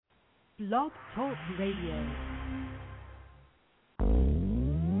Blog Talk Radio.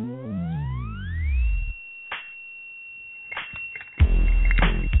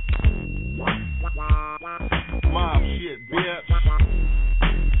 Mob shit, bitch.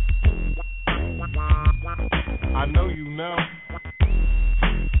 I know you know.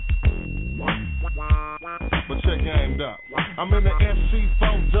 But check aimed up. I'm in the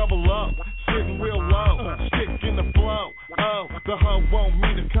SC4 double up, sitting real low, stick in the flow. Oh, the hoe want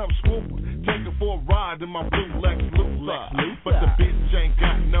me to come swoop her, take her for a ride in my blue Lex Luthor. But the bitch ain't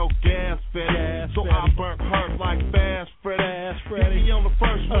got no gas fed, so I burnt her like Fast Freddy. Hit me on the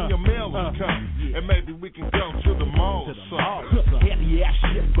first when your mail is coming, and maybe we can go to the mall or something. Heavy ass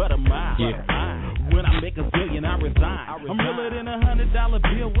shit, but a mile. When I make a zillion, I resign. I'm realer than $100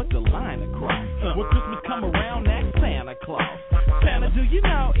 bill with the line across. When Christmas come around, that's Santa Claus. Santa, do you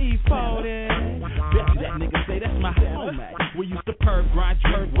know E40? Bet you that nigga say that's my homie. We used to grind,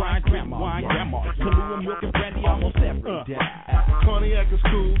 grandma. Kahlua, milk, and brandy almost every day. Cognac is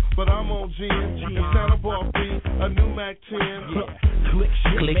cool, but I'm on gin. And Santa bought me a new Mac 10. Click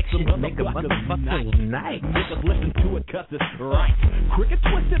shit, make a motherfucker night. Niggas listen to it 'cause it's right. Cricket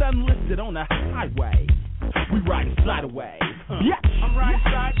twisted, unlisted on the highway. We riding sideways. Yeah, I'm riding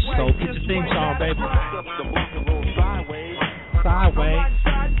sideways. So get your theme song, baby. Sideways. Sideways. I'm riding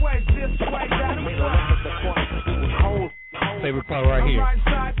sideways this way, that way. Favorite part right here. I'm riding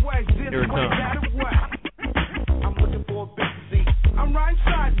sideways this Here it way, comes. that way. I'm looking for a big seat. I'm riding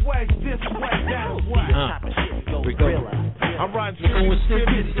sideways this way, that way. We go. I'm riding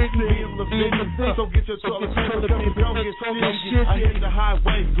Leviticus, so get your toilet paper, come and go get shit. I hit the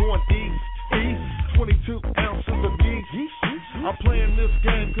highway going east. 22 ounces of yeast. I'm playing this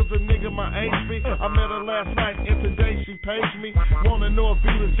game 'cause a nigga my age be. I met her last night and today she paged me. Wanna know if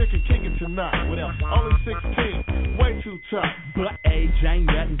Vila can kick it tonight. What else? Only 16, way too tough. But age ain't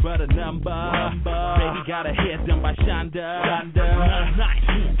nothing but a number. Baby got her head done by Shonda.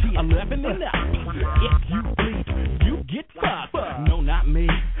 9, 10, 11 and up. If you bleed, you get fucked. No, not me,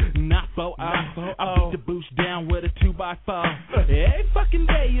 not 4-0. I beat the boost down with a 2x4. Every fucking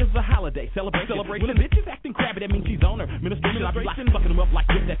day is a holiday. Celebration. When a bitch is acting crabby, that means she's on her ministration. I be like fucking them up like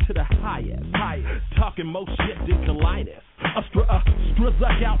that to the highest. Talking more shit than colitis. A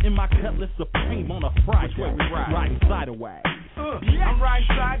struzuck out in my Cutlass Supreme on a Friday. Which way we ride? Riding sideways. I'm riding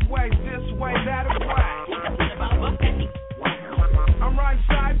sideways this way, that way. I'm riding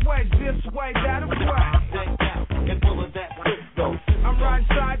sideways this way, that way. I'm riding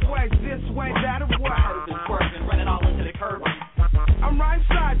sideways this way, that way. I'm riding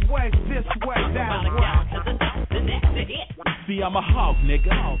sideways this way, that way. See, I'm a hog,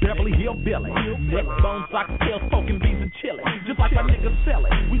 nigga. Beverly Hill Billy. Neck bone, socks, tails, poking beans and chili. Just like my niggas sell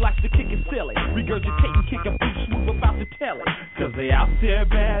it. We like to kick it silly. Regurgitate and kick a boot smooth about to tell it. 'Cause they out there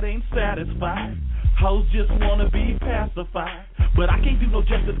bad, ain't satisfied. Hoes just wanna be pacified. But I can't do no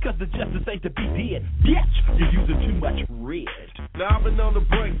justice 'cause the justice ain't to be did. Bitch, you're using too much red. Now I've been on the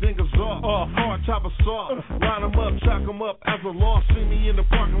break, niggas off. Hard top of salt. Line them up, chalk them up as a loss. See me in the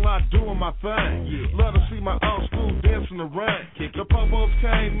parking lot doing my thing. Love to see my old school dance in the rain. The popos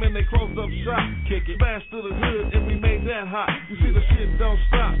came and they closed up shop. Smashed through the hood and we made that hot. You see the shit don't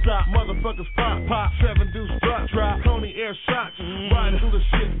stop. Motherfuckers pop. 7 deuce drop. Coney air shots. Riding through the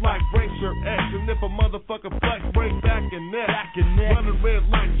shit like Racer X. And if a motherfucker flex, break back and neck. Running red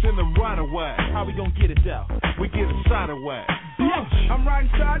lights in the right away. How we gonna get it though? We get it side away. I'm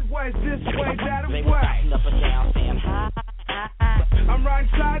riding sideways this way, that way. Up and down, saying hi. I'm riding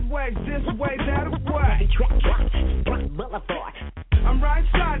sideways this way, that way. I'm riding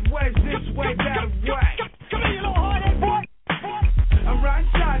sideways this way, that way. Come here, you little hard boy. I'm riding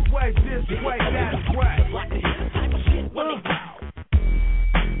sideways this way, that way.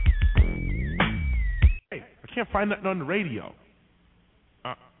 Hey, I can't find nothing on the radio.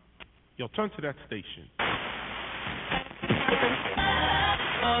 Yo, turn to that station.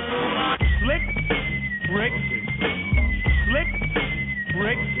 Slick Rick.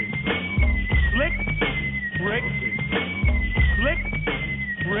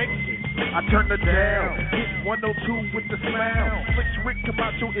 I turn the dial, hit 102 with the smile. Slick Rick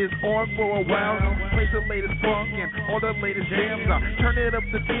Camacho is on for a while. Plays the latest funk and all the latest jams. I turn it up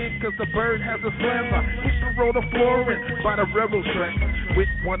to 10 'cause the bird has a slam. I hit the road of Florence by the railroad track with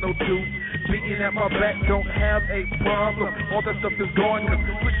 102. Beating at my back, don't have a problem. All that stuff is gone 'cause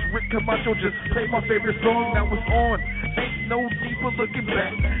Slick Rick Camacho just played my favorite song. Now it's on. Ain't no deeper looking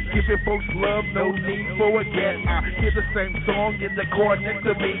back. Giving folks love, no need for a get. I hear the same song in the car next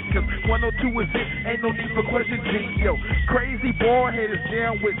to me. Cause 102 is it, ain't no need for question G. Yo, crazy ball head is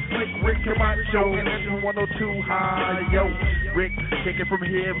down with Slick Rick Camacho. And that's 102 high. Yo, Rick, take it from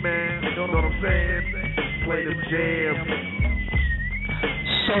here, man. You know what I'm saying? Play the jam.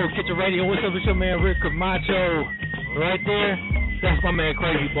 Soul Kitchen Radio. What's up with your man Rick Camacho? Right there. That's my man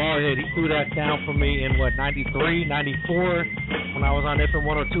Crazy Ballhead. He threw that down for me in, 93, 94, when I was on FM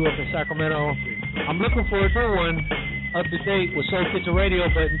 102 up in Sacramento. I'm looking forward for one up to date with Soul Kitchen Radio,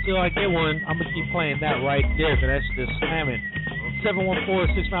 but until I get one, I'm going to keep playing that right there, because that's just slamming.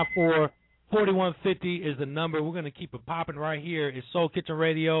 714-694-4150 is the number. We're going to keep it popping right here. It's Soul Kitchen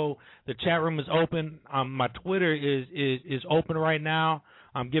Radio. The chat room is open. My Twitter is open right now.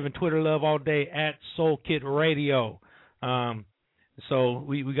 I'm giving Twitter love all day at Soul Kit Radio. So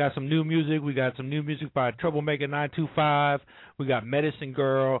we got some new music. We got some new music by Troublemaker 925. We got Medicine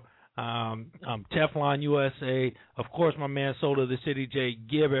Girl, Teflon USA. Of course, my man Soul of the City, Jay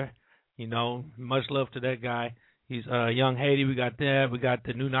Gibber. You know, much love to that guy. He's Young Haiti. We got that. We got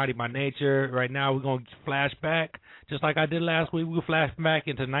the new Naughty by Nature. Right now, we're going to flash back, just like I did last week. We'll flash back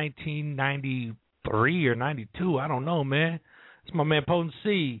into 1993 or 92. I don't know, man. It's my man Potent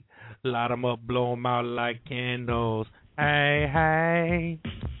C. Light 'em up, blow 'em out like candles. Hey, hey.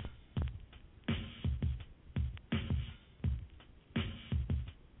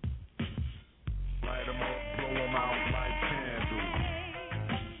 Light 'em up, blow 'em out like candles.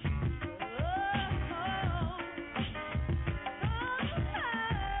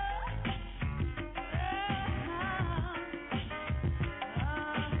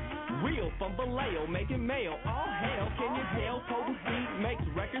 Real from Vallejo, making mail. All hell, can you tell? Potent C makes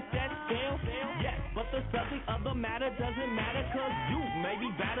records that sell. Yes, but the subject of the matter doesn't matter, cause you may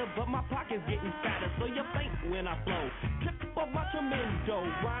be better, but my pocket's getting fatter, so you think when I flow. Trip about tremendo,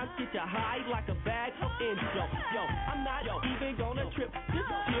 rhymes get you high like a bag of endo. Yo, I'm not even gonna trip, just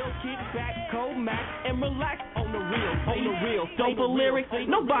chill, kick back, cold max, and relax on the real. Dope lyrics,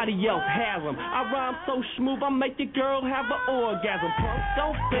 nobody else has them. I rhyme so smooth, I make your girl have an orgasm. Punk,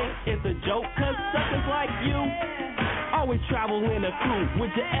 don't think it's a joke, cause suckers like you always travel in a crew.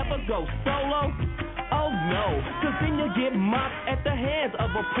 Would you ever go solo? Oh no, cause then you get mopped at the hands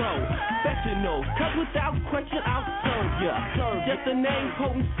of a pro. Bet you know, cause without question I'll serve ya. Just the name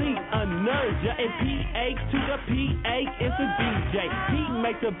Potent C unnerves ya. And PA to the PA is a DJ. He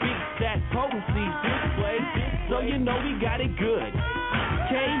makes the beats that Potent C displays, so you know we got it good.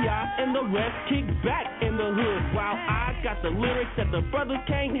 Chaos and the rest kick back in the hood, while I got the lyrics that the brothers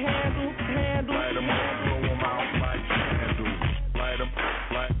can't handle. Light 'em up, blow 'em out like candles. Light 'em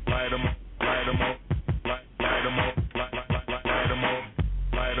up, light 'em up, light 'em up, light 'em up, light 'em up,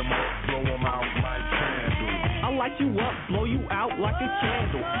 light 'em up, blow 'em out like candles. I light you up, blow you out like a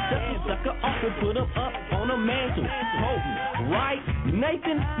candle. Set the sucker off and put him up on a mantle. Potent, right?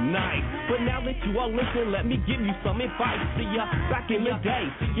 Nathan, nice. But now that you all listen, let me give you some advice. See ya, back in the day,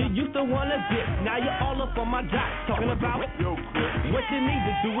 you used to wanna dip. Now you're all up on my dot, talking about what you need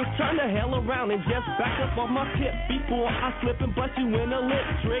to do is turn the hell around and just back up on my tip before I slip and bust you in a lip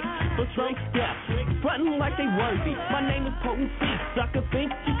trick. For trunk step, frontin' like they worthy. My name is Potent C. Sucker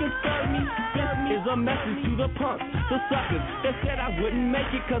think you can serve me? This is a message to the punks, the suckers that said I wouldn't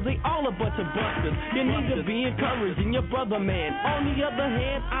make it cause they all a bunch of busters. You need to be encouraged in your brother, man. On the other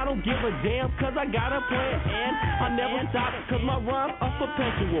hand, I don't give a damn cause I got a plan and I never stop cause my rhymes are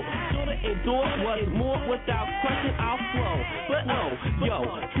perpetual. Shoulda endured what's more without question I'll flow. But oh,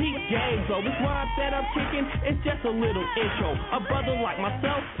 yo, peak game, so this rhyme that I'm kicking is just a little intro. A brother like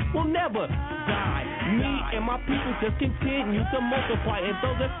myself will never die. Me and my people just continue to multiply, and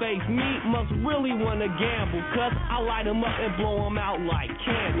those that face me must really wanna gamble, cause I light them up and blow them out like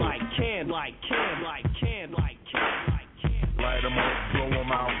candles. Light 'em up, blow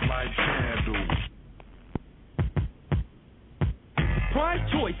 'em out like candles. Prime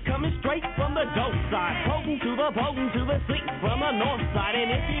choice coming straight from the dope side. Potent to the seat from the north side.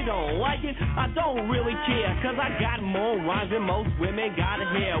 And if you don't like it, I don't really care, cause I got more rhymes than most women got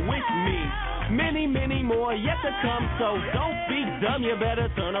here with me. Many, many more yet to come, so don't be dumb, you better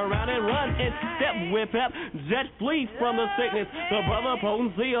turn around and run and step with pep, jet flee from the sickness. The brother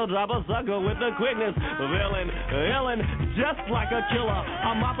Potent C will drop a sucker with the quickness. Villain, just like a killer.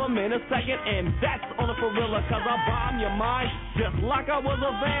 I'm off him in a second, and that's on a gorilla, cause I bomb your mind just like I was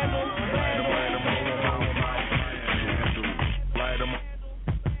a vandal. Light 'em up.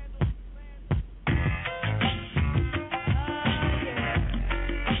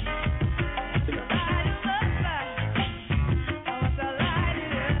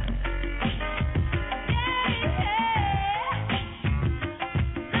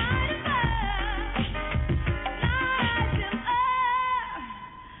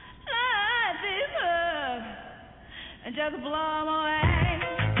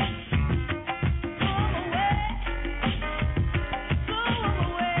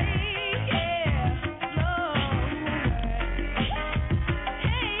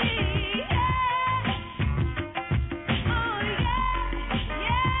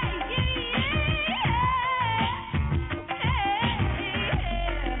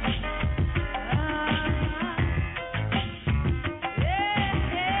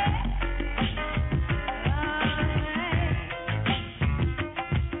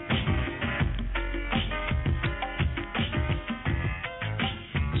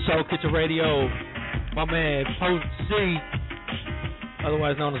 Soul Kitchen Radio. My man, Post C,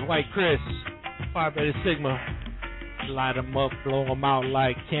 otherwise known as White Chris, Phi Beta Sigma. Light them up, blow them out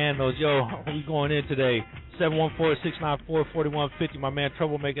like candles. Yo, we going in today. 714-694-4150. My man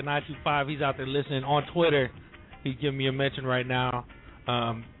Troublemaker 925. He's out there listening on Twitter. He's giving me a mention right now.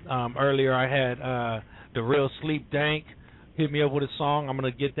 Earlier I had the real Sleep Dank hit me up with a song. I'm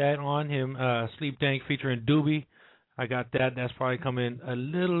gonna get that on him. Sleep Dank featuring Doobie. I got that. That's probably coming a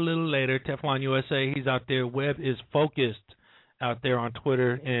little later. Teflon USA. He's out there. Web is focused out there on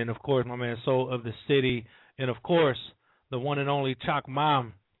Twitter, and of course my man Soul of the City, and of course the one and only Chalk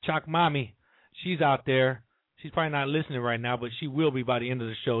Mommy. She's out there. She's probably not listening right now, but she will be by the end of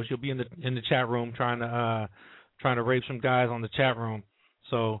the show. She'll be in the chat room trying to rape some guys on the chat room.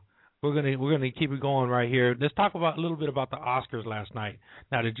 So we're gonna keep it going right here. Let's talk about a little bit about the Oscars last night.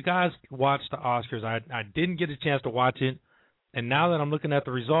 Now, did you guys watch the Oscars? I didn't get a chance to watch it, and now that I'm looking at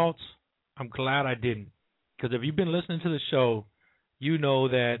the results, I'm glad I didn't. Because if you've been listening to the show, you know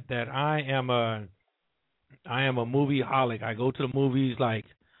that I am a movie holic. I go to the movies like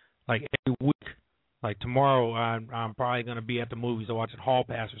every week. Like tomorrow, I'm probably gonna be at the movies to watch a Hall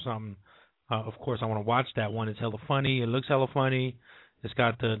Pass or something. Of course, I want to watch that one. It's hella funny. It looks hella funny. It's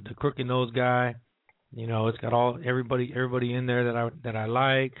got the crooked nose guy. You know, it's got everybody in there that I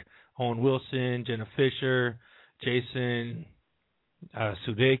like. Owen Wilson, Jenna Fisher, Jason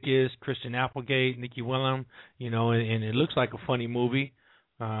Sudeikis, Christian Applegate, Nikki Willem. You know, and it looks like a funny movie.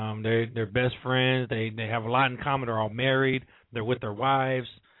 They're best friends. They have a lot in common. They're all married. They're with their wives,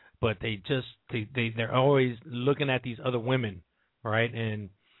 but they're always looking at these other women, right? And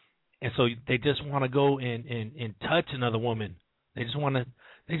so they just want to go and touch another woman. They just want.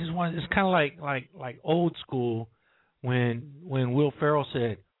 It's kind of like old school when Will Ferrell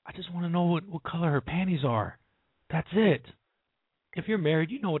said, "I just want to know what color her panties are." That's it. If you're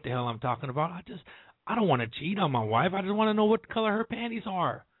married, you know what the hell I'm talking about. I don't want to cheat on my wife. I just want to know what color her panties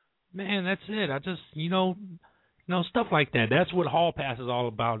are. Man, that's it. I just stuff like that. That's what Hall Pass is all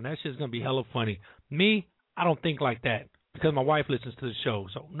about, and that shit's gonna be hella funny. Me, I don't think like that because my wife listens to the show.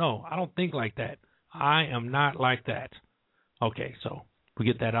 So no, I don't think like that. I am not like that. Okay, so we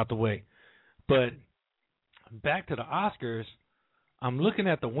get that out the way. But back to the Oscars, I'm looking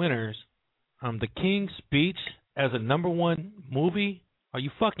at the winners. The King's Speech as a #1 movie. Are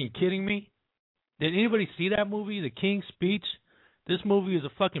you fucking kidding me? Did anybody see that movie, The King's Speech? This movie is a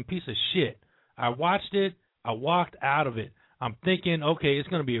fucking piece of shit. I watched it. I walked out of it. I'm thinking, okay, it's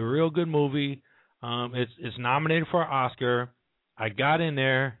going to be a real good movie. It's nominated for an Oscar. I got in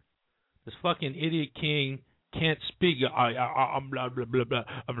there. This fucking idiot king can't speak.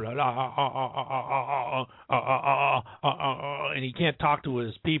 And he can't talk to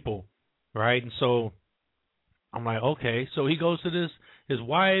his people, right? And so I'm like, okay. So he goes to this. His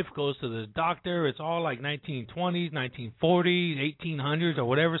wife goes to the doctor. It's all like 1920s, 1940s, 1800s, or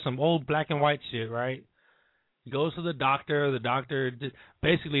whatever, some old black and white shit, right? He goes to the doctor. The doctor,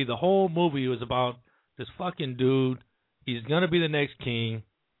 basically, the whole movie was about this fucking dude. He's gonna be the next king.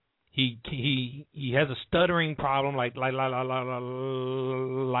 He has a stuttering problem, like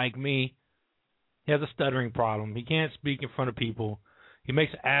me. He has a stuttering problem. He can't speak in front of people. He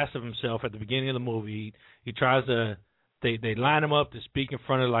makes an ass of himself at the beginning of the movie. He tries to. They line him up to speak in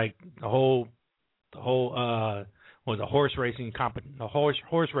front of like the whole horse racing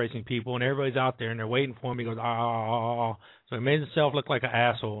people, and everybody's out there and they're waiting for him. He goes, ah. So he made himself look like an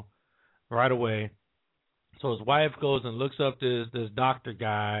asshole right away. So his wife goes and looks up this doctor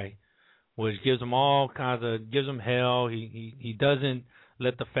guy, which gives him gives him hell. He doesn't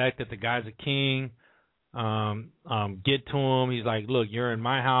let the fact that the guy's a king get to him. He's like, look, you're in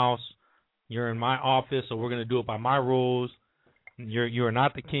my house, you're in my office, so we're gonna do it by my rules. You're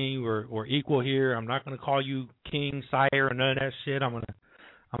not the king. We're equal here. I'm not gonna call you king, sire, or none of that shit. I'm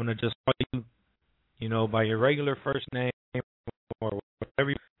gonna just call you, by your regular first name or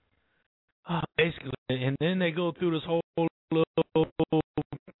whatever. Basically, and then they go through this whole little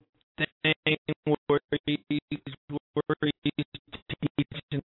thing where he's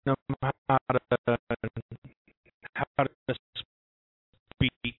teaching them how to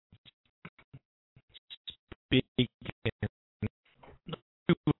speak.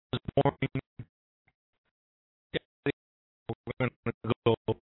 He was born. We're gonna go.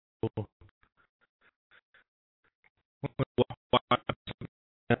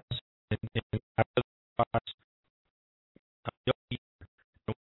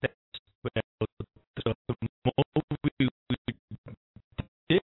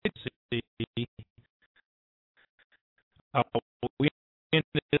 We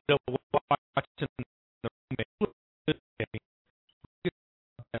ended up watching the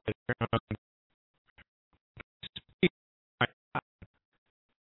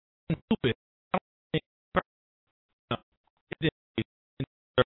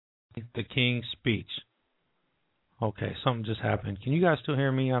King's speech. Okay, something just happened. Can you guys still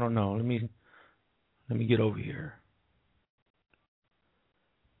hear me? I don't know. Let me get over here.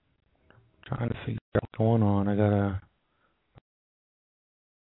 Trying to figure out what's going on. I gotta.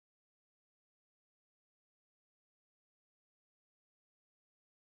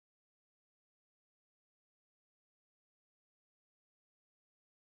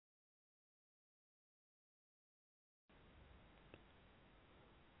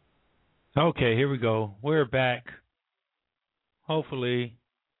 Okay, here we go. We're back. Hopefully.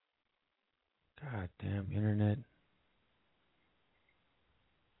 God damn internet.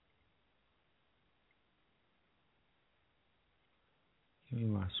 Give me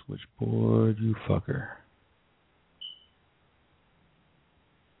my switchboard, you fucker.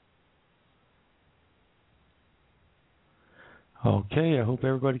 Okay, I hope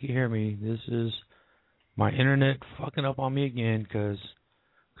everybody can hear me. This is my internet fucking up on me again because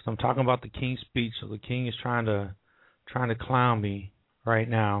I'm talking about the King's speech. So the King is trying to clown me right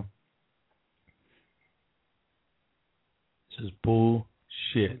now. This is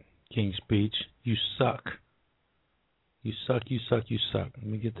bullshit, King's speech. You suck. You suck, you suck, you suck. Let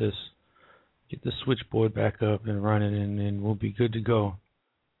me get the switchboard back up and running, and then we'll be good to go.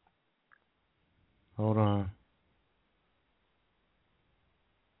 Hold on.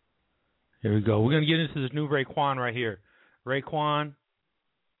 Here we go. We're going to get into this new Raekwon right here. Raekwon.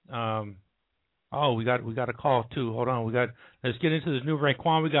 Oh, we got a call too. Hold on. Let's get into this new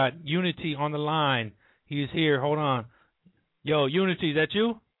Raekwon. We got Unity on the line. He's here. Hold on. Yo, Unity, is that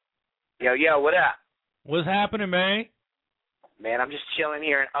you? Yo, what up? What's happening, man? Man, I'm just chilling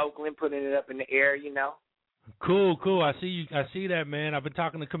here in Oakland, putting it up in the air, you know. Cool. I see you. I see that, man. I've been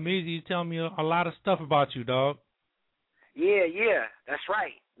talking to Kamizi. He's telling me a lot of stuff about you, dog. Yeah, that's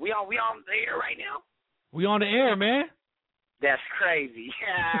right. We on the air right now? We on the air, man. That's crazy.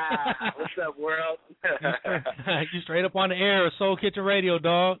 Yeah. What's up, world? You straight up on the air of Soul Kitchen Radio,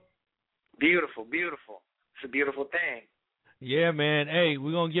 dog. Beautiful. It's a beautiful thing. Yeah, man. Hey,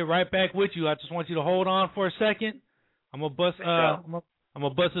 we're gonna get right back with you. I just want you to hold on for a second. I'm gonna bust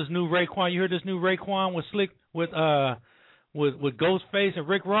this new Raekwon. You heard this new Raekwon with Ghostface and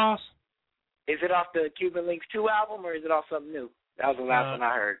Rick Ross? Is it off the Cuban Links 2 album or is it off something new? That was the last one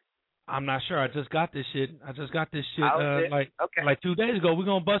I heard. I'm not sure. I just got this shit Okay. like 2 days ago. We're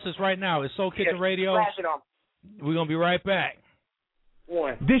gonna bust this right now. It's Soul Kitchen Radio. Flash it on. We're gonna be right back.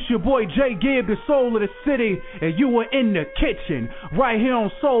 This your boy Jay Gibb, the soul of the city, and you are in the kitchen, right here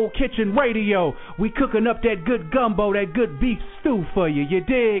on Soul Kitchen Radio. We cooking up that good gumbo, that good beef stew for you, you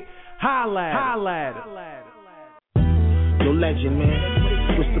dig? Holla. Yo, legend,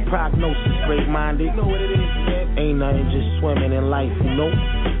 man. What's the prognosis, great-minded? You know what it is, man. Ain't nothing, just swimming in life, you know?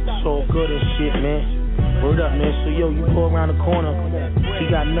 It's all good and shit, man. Word up, man. So, yo, you go around the corner.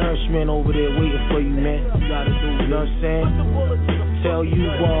 He got nourishment over there waiting for you, man. You know what I'm saying? Tell you,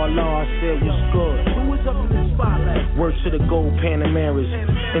 Allah, I said what's good. Word to the gold Panameras,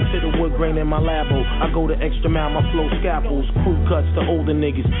 into the wood grain in my labo. I go the extra mile, my flow scalpels, crew cuts to older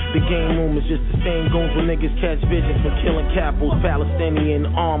niggas. The game room is just the same goons when niggas catch visions from killing capitals.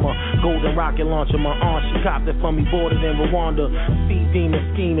 Palestinian armor, golden rocket launcher. My aunt, she copped it for me, bought it in Rwanda. Sea demon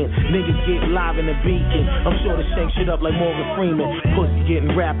scheming, niggas get live in the beacon. I'm sure to shake shit up like Morgan Freeman. Pussy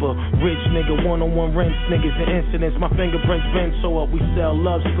getting rapper, rich nigga, one-on-one rents, niggas and incidents. My fingerprints been so up. We sell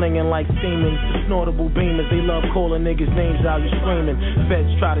love slinging like Siemens. The snortable beamers, they love calling niggas names out, you screaming.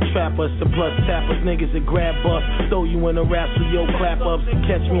 Feds try to trap us, the plus tap us, niggas that grab us. Throw you in a rap studio, clap ups.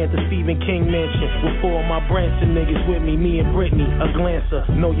 Catch me at the Stephen King mansion with 4 of my Branson niggas with me, me and Brittany, a glancer.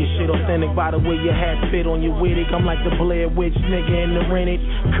 Know your shit authentic by the way your hat fit on your wig. I'm like the Blair Witch nigga in the rented.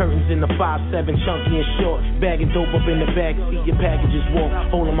 Curtains in the 5'7", chunky and short. Bagging dope up in the back seat, your packages walk.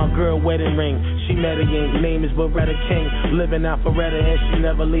 Holding my girl wedding ring. She Medellin, name is Beretta King. Living out Forever and she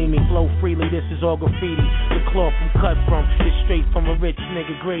never leave me. Flow freely, this is all graffiti. The cloth I'm cut from is straight from a rich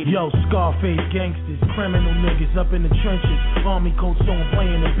nigga Grady. Yo, Scarface gangsters, criminal niggas up in the trenches. Army coats on,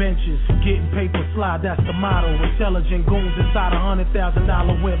 playing the benches. Getting paper fly, that's the motto. Intelligent goons inside $100,000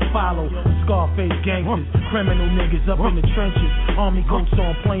 whip follow. Scarface gangsters, criminal niggas up in the trenches. Army coats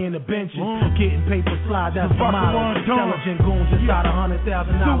on, playing the benches. Getting paper fly, that's the motto. Intelligent goons inside $100,000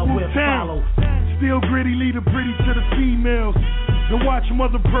 whip follow. Still gritty, lead a pretty to the females. Then watch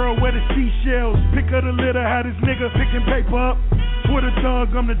Mother Pearl wear the seashells. Pick up the litter, how this nigga picking paper up. Twitter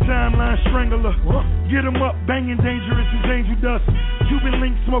thug, I'm the timeline strangler. Get him up, banging dangerous as angel dust. Cuban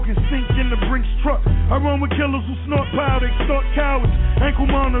link smoking stink in the Brinks truck. I run with killers who snort powder, extort cowards. Ankle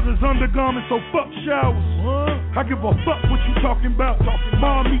monitors, undergarments, so fuck showers. I give a fuck what you talking about.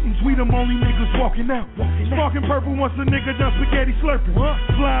 Bar meetings, we them only niggas walking out. Sparking purple once a nigga done spaghetti slurping.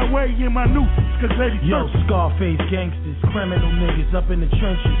 Fly away in my noose, cause lady Yo, Scarface gangsters, criminal niggas up in the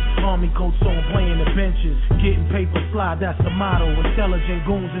trenches. Army coats on, playing the benches. Getting paper fly, that's the motto. Intelligent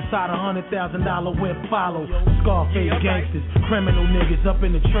goons inside $100,000 whip follow. Scarface gangsters, criminal niggas up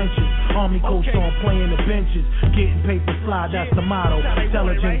in the trenches. Army coats on, playing the benches. Getting paper fly, that's the motto.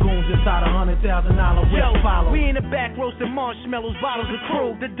 Intelligent goons inside $100,000 whip follow. We in the back roasting marshmallows, bottles of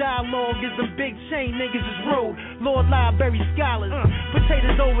crew. The dialogue is them big chain niggas is rude. Lord Library scholars,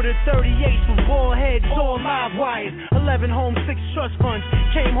 potatoes over the 38s from ball heads, all live wires. 11 home, 6 trust funds.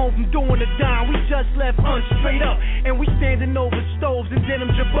 Came home from doing the dime, we just left straight up. And we standing over stoves and denim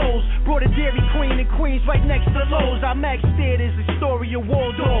jabots. Brought a Dairy Queen in Queens right next to Lowe's. Our Max Theaters, Astoria,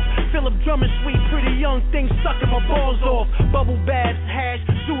 Waldorf. Philip Drummond Suite, pretty young thing sucking my balls off. Bubble baths, hash,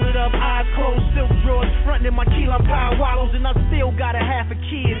 suited up, eyes closed, silk drawers, frontin' my key lime pie wallows, and I still got a half a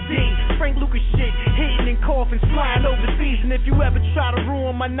key in D. Frank Lucas shit, hitting and coughing, flying overseas. And if you ever try to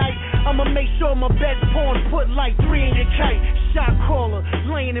ruin my night, I'ma make sure my bed's porn, put like 3 in your kite. Shot caller,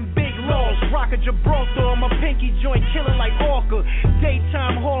 laying in big laws, rock a Gibraltar on my pinky joint, killing like Orca.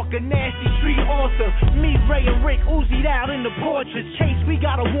 Daytime hawker, nasty street author. Me, Ray, and Rick Uzi'd out in the portraits. Chase, we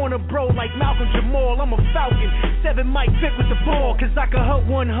got a Warner bro like Malcolm Jamal. I'm a Falcon, 7 Mike Vick with the ball, cause I can hurt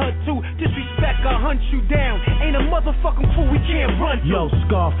 1, hurt 2. Disrespect, I hunt you down. Ain't a motherfucking fool we can't run through. Yo,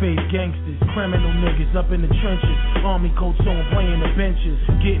 Scarface gangsters, criminal niggas up in the trenches. Army coats on, playing the benches.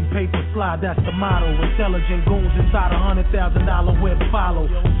 Getting paper fly, that's the motto. Intelligent goons inside $100,000 whip follow.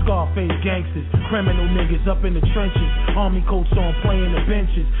 Scarface gangsters, criminal niggas up in the trenches. Army coats on, playing the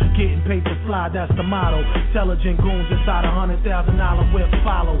benches. Getting paper fly, that's the motto. Intelligent goons inside $100,000 whip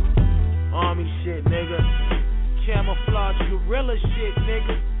follow. Army shit, nigga. Camouflage gorilla shit,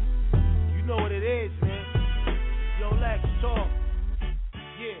 nigga. You know what it is, man. Yo, let's talk.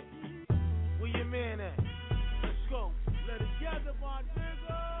 Yeah. Where your man at? Let's go. Let it gather, my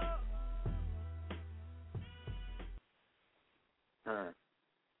nigga.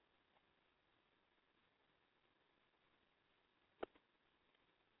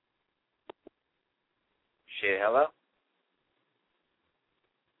 Shit, hello?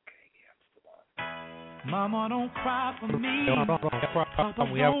 Mama, don't cry for me. Papa,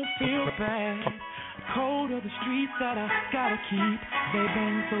 don't feel bad. Cold of the streets that I gotta keep. They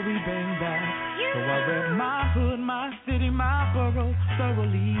bang, so we bang back. So I rep my hood, my city, my borough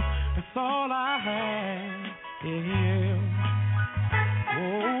thoroughly. That's all I have. Yeah.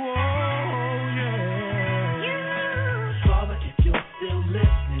 Oh, yeah. Father, if you're still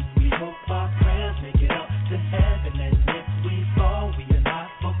listening, we hope our prayers make it up to heaven. And if we fall, we are not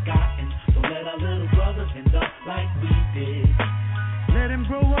forgotten. Don't let our little brothers end up like we did. Let him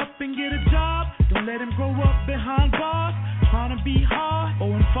grow up and get a job. Don't let him grow up behind bars, trying to be hard.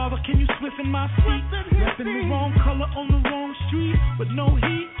 Oh, and Father, can you swiffen my feet? Repping the wrong color on the wrong street with no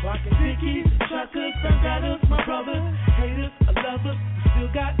heat. Rockin' Dickies and truckers, I got us, my brothers. Haters, I love us, we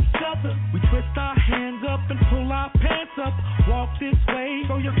still got each other. We twist our hands up and pull our pants up. Walk this way,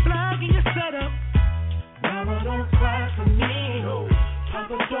 throw your flag and your setup. Mama, don't cry for me.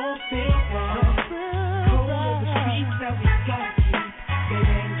 Papa, don't feel bad. Cold of the streets that we got to keep. They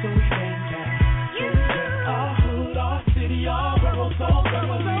bang till we bang back. So we rep our hood, our city, our borough so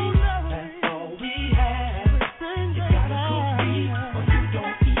thoroughly. That's all we have. You gotta cook meat or you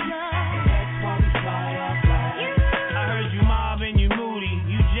don't eat. And that's why we fly our flag. I heard you mobbing, you moody.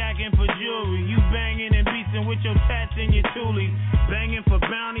 You jacking for jewelry. You banging and beasting with your tats and your toolies. Banging for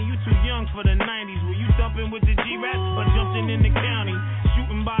bounty, you too young for the 90s. Were you thumping with the G-Rap or jumping in the county?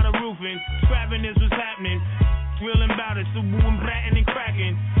 Shooting by the roofing, scrapping this was happening. Reeling about it, so moving, bratting and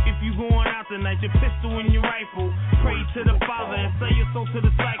cracking. If you going out tonight, your pistol and your rifle. Pray to the Father and sell your soul to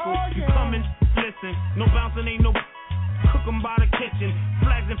the cycle. You coming, listen, no bouncing, ain't no cook 'em by the kitchen.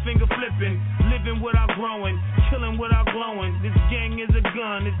 Flags and finger flipping, living without growing, killing without glowing. This gang is a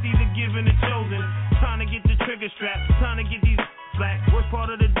gun, it's either given or chosen. Trying to get the trigger strap, trying to get these back. Worst part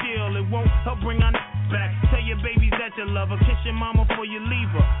of the deal, it won't help bring our back. Tell your babies that you love her, kiss your mama before you leave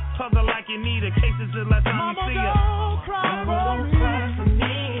her. Hug her like you need her, cases the last time you see her. Mama, don't cry for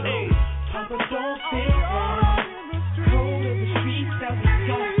me. Hey. Papa, don't feel bad. Cold of the streets that we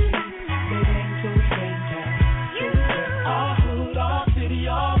got to keep. They bang till we bang back. So we rep our hood, our city,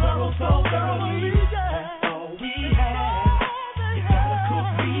 our borough so thoroughly. That's all we have. You gotta cook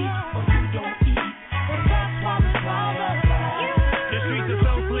meat or you don't eat. And that's why we fly our flag. The streets are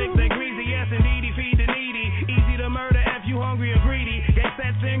so slick, they greasy, yes indeed, feed the needy. Easy to murder if you hungry or greedy. Get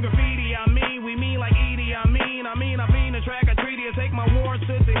sets in graffiti, we mean like Edie. I mean a track, a treaty, and take my war to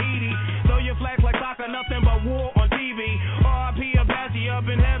Tahiti. Throw your flags like soccer, nothing but war on TV. R.I.P. Apache up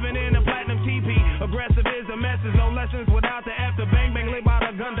in heaven in a platinum TP. Aggressive is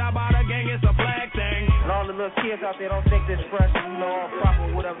little kids out there don't think this fresh, all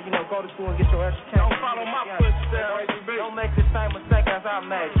proper, whatever, go to school and get your education. Don't follow my footsteps. Don't make the same mistake as I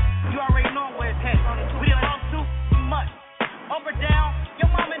made. You already know where it's headed. We done lost too much. Up or down, your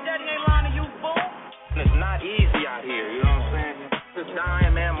mom and daddy ain't lying to you, fool. It's not easy out here, you know what I'm saying? It's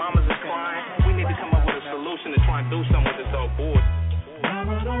dying, man. Mamas is crying. We need to come up with a solution to try and do something with this old board.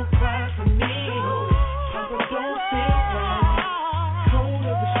 Mama, don't cry for me. Papa, don't feel right. Cold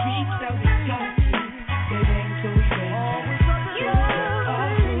of the streets that we got to. They ain't so bad.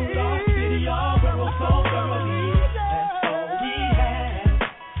 Our city, our borough so thoroughly. That's all we have.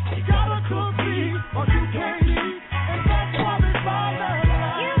 You gotta cook me or you can't eat. And that's why we buy that.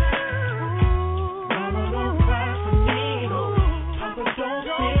 Mama, don't cry for me. Papa, don't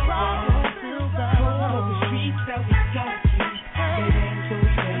feel right. Cold of the streets that we got to.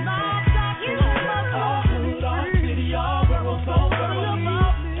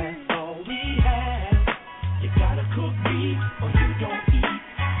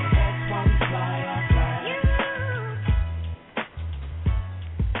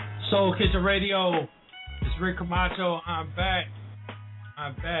 Soul Kitchen Radio. It's Rick Camacho. I'm back.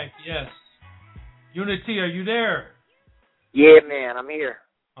 Yes. Unity, are you there? Yeah, man, I'm here.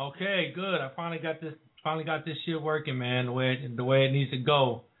 Okay, good. I finally got this shit working, man. The way it needs to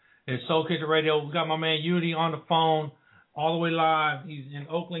go. It's Soul Kitchen Radio. We got my man Unity on the phone, all the way live. He's in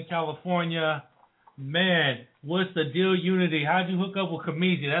Oakland, California. Man, what's the deal, Unity? How'd you hook up with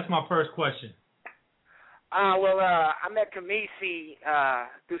Kamisi? That's my first question. I met Kamisi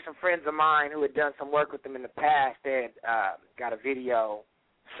through some friends of mine who had done some work with him in the past. They had got a video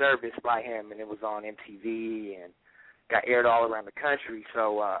service by him, and it was on MTV and got aired all around the country.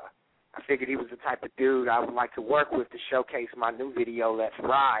 So I figured he was the type of dude I would like to work with to showcase my new video, Let's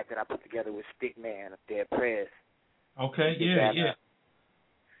Ride, that I put together with Stickman of Dead Prez. Okay, yeah.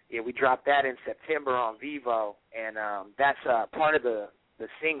 Yeah, we dropped that in September on Vivo, and that's part of the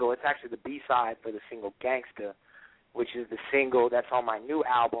single. It's actually the B-side for the single Gangsta, which is the single that's on my new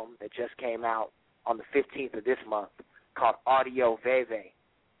album that just came out on the 15th of this month called Audio Veve.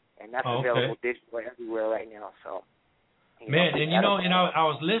 And that's available digitally everywhere right now. So, man, and I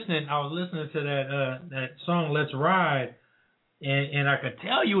was listening to that song Let's Ride, and I could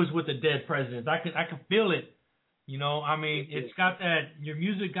tell you it was with the Dead Presidents. I could feel it. It's got that, your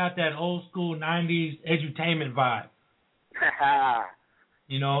music got that old school 90s edutainment vibe.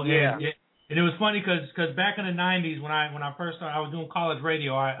 Yeah. And it was funny because back in the 90s when I first started, I was doing college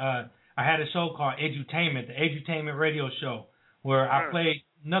radio. I had a show called Edutainment, the Edutainment radio show, where I played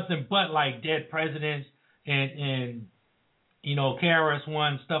nothing but like Dead Presidents and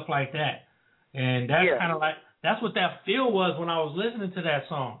KRS-One, stuff like that. And that's kind of like, that's what that feel was when I was listening to that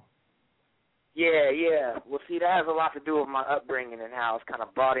song. Yeah. Well, see, that has a lot to do with my upbringing and how I was kind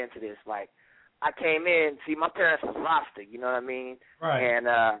of brought into this. Like, I came in, see, my parents was Rasta, you know what I mean? Right. And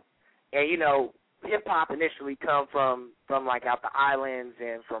hip-hop initially come from like out the islands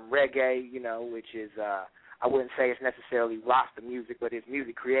and from reggae, which is, I wouldn't say it's necessarily Rasta music, but it's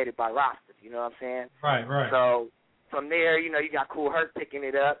music created by Rastas, you know what I'm saying? Right. So from there, you got Kool Herc picking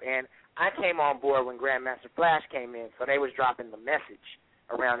it up, and I came on board when Grandmaster Flash came in, so they was dropping the message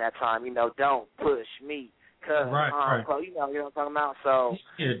around that time, don't push me, cause right. You know what I'm talking about? So,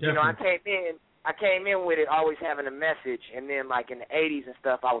 I came in with it always having a message, and then like in the 80s and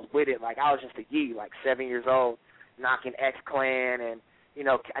stuff, I was with it. Like I was just a yee, like 7 years old, knocking X-Clan, and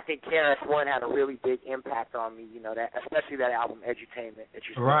I think KRS-One had a really big impact on me. That especially that album Edutainment that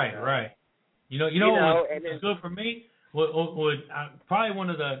you. Right. It's good for me. Probably one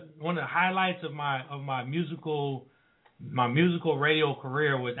of the highlights of my musical radio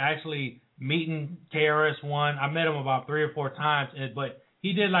career was actually meeting KRS-One. I met him about 3 or 4 times, but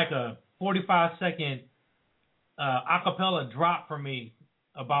he did like a 45-second acapella drop for me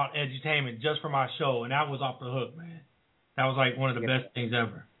about Edutainment just for my show, and that was off the hook, man. That was like one of the best things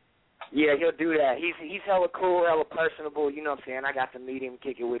ever. Yeah, he'll do that. He's hella cool, hella personable, you know what I'm saying? I got to meet him,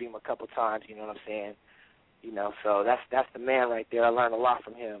 kick it with him a couple times, you know what I'm saying? So that's the man right there. I learned a lot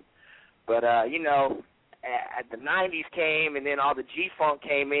from him. But, at the 90s came, and then all the G-Funk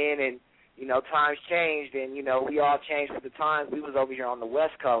came in, and, times changed, and, we all changed with the times. We was over here on the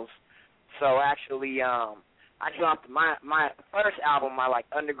West Coast. So actually, I dropped my first album, my like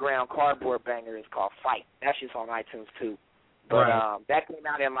underground cardboard banger is called Fight. That's just on iTunes too. But that came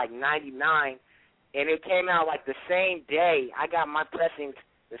out in like '99, and it came out like the same day. I got my pressings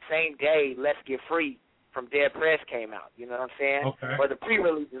the same day Let's Get Free from Dead Prez came out. You know what I'm saying? Okay. Or the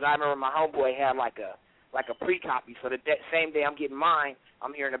pre-releases. I remember my homeboy had like a pre-copy. So the same day I'm getting mine,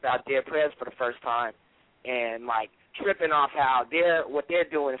 I'm hearing about Dead Prez for the first time, and like tripping off how what they're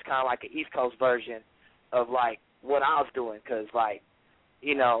doing is kind of like an East Coast version of like what I was doing, because like,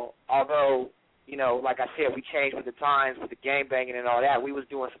 you know, although, you know, like I said, we changed with the times, with the gang banging and all that, we was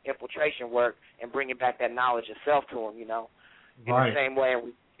doing some infiltration work and bringing back that knowledge of self to them, you know, in the same way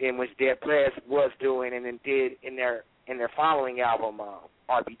in which Dead Players was doing and then did in their following album,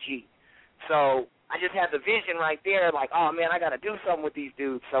 RBG. So I just had the vision right there, like, oh man, I got to do something with these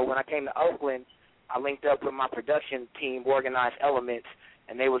dudes. So when I came to Oakland, I linked up with my production team, Organized Elements,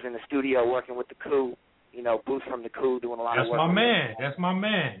 and they was in the studio working with the Coup. You know, Boots from the Coup doing a lot of work. That's my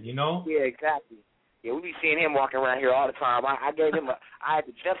man, you know? Yeah, exactly. Yeah, we be seeing him walking around here all the time. I gave him I had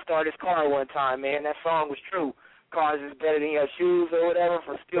to just start his car one time, man. That song was true. Cars is better than your shoes or whatever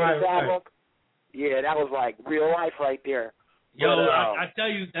for Still the Album. Yeah, that was like real life right there. Yo, but, I tell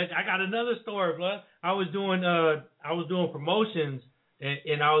you, I got another story, blood. I was doing promotions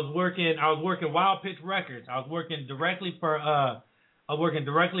and I was working Wild Pitch Records. I was working directly for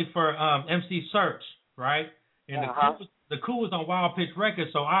MC Search. Right, and the Coup was on Wild Pitch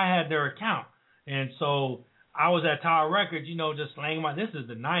Records, so I had their account, and so I was at Tower Records, you know, just slanging my. This is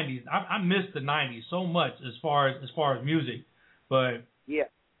the '90s. I miss the '90s so much as far as music, but yeah.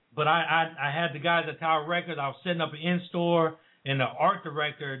 But I had the guys at Tower Records. I was setting up an in-store, and the art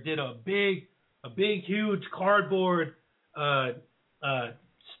director did a big, huge cardboard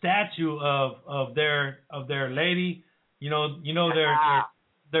statue of their lady. You know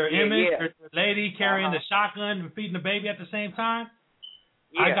their image, their lady carrying the shotgun and feeding the baby at the same time.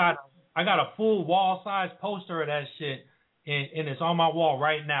 Yeah. I got a full wall size poster of that shit, and it's on my wall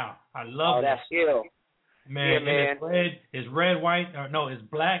right now. I love it. Oh, that's ill. Man, yeah, man. It's red, white, it's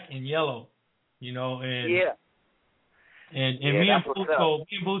black and yellow. You know, and me and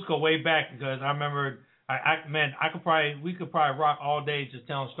Boots go way back, because I remember we could probably rock all day just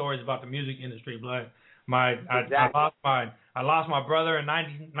telling stories about the music industry, blood. I lost my brother in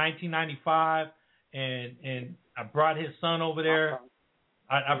 1995, and I brought his son over there.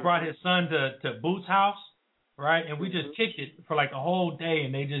 I brought his son to Boots' house, right? And we just kicked it for like a whole day,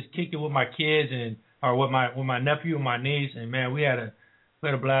 and they just kicked it with my kids or with my nephew and my niece, and man, we had a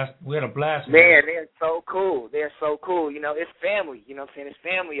blast. We had a blast. Man, they're so cool. They're so cool. You know, it's family. You know what I'm saying? It's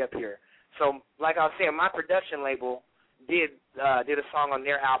family up here. So, like I was saying, my production label did a song on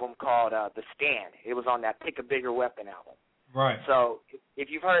their album called The Stand. It was on that Pick a Bigger Weapon album. Right. So if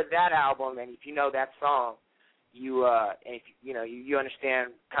you've heard that album and if you know that song, you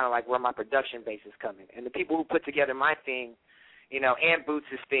understand kind of like where my production base is coming. And the people who put together my thing, you know, and Boots'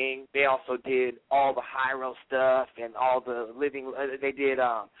 thing, they also did all the Hyro stuff and all the living. They did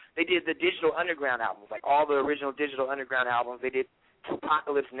the Digital Underground albums, like all the original Digital Underground albums. They did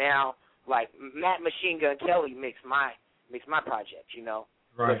Tupacalypse Now. Like Matt Machine Gun Kelly mixed my project, you know.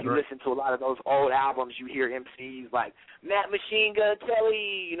 Right, so if you listen to a lot of those old albums, you hear MCs like Matt Machine Gun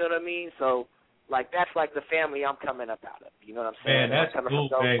Kelly, you know what I mean? So, like, that's like the family I'm coming up out of, you know what I'm saying? Man, that's cool,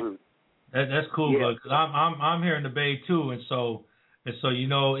 man. That's cool, yeah. Because I'm here in the Bay too, and so you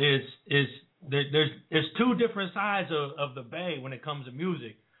know, there's two different sides of the Bay when it comes to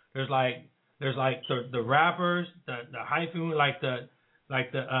music. There's like the rappers, the hyphen, like the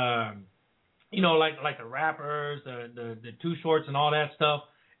rappers, the Too Shorts and all that stuff,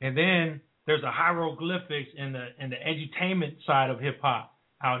 and then there's the hieroglyphics and the edutainment side of hip hop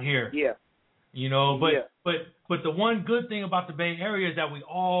out here. Yeah. You know, but the one good thing about the Bay Area is that we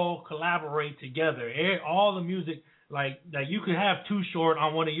all collaborate together. All the music, like you could have Too Short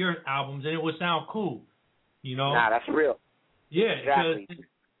on one of your albums and it would sound cool. You know. Nah, that's real. Yeah, exactly. Because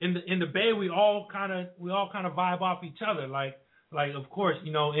in the Bay we all kind of vibe off each other. Like of course,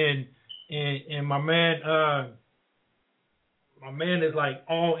 you know, and my man is like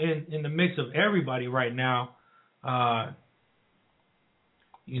all in the mix of everybody right now.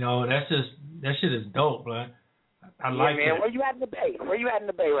 You know, that shit is dope, bro. I like man. it. Where you at in the Bay? Where you at in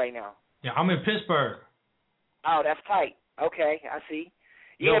the Bay right now? Yeah, I'm in Pittsburgh. Oh, that's tight. Okay, I see.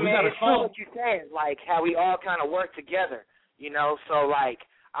 Yo, yeah, man, it's true what you're saying, like how we all kind of work together, you know, so like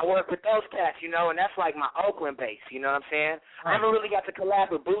I work with those cats, you know, and that's like my Oakland base, you know what I'm saying? I haven't really got to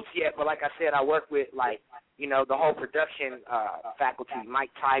collab with Boots yet, but like I said, I work with, like, you know, the whole production faculty, Mike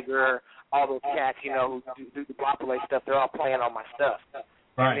Tiger, all those cats, you know, who do the Guapole stuff. They're all playing on my stuff.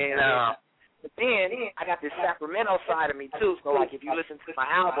 Right. And then, but then I got this Sacramento side of me, too. So, like, if you listen to my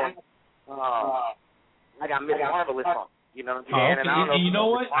album, I got Miss Marvelous on, you know what I'm saying? Okay. And you know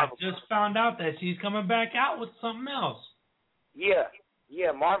what? I just found out that she's coming back out with something else.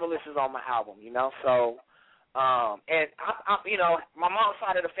 Yeah, Marvelous is on my album, you know. So, and I you know, my mom's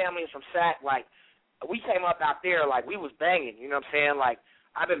side of the family is from Sac. Like, we came up out there, like, we was banging, you know what I'm saying? Like,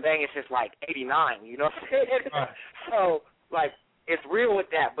 I've been banging since, like, 89, you know what I'm saying? Right. So, like, it's real with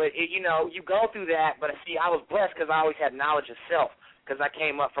that. But, you go through that. But, see, I was blessed because I always had knowledge of self because I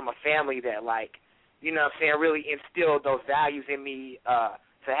came up from a family that, like, really instilled those values in me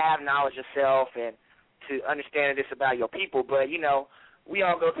to have knowledge of self and to understand this about your people. But, we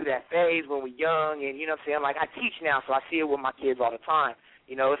all go through that phase when we're young and, like I teach now, so I see it with my kids all the time.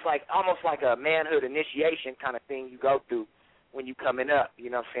 It's like almost like a manhood initiation kind of thing you go through when you coming up,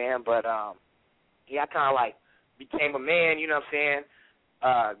 But, I kind of like became a man,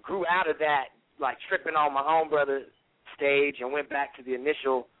 grew out of that, like tripping on my home brother stage and went back to the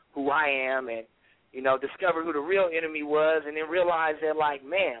initial who I am and, discovered who the real enemy was and then realized that, like,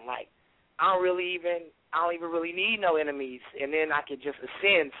 man, like, I don't even really need no enemies, and then I could just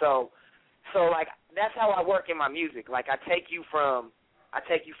ascend. So like, that's how I work in my music. Like, I take you from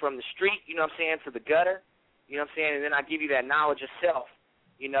the street, to the gutter, and then I give you that knowledge of self,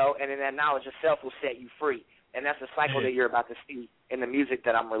 and then that knowledge of self will set you free. And that's the cycle that you're about to see in the music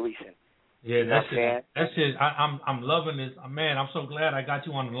that I'm releasing. Yeah, that's it. That's it. I'm loving this. Man, I'm so glad I got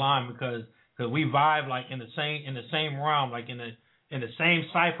you on the line because we vibe like in the same realm, like in the same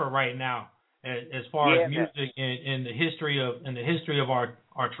cipher right now. As far as music and the history of our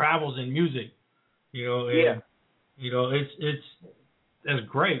travels in music, that's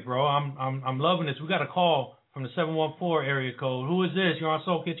great, bro. I'm loving this. We got a call from the 714 area code. Who is this? You're on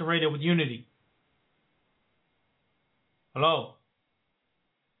Soul Kitchen Radio with Unity. Hello.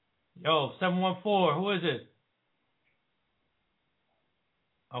 Yo, 714. Who is it?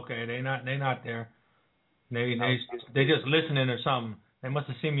 Okay, they not there. They just listening or something. They must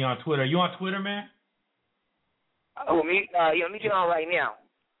have seen me on Twitter. You on Twitter, man? Oh, me? Let me get on right now.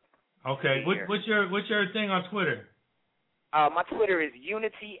 Okay. What's your thing on Twitter? My Twitter is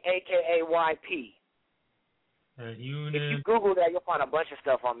Unity, a.k.a. YP. Unity. If you Google that, you'll find a bunch of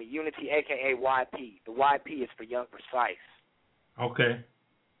stuff on me. Unity, a.k.a. YP. The YP is for Young Precise. Okay.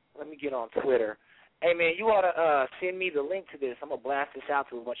 Let me get on Twitter. Hey, man, you ought to send me the link to this. I'm going to blast this out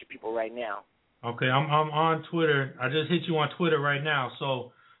to a bunch of people right now. Okay, I'm on Twitter. I just hit you on Twitter right now.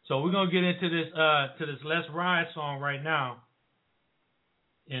 So we're gonna get into this Let's Ride song right now.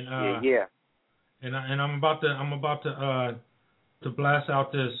 And And I'm about to blast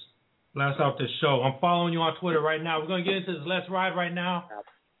out this show. I'm following you on Twitter right now. We're gonna get into this Let's Ride right now.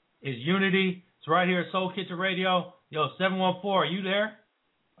 It's Unity. It's right here at Soul Kitchen Radio. Yo, 714, are you there?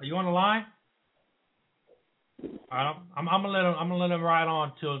 Are you on the line? I'm gonna let him ride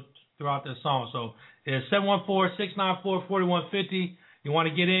on throughout this song. So it's 714-694-4150. You want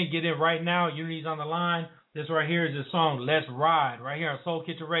to get in right now. Unity's on the line. This right here is the song Let's Ride right here on Soul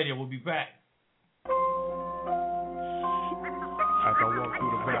Kitchen Radio. We'll be back. As I walk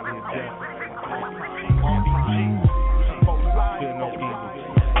through the valley of death, fear no evil. My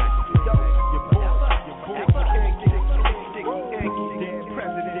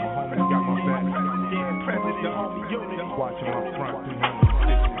homie got my back. Watching my front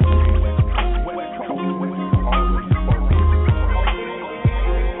 360 degrees. West Coast, always focused.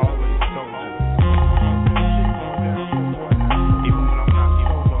 Always soldier. Even when I'm not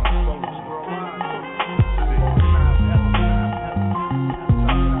sold on soldier.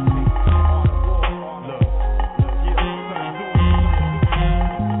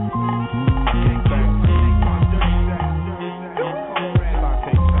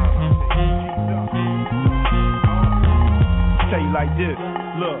 Like this,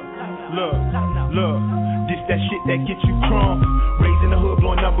 look, this that shit that gets you crunk. Raising the hood,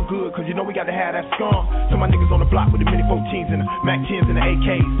 blowing up a good, cause you know we got to have that skunk. To my niggas on the block with the mini 14s and the Mac 10s and the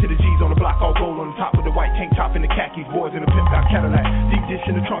AKs. To the G's on the block, all gold on the top with the white tank top and the khakis. Boys in the pimped out Cadillac. Deep dish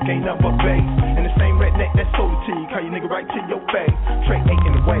in the trunk, ain't nothing but bass. And the same redneck that sold it to you, call your nigga right to your face. Trade 8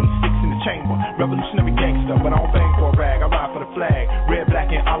 in the way, 6 in the chamber. Revolutionary gangster, but I don't bang for a rag. I ride for the flag. Red,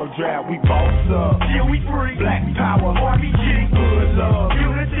 black, and olive drab, we boss up. Yeah, we free. Black power, RBG, good love,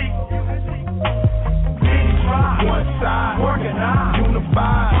 unity. One side, organized,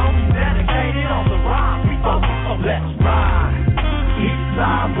 unified, dedicated on the rhyme. We focus on let's ride. East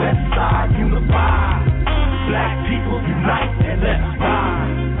side, west side, unified. Black people unite and let's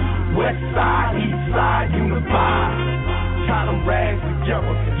ride. West side, east side, unified. Tie them rags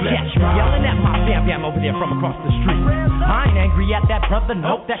together. Catch me yelling at my fam over there from across the street. I ain't angry at that brother,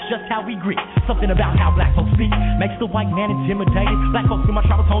 nope, that's just how we greet. Something about how black folks speak makes the white man intimidated. Black folks feel my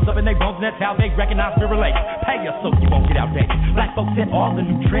tribal tones up in their bones, and that's how they recognize we're related. Pay us so you won't get outdated. Black folks set all the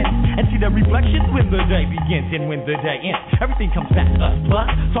new trends and see their reflections when the day begins and when the day ends. Everything comes back to us. Plus,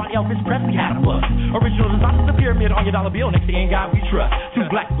 saw Elvis Presley had a bus. Original design of the pyramid on your dollar bill. Next thing ain't God we trust. Two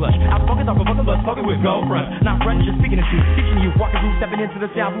black blush. Outspoken, thought provoking, but spoken with gold front. Not front, just speaking the truth. Teaching you, walking through, stepping into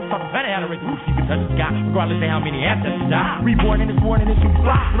the sound booth, talking better how to raise the roof so you can touch the sky, regardless of how many ancestors die. Reborn in this morning is too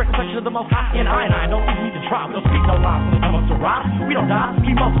fly. The reflection of the most high and I don't need to try. We don't speak no lies when it comes to rob. We don't die,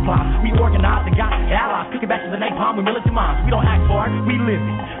 we multiply. We organize and got allies. Cooking back to the napalm with militant minds. We don't act for it, we live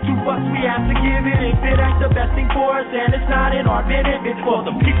it. 2 bucks we have to give it. If it ain't the best thing for us, then it's not in our benefit for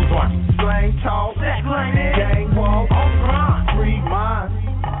the people's army. Slang talk, gang walk, on the grind, free minds.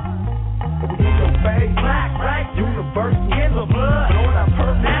 We in your face, black, right? Universe in the blood, blowing our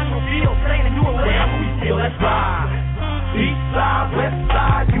purpose. Natural field, saying and doing whatever we feel. Let's ride. East side, west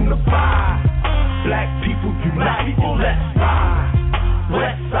side, unify. Black people unite, let's ride.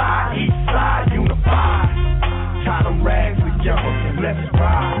 West side, east side, unify. Tie them rags together and let's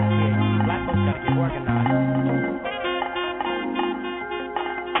ride. Black folks gotta get organized.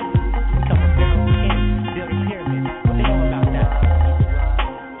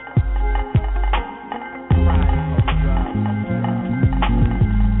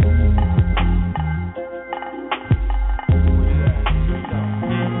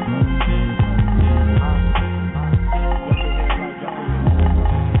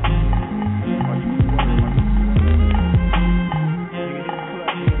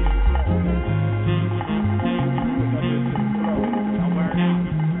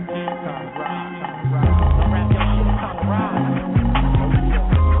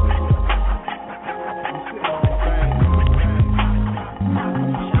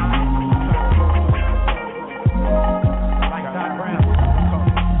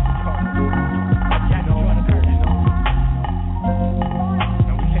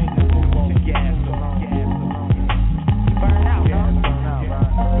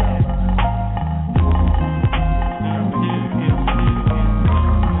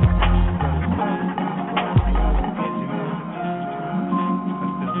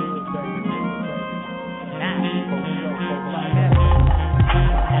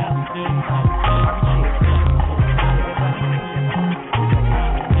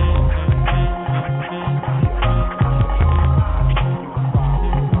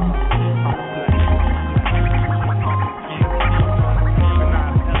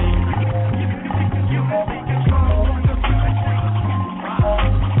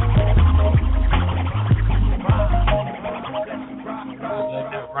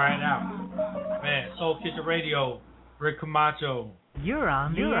 Rick Camacho. You're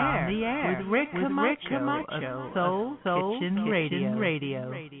on the air with Rick Camacho of Soul Kitchen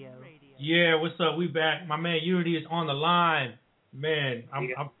Radio. Yeah, what's up? We back. My man Unity is on the line. Man, I'm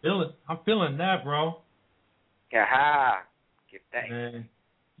feeling that, bro. Yeah, get that. Man,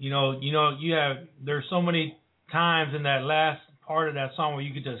 there's so many times in that last part of that song where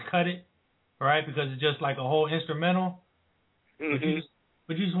you could just cut it, right? Because it's just like a whole instrumental. Mm-hmm.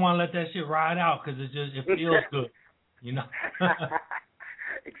 But you just want to let that shit ride out because it feels good.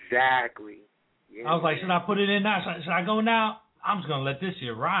 Exactly. Yeah, I was like, should I put it in now? Should I go now? I'm just gonna let this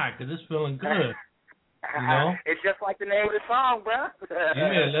shit ride because it's feeling good. It's just like the name of the song, bro.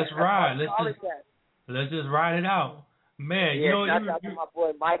 Yeah, let's ride. Let's just ride it out, man. Yeah, shout out to my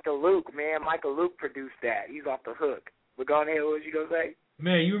boy Michael Luke, man. Michael Luke produced that. He's off the hook. But go ahead, what was you gonna say?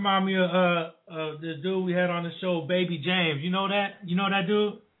 Man, you remind me of this dude we had on the show, Baby James. You know that? You know that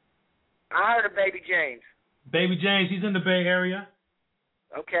dude? I heard of Baby James. Baby James, he's in the Bay Area.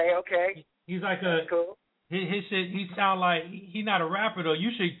 Okay. He's like cool. His shit. He sound like he's not a rapper though.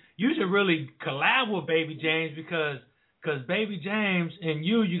 You should really collab with Baby James because Baby James and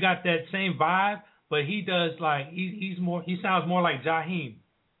you got that same vibe, but he does like he sounds more like Jaheim.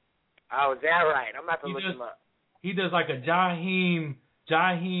 Oh, is that right? I'm about to look him up. He does like a Jaheim.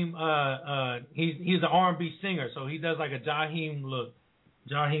 He's an R&B singer, so he does like a Jaheim look,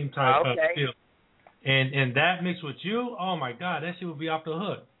 Jaheim type feel. And that mixed with you, oh my God, that shit would be off the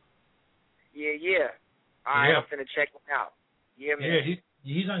hook. Yeah. All right, I'm finna check him out. Yeah, man.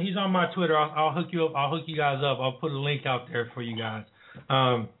 Yeah, he's on my Twitter. I'll hook you up. I'll hook you guys up. I'll put a link out there for you guys.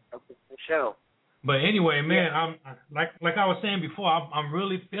 Okay, for sure. But anyway, man, I'm like I was saying before, I'm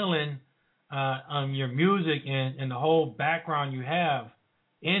really feeling your music and the whole background you have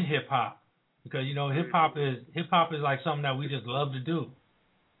in hip hop, because hip hop is like something that we just love to do.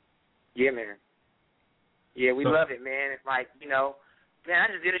 Yeah, man. Yeah, we love it, man. It's like, man, I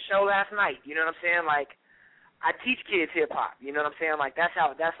just did a show last night. You know what I'm saying? Like, I teach kids hip hop. You know what I'm saying? Like, that's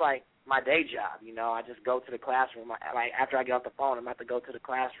like my day job. I just go to the classroom. Like, after I get off the phone, I'm about to go to the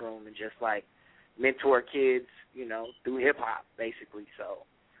classroom and just like mentor kids, through hip hop, basically. So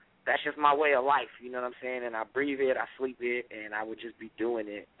that's just my way of life. You know what I'm saying? And I breathe it, I sleep it, and I would just be doing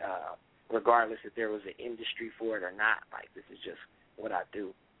it, regardless if there was an industry for it or not. Like, this is just what I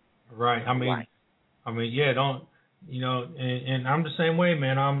do. Right. I mean, yeah. You know, and I'm the same way,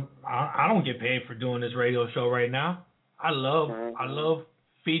 man. I don't get paid for doing this radio show right now. I love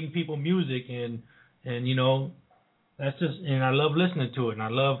feeding people music, and you know, that's just, and I love listening to it, and I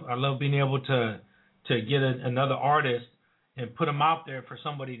love being able to get another artist and put them out there for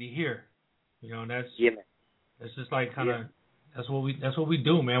somebody to hear. You know, that's just like kind of that's what we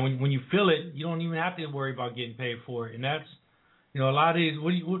do, man. When you feel it, you don't even have to worry about getting paid for it, and that's, you know, a lot of these.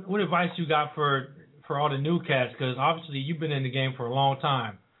 What advice you got for all the new cats? Because obviously you've been in the game for a long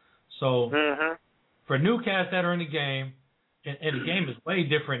time, so for new cats that are in the game, and the game is way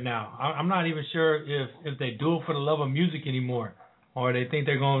different now. I'm not even sure if they do it for the love of music anymore, or they think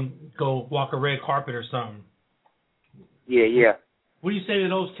they're going to go walk a red carpet or something. Yeah. What do you say to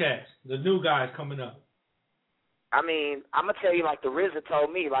those cats, the new guys coming up? I mean, I'm gonna tell you, like the RZA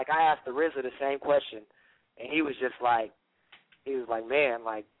told me. Like I asked the RZA the same question, and he was like, man,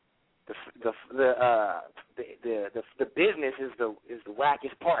 like the business is the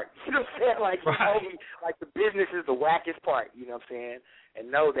wackest part. You know what I'm saying? Like he told me, like the business is the wackest part. You know what I'm saying? And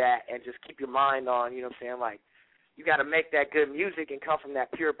know that, and just keep your mind on. You know what I'm saying? Like you got to make that good music and come from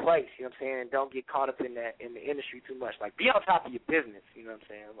that pure place. You know what I'm saying? And don't get caught up in the industry too much. Like be on top of your business. You know what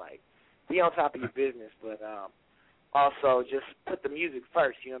I'm saying? Like be on top of your business, but also just put the music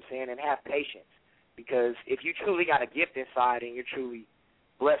first. You know what I'm saying? And have patience, because if you truly got a gift inside and you're truly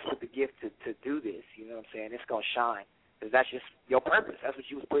blessed with the gift to do this, you know what I'm saying, it's going to shine, because that's just your purpose. That's what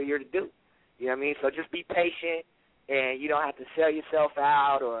you was put here to do. You know what I mean? So just be patient, and you don't have to sell yourself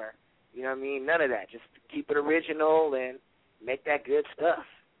out or, you know what I mean, none of that. Just keep it original and make that good stuff.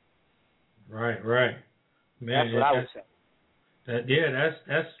 Right. Man, that's what I would say.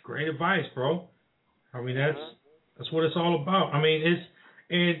 That's great advice, bro. I mean, that's what it's all about. I mean, it's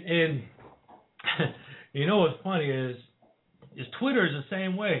and you know what's funny is Twitter is the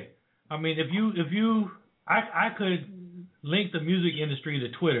same way. I mean, if you I could link the music industry to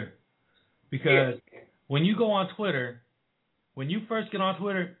Twitter, because when you go on Twitter, when you first get on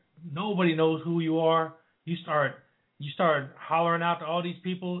Twitter, nobody knows who you are. You start hollering out to all these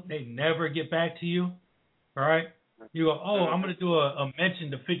people. They never get back to you. All right? You go, oh, I'm going to do a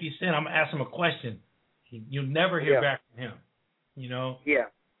mention to 50 Cent. I'm going to ask him a question. You'll never hear back from him. You know? Yeah.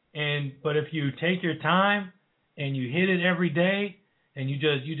 But if you take your time and you hit it every day, and you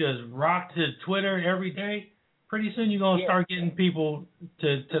just rock to Twitter every day, pretty soon you're gonna start getting people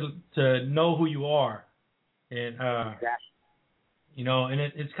to know who you are, and you know, and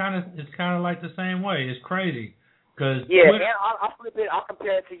it's kind of like the same way. It's crazy, because and I'll flip it. I'll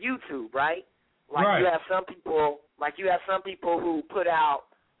compare it to YouTube, right? You have some people who put out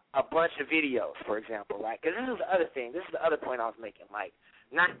a bunch of videos, for example, right? Because this is the other thing. This is the other point I was making. Like,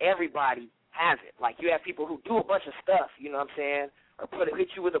 not everybody has it. Like, you have people who do a bunch of stuff, you know what I'm saying, or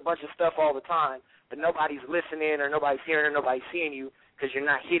hit you with a bunch of stuff all the time, but nobody's listening or nobody's hearing or nobody's seeing you because you're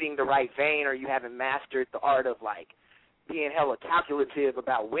not hitting the right vein, or you haven't mastered the art of, like, being hella calculative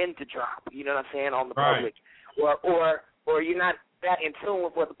about when to drop, you know what I'm saying, on the public. Or you're not that in tune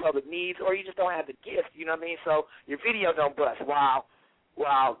with what the public needs, or you just don't have the gift, you know what I mean? So your video don't bust, while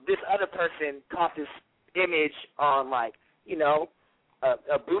this other person caught this image on, like, you know,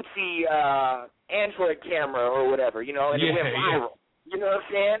 a Bootsy Android camera or whatever, you know, and it went viral. You know what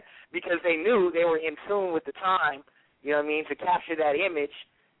I'm saying? Because they knew they were in tune with the time, you know what I mean, to capture that image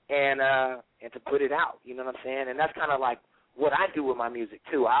and to put it out, you know what I'm saying? And that's kind of like what I do with my music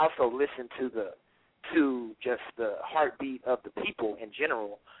too. I also listen to just the heartbeat of the people in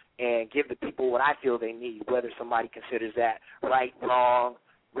general, and give the people what I feel they need, whether somebody considers that right, wrong,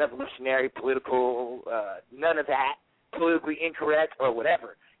 revolutionary, political, none of that, politically incorrect or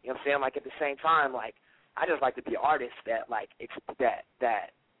whatever. You know what I'm saying? Like, at the same time, like, I just like to be an artist that, like, that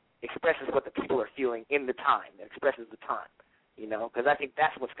expresses what the people are feeling in the time, that expresses the time, you know, because I think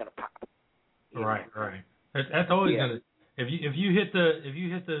that's what's gonna pop. Right. That's always gonna. If you hit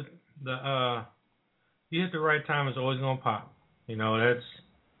the right time, it's always gonna pop. You know,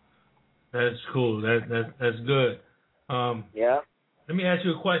 that's cool. That's good. Let me ask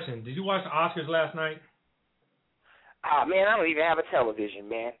you a question. Did you watch the Oscars last night? Man, I don't even have a television,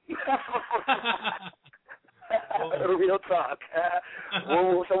 man. Real talk.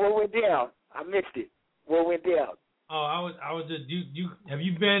 So what went down? I missed it. What went down? Oh, I was just. Have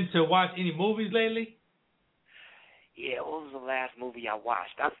you been to watch any movies lately? Yeah, what was the last movie I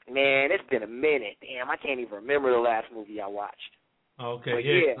watched? Man, it's been a minute. Damn, I can't even remember the last movie I watched. Okay,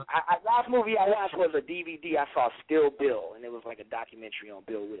 but last movie I watched was a DVD. I saw Still Bill, and it was like a documentary on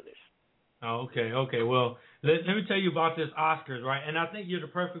Bill Withers. Oh, okay. Well, let me tell you about this Oscars, right? And I think you're the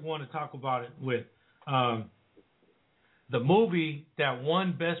perfect one to talk about it with. The movie that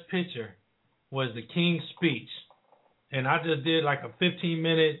won Best Picture was The King's Speech. and I just did like a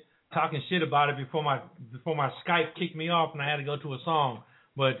 15-minute talking shit about it before my Skype kicked me off and I had to go to a song.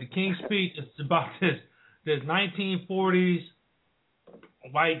 But the King's Speech is about this 1940s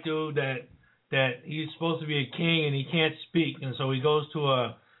white dude that he's supposed to be a king and he can't speak, and so he goes to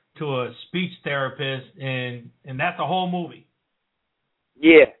a speech therapist, and that's a whole movie.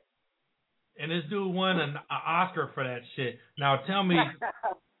 Yeah. And this dude won an Oscar for that shit. Now tell me,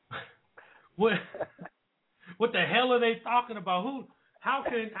 what the hell are they talking about? How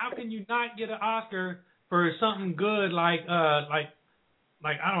can you not get an Oscar for something good like I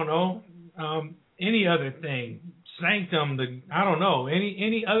don't know, any other thing, Sanctum, I don't know,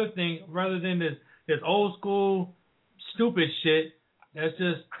 any other thing rather than this old school stupid shit that's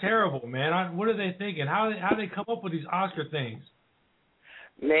just terrible, man. What are they thinking? How do they come up with these Oscar things?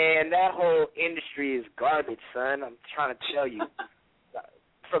 Man, that whole industry is garbage, son. I'm trying to tell you.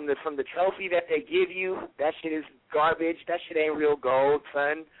 From the trophy that they give you, that shit is garbage. That shit ain't real gold,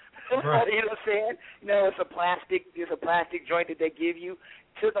 son. Right. You know what I'm saying? You know, it's a plastic joint that they give you,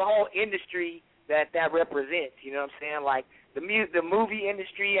 to the whole industry that represents. You know what I'm saying? Like the movie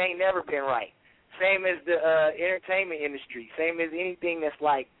industry ain't never been right. Same as the entertainment industry. Same as anything that's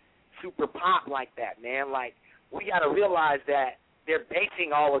like super pop like that, man. Like we got to realize that they're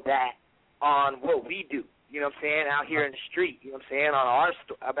basing all of that on what we do, you know what I'm saying, out here in the street, you know what I'm saying, on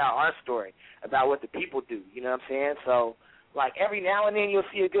about our story, about what the people do, you know what I'm saying. So, like, every now and then you'll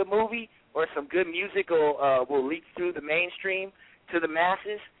see a good movie or some good music will leak through the mainstream to the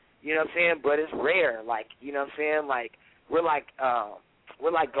masses, you know what I'm saying, but it's rare, like, you know what I'm saying, like, we're like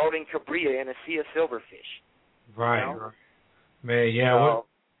golden cabria in a sea of silverfish. Right, you know? Right. Man, yeah, so,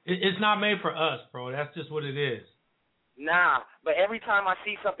 it's not made for us, bro, that's just what it is. Nah, but every time I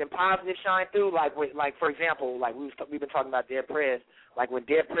see something positive shine through, like for example, like we've been talking about Dead Prez, like when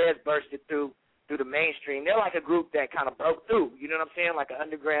Dead Prez bursted through the mainstream, they're like a group that kind of broke through, you know what I'm saying, like an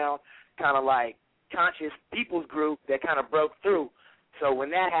underground kind of like conscious people's group that kind of broke through. So when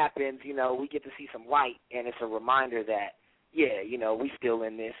that happens, you know, we get to see some light, and it's a reminder that, yeah, you know, we still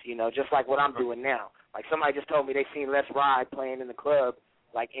in this, you know, just like what I'm doing now. Like somebody just told me they seen Let's Ride playing in the club,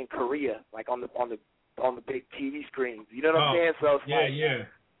 like in Korea, like on the big TV screens. You know what I'm saying? So it's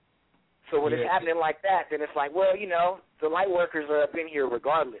So when it's happening like that, then it's like, well, you know, the light workers are up in here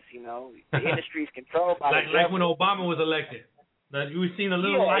regardless, you know. The industry's controlled by like when Obama was elected. We've seen a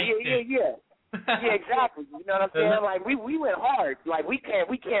little light. Yeah, exactly. You know what I'm saying? Like we went hard. Like we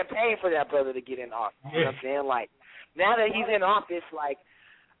campaigned for that brother to get in office. You know what I'm saying? Like now that he's in office, like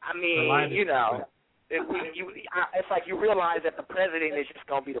I mean, you know, it's like you realize that the president is just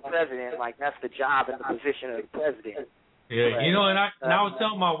gonna be the president. Like that's the job and the position of the president. Yeah, you know, and I was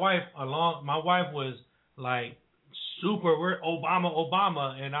telling my wife my wife was like super, we're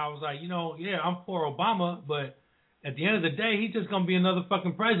Obama, and I was like, you know, yeah, I'm for Obama, but at the end of the day, he's just gonna be another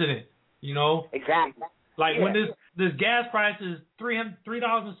fucking president, you know? Exactly. Like when this gas price is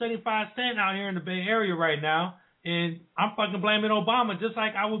 $3.75 out here in the Bay Area right now, and I'm fucking blaming Obama just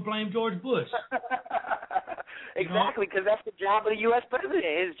like I would blame George Bush. Exactly, because that's the job of the U.S. president.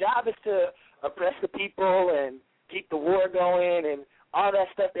 His job is to oppress the people and keep the war going and all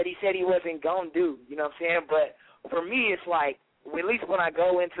that stuff that he said he wasn't going to do, you know what I'm saying? But for me, it's like, at least when I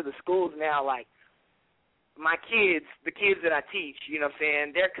go into the schools now, like my kids, the kids that I teach, you know what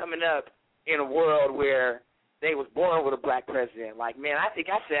I'm saying, they're coming up in a world where they was born with a black president. Like, man, I think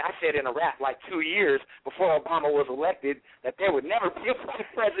I said in a rap like 2 years before Obama was elected that there would never be a black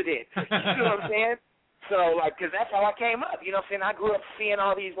president. You know what I'm saying? So, like, because that's how I came up. You know what I'm saying? I grew up seeing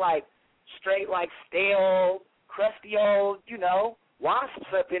all these, like, straight, like, stale, crusty old, you know, wasps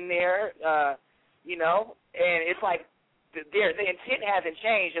up in there, you know, and it's like the intent hasn't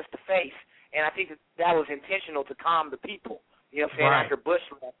changed, just the face, and I think that was intentional to calm the people, you know what I'm saying, after Bush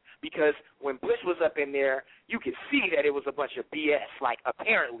left, because when Bush was up in there, you could see that it was a bunch of BS, like,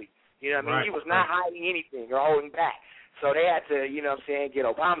 apparently, you know what I mean, he was not hiding anything or holding back, so they had to, you know what I'm saying, get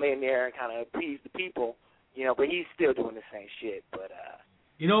Obama in there and kind of appease the people, you know, but he's still doing the same shit, but,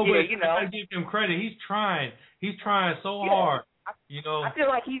 you know, but you know, I give him credit. He's trying so hard. You know, I feel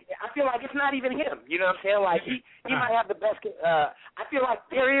like it's not even him. You know what I'm saying? Like he might have the best. I feel like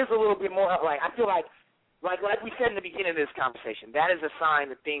there is a little bit more. Like I feel like we said in the beginning of this conversation, that is a sign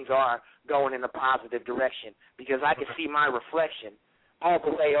that things are going in a positive direction because I can see my reflection all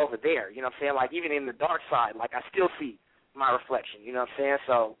the way over there. You know what I'm saying? Like even in the dark side, like I still see my reflection. You know what I'm saying?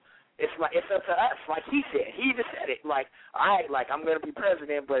 So. It's like it's up to us, like he said. He even said it, like, all right, like I'm gonna be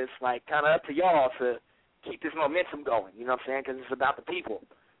president, but it's like kind of up to y'all to keep this momentum going. You know what I'm saying? Because it's about the people,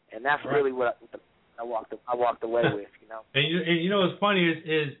 and that's really what I walked away with. You know. And you know what's funny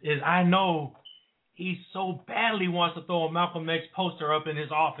is I know he so badly wants to throw a Malcolm X poster up in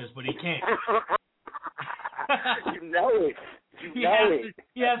his office, but he can't. You know it.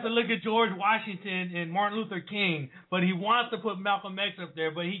 He has to look at George Washington and Martin Luther King, but he wants to put Malcolm X up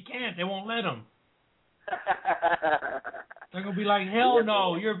there, but he can't. They won't let him. They're gonna be like, hell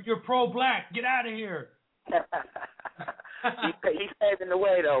no, you're pro-black. Get out of here. He's paving the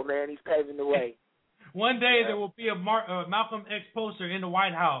way, though, man. He's paving the way. One day there will be a Malcolm X poster in the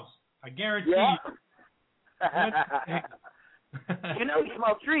White House. I guarantee you. You know he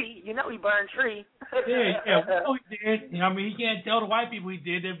smoked tree. You know he burned tree. Yeah. We know he did. I mean, he can't tell the white people he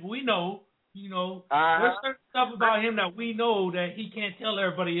did it, but we know. You know, there's certain stuff about him that we know that he can't tell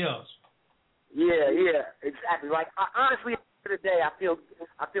everybody else. Yeah, exactly. Like honestly, at the end of the day,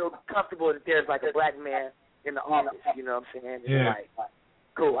 I feel comfortable that there's like a black man in the office. You know what I'm saying? It's like,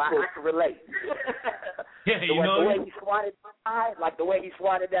 cool. I can relate. Yeah, the way he swatted that fly, like the way he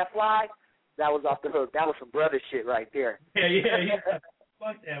swatted that fly, that was off the hook. That was some brother shit right there. Yeah.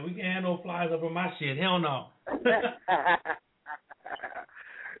 Fuck that. We can't have no flies up on my shit. Hell no.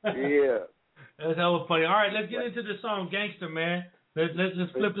 Yeah. That's hella funny. All right, let's get into the song Gangster, man. Let's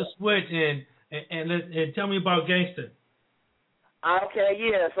flip the switch and tell me about Gangster. Okay,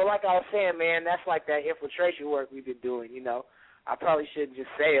 yeah. So like I was saying, man, that's like that infiltration work we've been doing, you know. I probably shouldn't just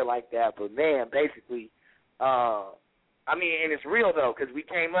say it like that, but man, basically, I mean, and it's real though, because we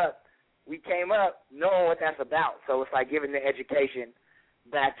came up knowing what that's about. So it's like giving the education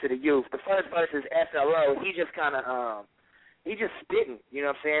back to the youth. The first verse is SLO. He just kind of, he just spitting. You know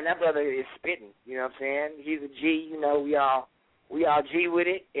what I'm saying? That brother is spitting. You know what I'm saying? He's a G. You know, we all G with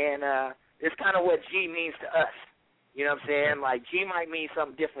it, and it's kind of what G means to us. You know what I'm saying? Like G might mean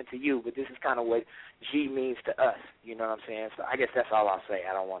something different to you, but this is kind of what G means to us. You know what I'm saying? So I guess that's all I'll say.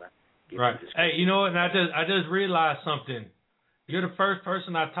 I don't want to. Right. Hey, you know what? And I just realized something. You're the first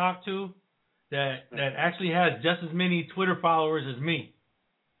person I talked to that actually has just as many Twitter followers as me.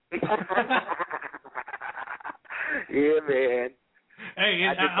 Yeah, man. Hey,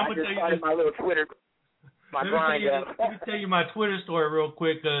 I'm gonna tell you my little Twitter. Let me tell you my Twitter story real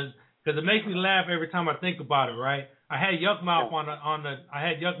quick, because it makes me laugh every time I think about it. Right? I had Yuckmouth on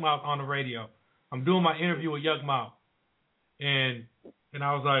the radio. I'm doing my interview with Yuckmouth, and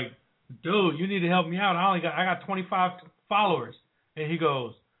I was like, dude, you need to help me out. I got 25 followers, and he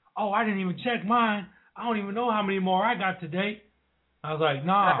goes, oh, I didn't even check mine. I don't even know how many more I got today. I was like,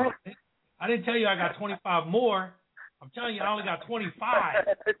 nah, I didn't tell you I got 25 more. I'm telling you, I only got 25.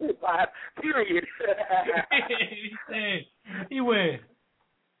 25, period. He went,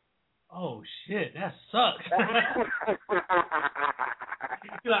 oh, shit, that sucks.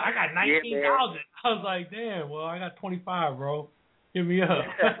 He's like, I got 19,000. I was like, damn, well, I got 25, bro. Hit me up.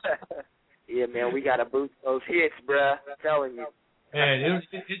 Yeah, man, we got to boost those hits, bruh. I'm telling you. Man,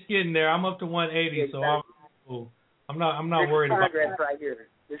 it's getting there. I'm up to 180, so I'm not worried about progress right here.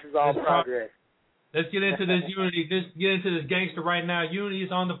 This is all progress. Let's get into this Unity. Let's get into this gangster right now. Unity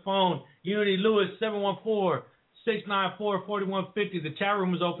is on the phone. Unity Lewis, 714-694-4150. The chat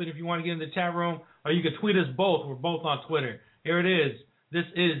room is open if you want to get in the chat room, or you can tweet us both. We're both on Twitter. Here it is. This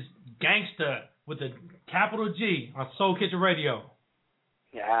is Gangsta with a capital G on Soul Kitchen Radio.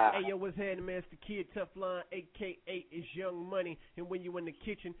 Yeah. Hey, yo, what's happening, man? It's the Kid Teflon, a.k.a. is Young Money. And when you in the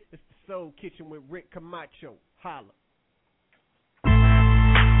kitchen, it's the Soul Kitchen with Rick Camacho. Holla.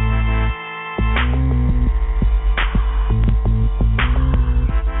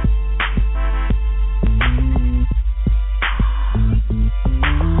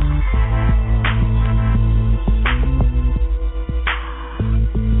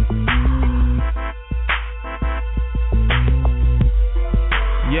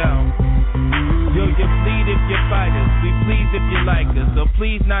 So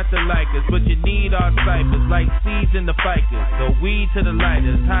please not to like us, but you need our ciphers like seeds in the ficus. So weed to the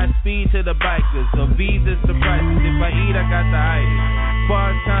lighters, high speed to the bikers. So visas to prices, if I eat I got the itis.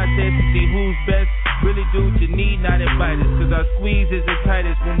 Bars contest to see who's best. Really dudes you need, not invite us. Cause our squeeze is the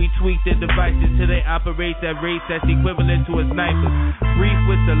tightest when we tweak the devices till they operate that race that's equivalent to a sniper. Brief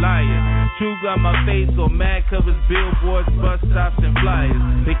with the liars. True got my face on mad covers, billboards, bus stops, and flyers.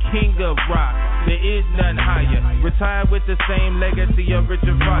 The king of rock, there is none higher. Retired with the same legacy of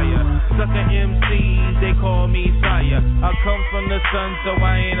Richard Pryor. Sucker MCs, they call me sire. I come from the sun, so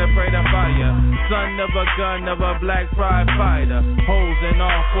I ain't afraid of fire. Son of a gun of a black pride fighter. Holes in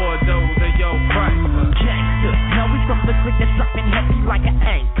all four doors of your price. Gangster, now we from the clique that's dropping heavy like an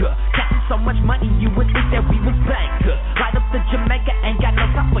anchor. Counting so much money you would think that we was banker. Right up to Jamaica, ain't got no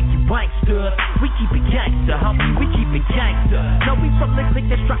time for you wanksters. We keep it gangster, homie, we keep it gangster. Now we from the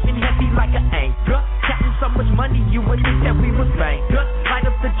clique that's dropping heavy like an anchor. Counting so much money you would think that we was banker. Right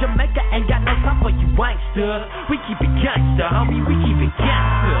up to Jamaica, ain't got no time for you gangster. We keep it gangster, homie, we keep it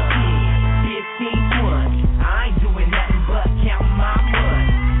gangster. Yeah, 15, 20, I ain't doing nothing but counting my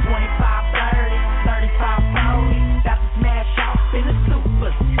money. 25, 30, 35, 40, about to smash off in a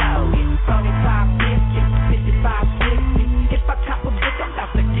super story. 45, 50, 55, 60. If I cop a bitch, I'm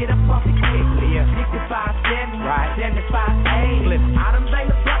about to get up off it quickly. 65, 70, right. 75, 80. I done made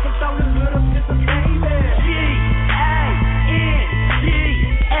the block and throw the hood up just a baby.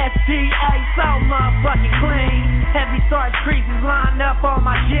 G-A-N-G-S-T-A, so motherfucking clean. Heavy starch creases lined up on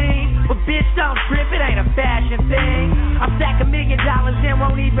my jeans. But bitch, don't trip, it ain't a fashion thing. I stack $1 million and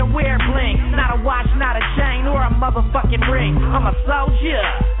won't even wear bling. Not a watch, not a chain, or a motherfucking ring. I'm a soldier.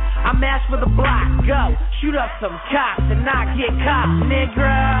 I mash for the block, go shoot up some cops and not get caught, nigga.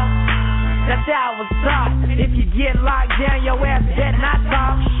 That's how it was taught. If you get locked down, your ass better not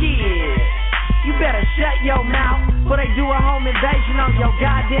talk shit. You better shut your mouth before they do a home invasion on your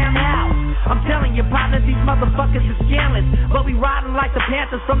goddamn house. I'm telling you, partner, these motherfuckers are scandalous, but we riding like the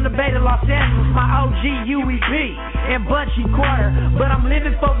Panthers from the Bay to Los Angeles. My OG UEP and Bunchy Quarter, but I'm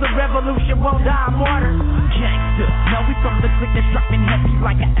living for the revolution, won't die martyr. Gangster, no, we from the clique that's dropping heavy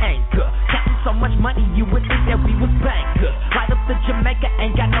like an anchor. Counting so much money, you would think that we was bankers. Right up to Jamaica,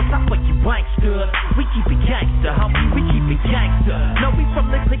 ain't got no time for you wanksters. We keep it gangster, homie, we keep it gangster. No, we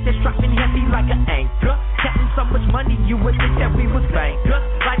from the clique that's dropping heavy like an anchor. Counting so much money, you would think that we was bankers.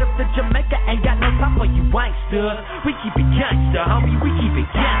 Right up to Jamaica, ain't got no time for you wanksters. We keep it gangster, homie, we keep it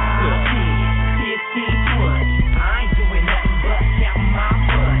gangster. 15, 20, I ain't doing nothing but counting my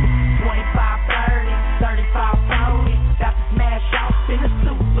money. 25, 30, 35, 40, about to smash off in a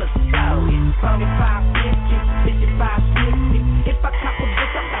super story. 45, 50, 55, 60. If I cop a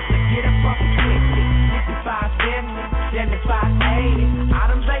bitch, I'm about to get up off it quickly. 65, 70, 75, 80. I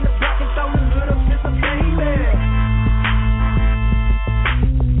done bang the block and throw the hood up just a baby.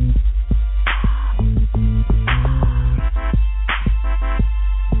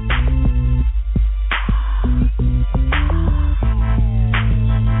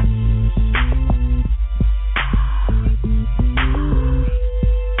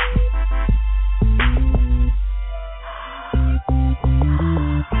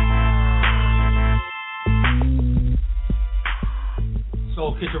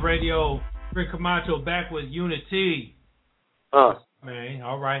 Soul Kitchen Radio, Rick Camacho back with Unity. Man,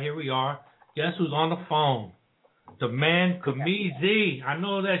 all right, here we are. Guess who's on the phone? The man, Kamizi. I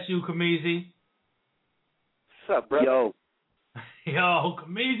know that's you, Kamizi. What's up, bro? Yo,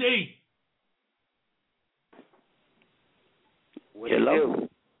 Kamizi. Hello.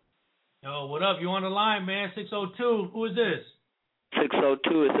 Yo, what up? You on the line, man? 602. Who is this?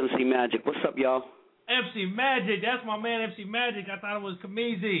 602 is MC Magic. What's up, y'all? MC Magic. That's my man, MC Magic. I thought it was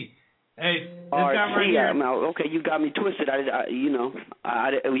Kamizi. Hey, this guy right here. Okay, you got me twisted.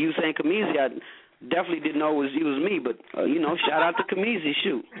 When you saying Kamizi, I definitely didn't know it was me, but shout out to Kamizi.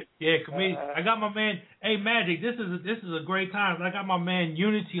 Shoot. Yeah, Kamizi. I got my man. Hey, Magic. This is a great time. I got my man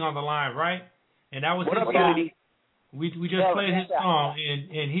Unity on the line, right? And that was his song. Unity? We just played his song,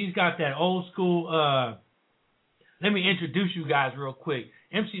 and he's got that old school. Let me introduce you guys real quick.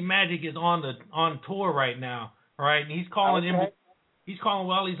 MC Magic is on tour right now, right? And he's calling He's calling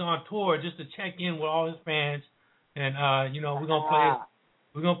while he's on tour just to check in with all his fans, and we're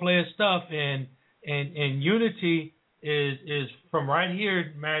gonna play his stuff. And Unity is from right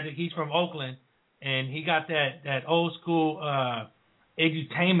here, Magic. He's from Oakland, and he got that old school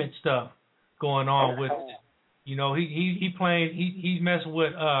edutainment stuff going on with. He's messing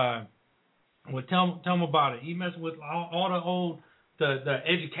with tell him about it. He messing with all the old the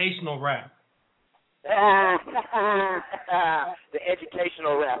educational rap. The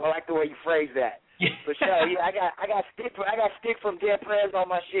educational rap. I like the way you phrase that. For sure. Yeah, I got stick from Dead Prez on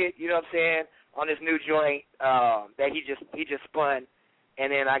my shit. You know what I'm saying? On this new joint that he just spun,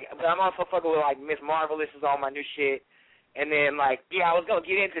 and then but I'm also fucking with like Miss Marvelous is on my new shit, and then I was gonna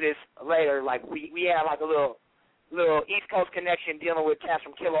get into this later. Like we had like a little East Coast connection dealing with cats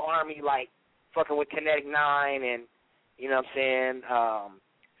from Killer Army, like fucking with Kinetic 9 and you know what I'm saying.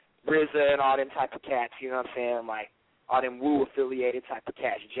 RZA and all them type of cats, you know what I'm saying, like all them Wu affiliated type of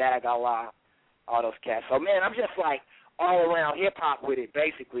cats, Jag Allah, all those cats. So man, I'm just like all around hip hop with it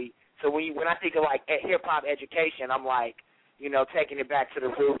basically. So when I think of like hip hop education, I'm like, taking it back to the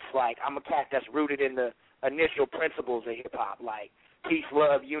roots. Like I'm a cat that's rooted in the initial principles of hip hop, like peace,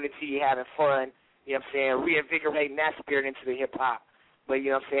 love, unity, having fun. You know what I'm saying, reinvigorating that spirit into the hip hop. But you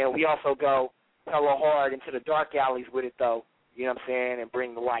know what I'm saying, we also go hella hard into the dark alleys with it though. You know what I'm saying, and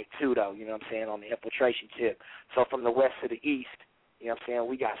bring the light too, though, you know what I'm saying, on the infiltration tip. So from the west to the east, you know what I'm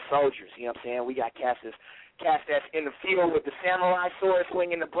saying, we got soldiers, you know what I'm saying, we got cats that's in the field with the samurai sword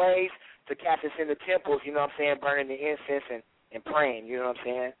swinging the blades, to to catch us in the temples, you know what I'm saying, burning the incense and praying, you know what I'm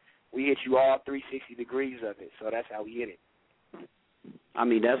saying. We hit you all 360 degrees of it, so that's how we hit it. I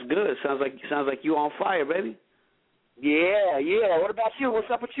mean, that's good. Sounds like you on fire, baby. Yeah. What about you? What's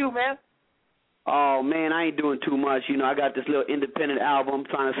up with you, man? Oh, man, I ain't doing too much. You know, I got this little independent album,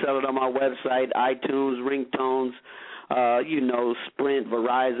 trying to sell it on my website, iTunes, ringtones, Sprint,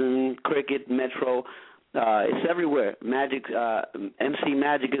 Verizon, Cricket, Metro. It's everywhere. Magic, MC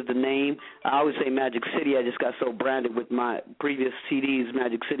Magic is the name. I always say Magic City. I just got so branded with my previous CDs,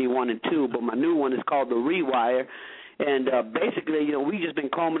 Magic City 1 and 2, but my new one is called The Rewire. And basically, we just been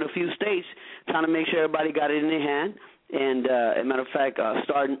combing a few states, trying to make sure everybody got it in their hand. And as a matter of fact,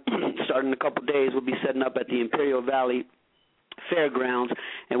 starting in a couple of days, we'll be setting up at the Imperial Valley Fairgrounds,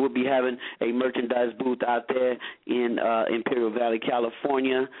 and we'll be having a merchandise booth out there in Imperial Valley,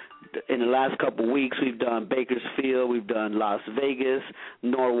 California. In the last couple of weeks, we've done Bakersfield, we've done Las Vegas,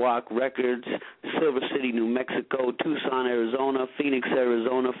 Norwalk Records, Silver City, New Mexico, Tucson, Arizona, Phoenix,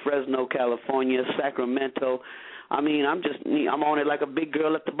 Arizona, Fresno, California, Sacramento. I mean, I'm on it like a big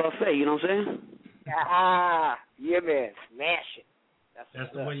girl at the buffet, you know what I'm saying? Yeah, man, smash it.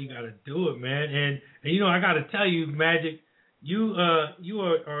 That's the way you got to do it, man. And I got to tell you, Magic, you are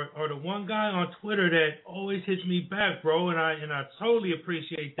the one guy on Twitter that always hits me back, bro, and I totally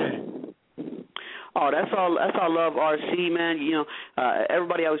appreciate that. Oh, that's all love, RC, man.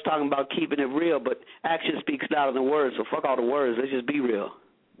 Everybody always talking about keeping it real, but action speaks louder than words. So fuck all the words. Let's just be real.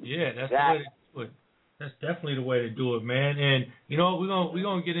 Yeah, that's the way to do it. That's definitely the way to do it, man. And you know what, we're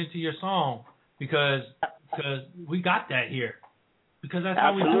gonna get into your song because we got that here. Because that's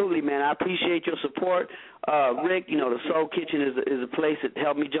how we do it. Absolutely, man. I appreciate your support, Rick. The Soul Kitchen is a place that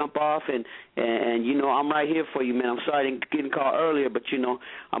helped me jump off, and I'm right here for you, man. I'm sorry I didn't get a call earlier, but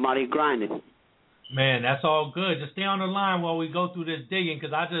I'm out here grinding. Man, that's all good. Just stay on the line while we go through this digging,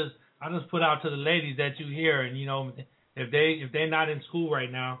 because I just put out to the ladies that you hear, and if they're not in school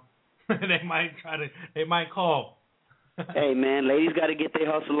right now, they might call. Hey, man, ladies got to get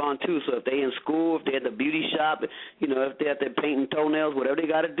their hustle on, too. So if they in school, if they're at the beauty shop, if they're at their painting toenails, whatever they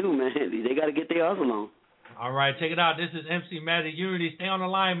got to do, man, they got to get their hustle on. All right, check it out. This is MC Magic Unity. Stay on the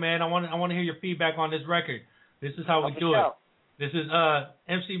line, man. I want to hear your feedback on this record. This is how we do it. This is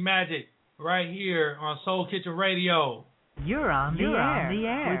MC Magic right here on Soul Kitchen Radio. You're on the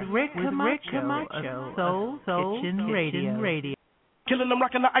air with Rick Camacho of Soul Kitchen Radio. Killing them,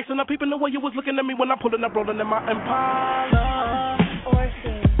 rocking the ice, and I'm peeping the way you was looking at me when I'm pulling up, rolling in my Impala.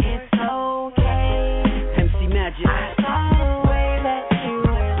 It's okay. MC Magic. I saw the way that you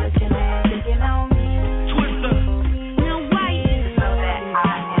were looking at, thinking on me. Twister. No white. So that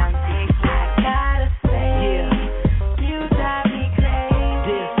I am big, I gotta say. Yeah. You drive me crazy.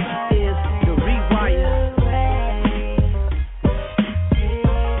 This is The Rewire.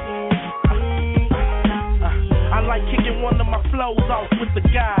 I like kicking one of my flows off with the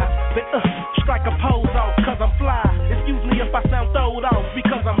guys. Then strike a pose off cause I'm fly. Excuse me if I sound throwed off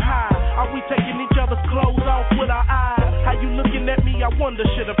because I'm high. Are we taking each other's clothes off with our eyes? How you looking at me? I wonder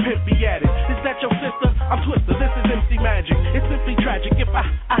should a pimp be at it? Is that your sister? I'm Twister, this is MC Magic. It's simply tragic if I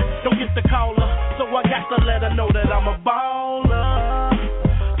don't get the caller. So I got to let her know that I'm a baller.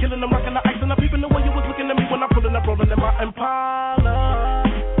 Killing them, rocking the ice, and I'm peeping the way you was looking at me when I'm pulling up, rolling in my Impala.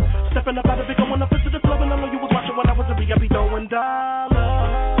 Stepping up out of it, going up into the club, and I know you was watching when I was a B.I.B. throwing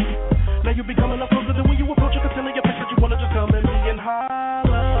dollars. Now you be coming up closer than when you approach, you can tell in your face that you wanna just come and be and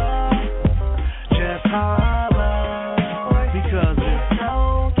holler. Just holler. Because it's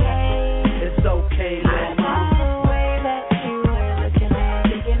okay. It's okay, little mama. I saw the way that you were looking at,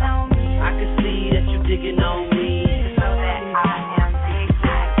 digging on me. I can see that you digging on me. So that I am big,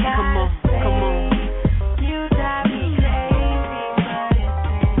 I gotta say. Come on. You drive me crazy, but it's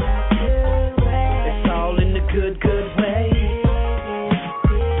in a good way. It's all in the good way.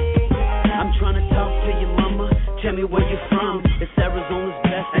 I'm trying to talk to you, mama. Tell me where you're from. It's Arizona's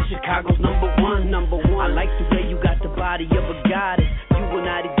best and Chicago's number one. I like the way you got the body of a goddess. You and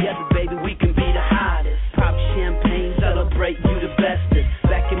I together, baby, we can be the hottest. Pop champagne, celebrate you the bestest.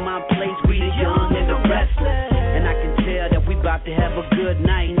 Back in my place, we the young and the restless. And I can tell that we about to have a good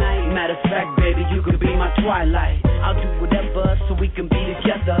night. Matter of fact, baby, you could be my twilight. I'll do whatever so we can be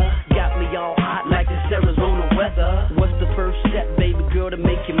together. Got me all hot like this Arizona weather. What's the first step, baby girl, to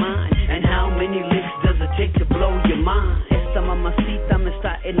make you mine? And how many licks does it take to blow your mind? Esta mamacita me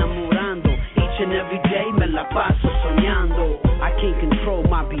está enamorando. Each and every day me la paso soñando. I can't control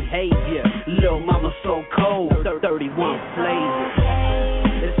my behavior. Lil' mama so cold, 31 flavors.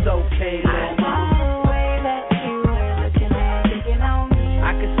 It's okay, lil' mama.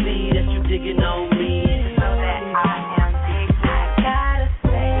 I can see that you digging on me. So that I am big, I gotta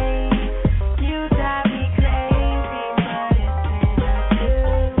say.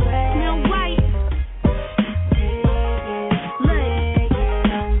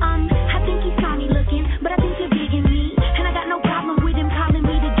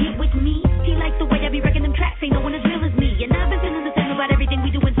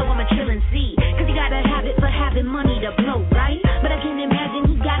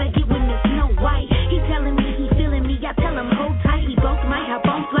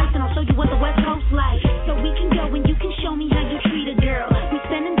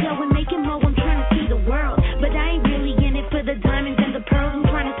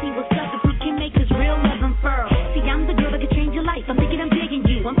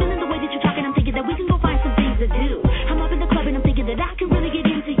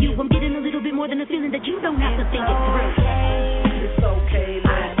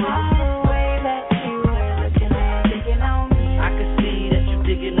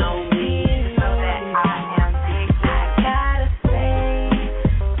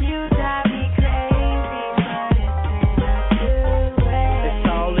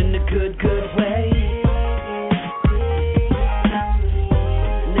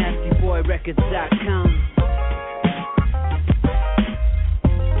 UnityRecords.com.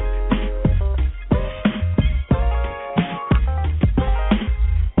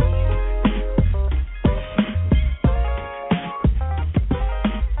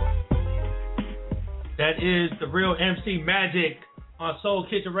 That is the real MC Magic on Soul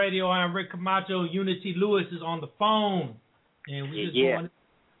Kitchen Radio. I am Rick Camacho. Unity Lewis is on the phone, and we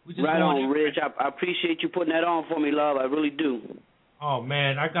just right on, Rich. I appreciate you putting that on for me, love. I really do. Oh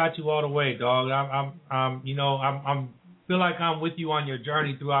man, I got you all the way, dog. I'm feel like I'm with you on your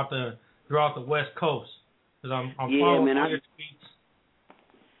journey throughout the West Coast, because I'm following all your tweets.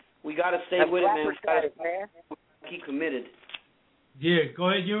 We gotta stay with it, man. We gotta keep committed. Yeah, go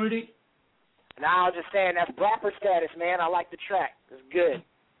ahead, Unity. No, I was just saying that's rapper status, man. I like the track. It's good.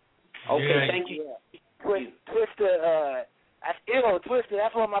 Okay, thank you. Twister, that's ill. Twister,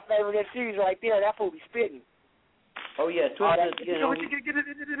 that's one of my favorite series right there. That fool be spitting. Oh yeah, Twister.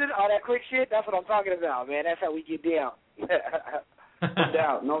 All that quick shit. That's what I'm talking about, man. That's how we get down. No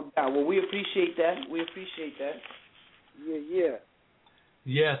doubt. Well, we appreciate that.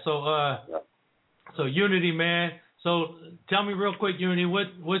 Yeah. So Unity, man. So tell me real quick, Unity,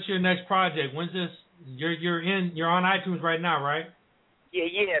 what's your next project? When's this? You're on iTunes right now, right?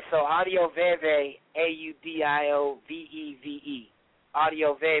 Yeah. So Audio Veve, AUDIOVEVE.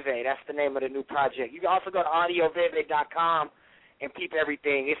 Audio Veve, that's the name of the new project. You can also go to audioveve.com and peep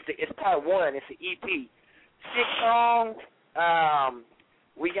everything. It's part one. It's an EP. 6 songs.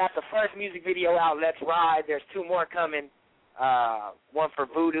 We got the first music video out, Let's Ride. There's 2 more coming. One for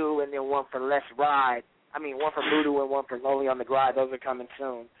Voodoo and then one for Let's Ride. One for Voodoo and one for Lonely on the Glide. Those are coming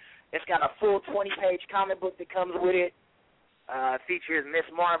soon. It's got a full 20-page comic book that comes with it. Features Miss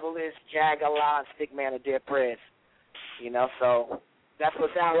Marvelous, Jag-A-La, Stickman of Dead Prez. So that's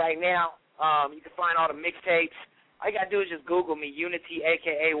what's out right now. You can find all the mixtapes. All you got to do is just Google me, Unity,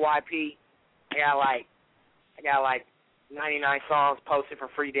 a.k.a. YP. I got like 99 songs posted for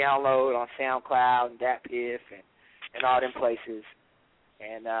free download on SoundCloud and DatPiff and all them places.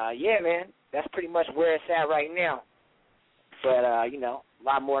 And, yeah, man, that's pretty much where it's at right now. But, a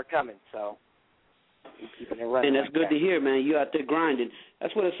lot more coming, so we're keeping it running. And that's good to hear, man. You out there grinding.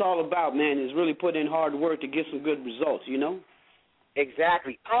 That's what it's all about, man, is really putting in hard work to get some good results,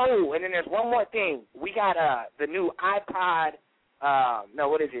 Exactly. Oh, and then there's one more thing. We got the new iPod,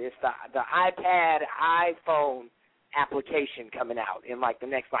 what is it? It's the iPad, iPhone application coming out in the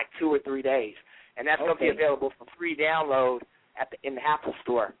next 2 or 3 days. And that's going to be available for free download in the Apple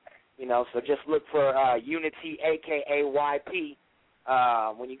Store. So just look for Unity, a.k.a. YP.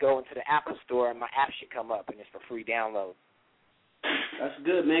 When you go into the Apple Store, my app should come up, and it's for free download. That's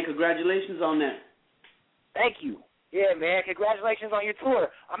good, man. Congratulations on that. Thank you. Yeah, man. Congratulations on your tour.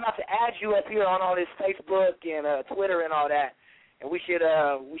 I'm about to add you up here on all this Facebook and Twitter and all that, and we should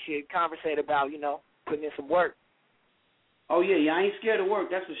conversate about putting in some work. Oh yeah, I ain't scared of work.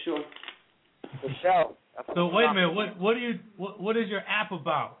 That's for sure. For sure. So wait a minute. What is your app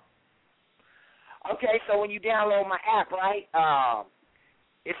about? Okay, so when you download my app, right,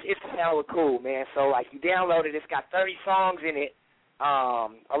 it's hella cool, man. So, you download it. It's got 30 songs in it,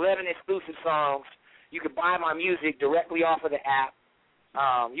 11 exclusive songs. You can buy my music directly off of the app.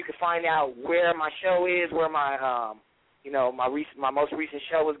 You can find out where my show is, where my, my most recent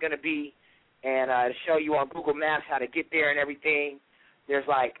show is going to be, and to show you on Google Maps how to get there and everything. There's,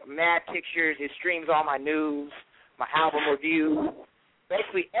 mad pictures. It streams all my news, my album reviews.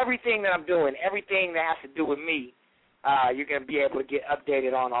 Basically, everything that I'm doing, everything that has to do with me, you're going to be able to get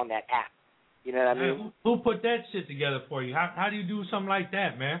updated on that app. You know what I mean? Who put that shit together for you? How do you do something like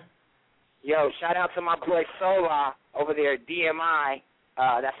that, man? Yo, shout out to my boy Sola over there at DMI.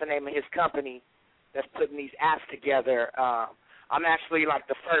 That's the name of his company that's putting these apps together. I'm actually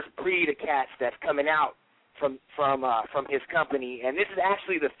the first breed of cats that's coming out from his company, and this is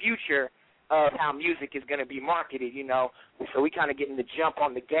actually the future of how music is going to be marketed, So we kind of getting the jump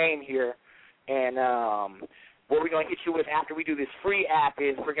on the game here. And what we're going to hit you with after we do this free app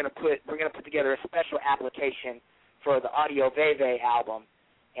is we're going to put together a special application for the Audio Veve album,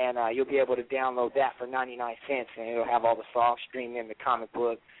 and you'll be able to download that for 99 cents, and it'll have all the songs streamed in the comic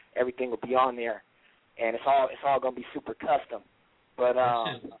book. Everything will be on there, and it's all going to be super custom. But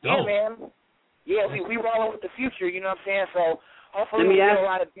yeah, man, we rolling with the future. You know what I'm saying? So. Hopefully we get a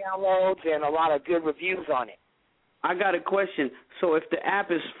lot of downloads and a lot of good reviews on it. I got a question. So if the app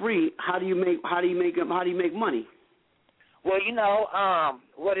is free, how do you make money? Well,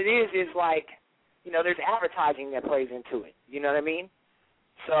 what it is there's advertising that plays into it. You know what I mean?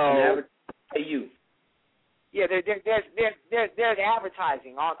 So you. Yeah, there's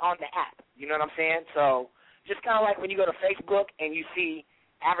advertising on the app. You know what I'm saying? So just kind of like when you go to Facebook and you see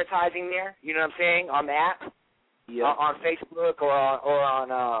advertising there. You know what I'm saying, on the app, on Facebook or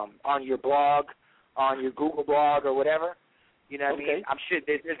on your blog, on your Google blog or whatever. You know what I mean? I'm sure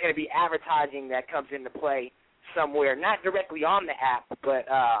there's going to be advertising that comes into play somewhere, not directly on the app, but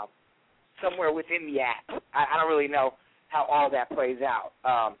somewhere within the app. I don't really know how all that plays out.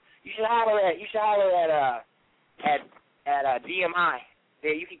 You should holler at DMI.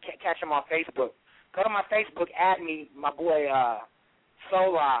 There, you can catch him on Facebook. Go to my Facebook, add me, my boy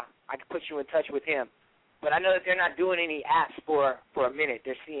Sola. I can put you in touch with him. But I know that they're not doing any apps for a minute.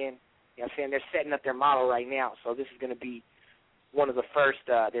 They're seeing, you know what I'm saying, they're setting up their model right now. So this is going to be one of the first.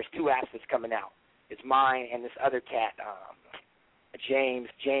 There's 2 apps that's coming out. It's mine and this other cat, James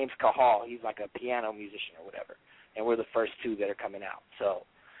Cahal. He's like a piano musician or whatever. And we're the first 2 that are coming out. So,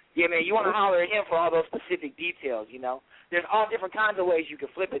 yeah, man, you want to holler at him for all those specific details, you know. There's all different kinds of ways you can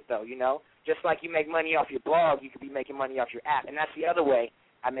flip it, though, you know. Just like you make money off your blog, you could be making money off your app. And that's the other way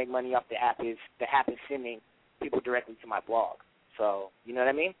I make money off the app is sending people directly to my blog. So, you know what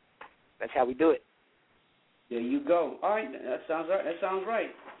I mean? That's how we do it. There you go. All right, that sounds right.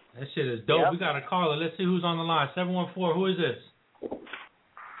 That shit is dope. Yep. We got a caller. Let's see who's on the line. 714. Who is this?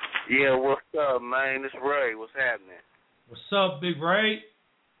 Yeah, what's up, man? It's Ray. What's happening? What's up, Big Ray?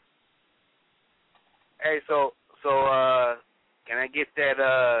 Hey, so can I get that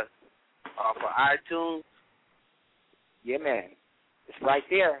off of iTunes? Yeah, man. It's right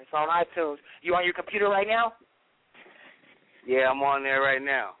there. It's on iTunes. You on your computer right now? Yeah, I'm on there right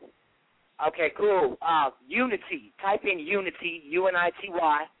now. Okay, cool. Unity. Type in Unity, UNITY,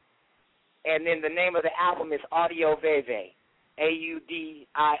 and then the name of the album is Audio Veve, AUDIOVEVE,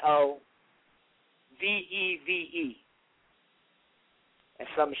 and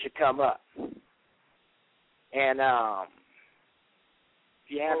something should come up. And let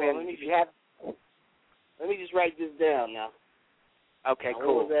me just write this down now. Okay,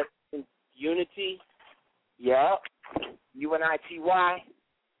 cool. What was that? Unity? Yep. UNITY.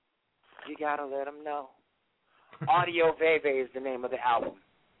 You gotta let them know. Audio Veve is the name of the album.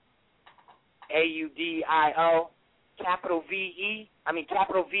 AUDIO, capital V,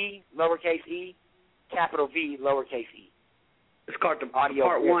 lowercase e, capital V, lowercase e. It's called the Audio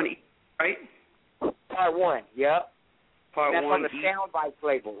Part 1, right? Part 1, yep. Part That's 1. on the Soundbites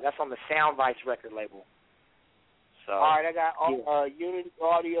label. That's on the Soundbites record label. So. All right, I got Unity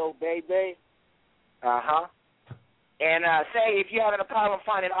Audio Baby. Uh-huh. And say if you're having a problem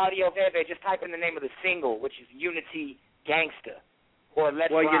finding Audio Veve, just type in the name of the single, which is Unity Gangsta or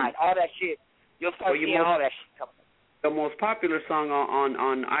Let's Ride. All that shit. You'll start seeing all that shit coming. The most popular song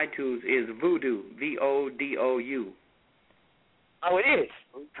on iTunes is Voodoo, VODOU. Oh, it is?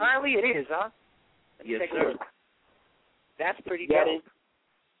 Currently it is, huh? Yes, sir. That's pretty good.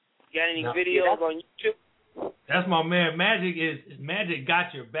 Got any videos on YouTube? That's my man. Magic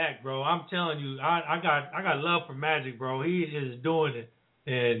got your back, bro. I'm telling you, I got love for Magic, bro. He is doing it.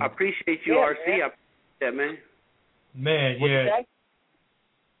 And I appreciate you, RC. I appreciate that, man. Man, yeah.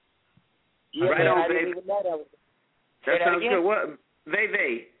 Right on, baby. That sounds good. What?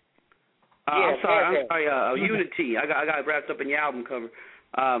 Veve. I'm sorry. Unity. I got wrapped up in your album cover.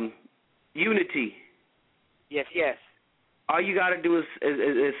 Unity. Yes. All you got to do is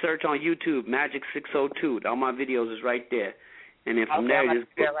search on YouTube, Magic 602. All my videos is right there. And then from there, just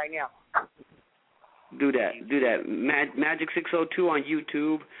do that right now. Do that. Magic 602 on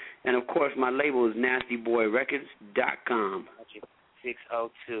YouTube. And, of course, my label is NastyBoyRecords.com. Magic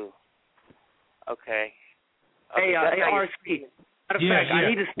 602. Okay. Hey, RC. Matter of fact, I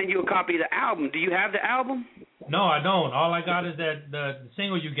need to send you a copy of the album. Do you have the album? No, I don't. All I got is the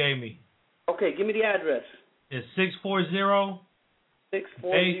single you gave me. Okay, give me the address. It's 640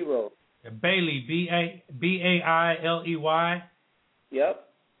 Bailey, BAILEY. Yep.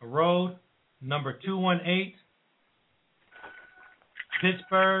 Road, number 218,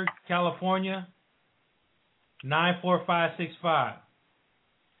 Pittsburgh, California, 94565.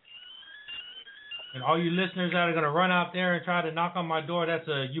 And all you listeners that are going to run out there and try to knock on my door, that's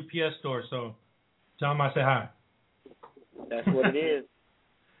a UPS store, so tell them I say hi. That's what it is.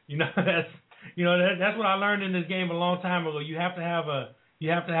 That's what I learned in this game a long time ago. You have to have a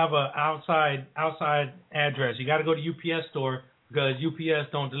outside address. You got to go to UPS store because UPS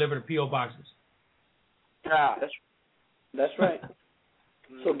don't deliver the PO boxes. That's right.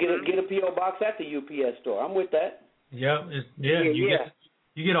 So get a PO box at the UPS store. I'm with that. Yep.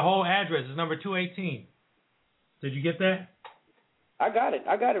 You get a whole address. It's number 218. Did you get that? I got it,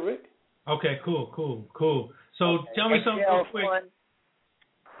 Rick. Okay, cool. So tell me something real quick.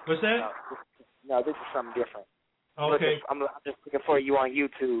 What's that? No, this is something different. Okay. I'm just looking for you on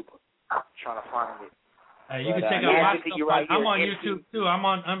YouTube. I'm trying to find it. You can check out my stuff. Right I'm on YouTube too. I'm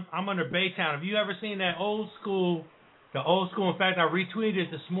under Baytown. Have you ever seen that old school? The old school. In fact, I retweeted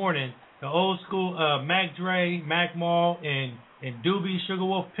it this morning. The old school Mac Dre, Mac Mall, and Doobie Sugar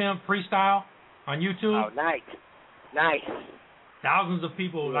Wolf Pimp freestyle on YouTube. Oh, nice. Thousands of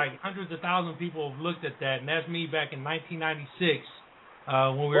people, like hundreds of thousands of people, have looked at that, and that's me back in 1996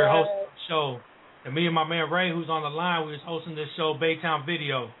 when we were hosting the show. And me and my man Ray, who's on the line, we was hosting this show, Baytown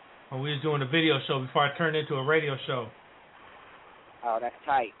Video, when we was doing a video show before I turned into a radio show. Oh, that's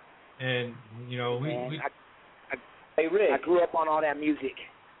tight. And Hey, Rick. I grew up on all that music.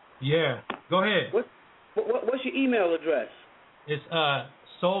 Yeah. Go ahead. What's your email address? It's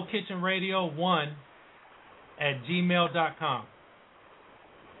soulkitchenradio1@gmail.com.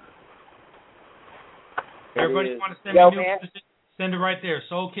 Everybody want to send me new music? Send it right there.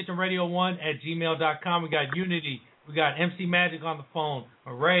 soulkitchenradio1@gmail.com. We got Unity. We got MC Magic on the phone.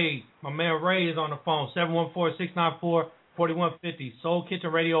 My man Ray is on the phone. 714-694-4150.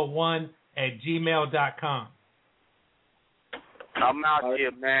 soulkitchenradio1@gmail.com. I'm out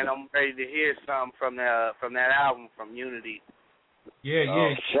here, man. I'm ready to hear something from that album from Unity.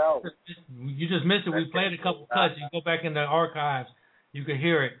 Yeah. You just missed it. We played a couple cuts. You go back in the archives, you can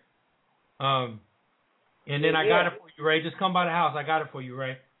hear it. And then I got it for you, Ray. Just come by the house. I got it for you,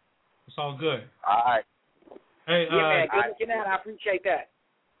 Ray. It's all good. All right. Hey, man, get that. I appreciate that.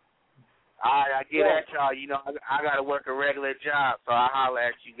 All right, I get at y'all. You know, I got to work a regular job, so I'll holler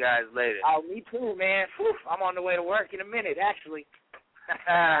at you guys later. Oh, me too, man. Whew, I'm on the way to work in a minute, actually.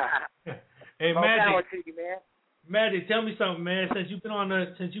 Hey, Magic. To you, man. Magic, tell me something, man. Since you've been on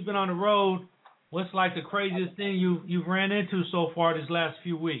the road, what's like the craziest thing you've ran into so far these last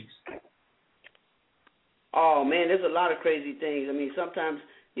few weeks? Oh man, there's a lot of crazy things. I mean, sometimes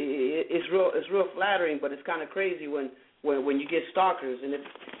it's real flattering, but it's kind of crazy when you get stalkers, and it's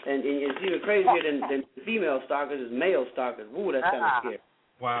even crazier than female stalkers is male stalkers. Ooh, that's kind of scary.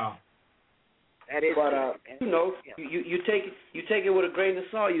 Wow. That is. But you take it with a grain of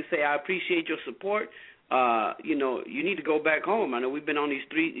salt. You say, I appreciate your support. You need to go back home. I know we've been on these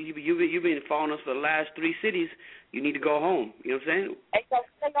you've been following us for the last 3 cities. You need to go home. You know what I'm saying? Hey,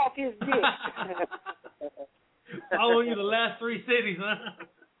 take off his dick. Following you the last 3 cities, huh?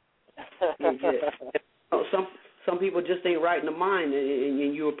 Yeah. Some people just ain't right in the mind,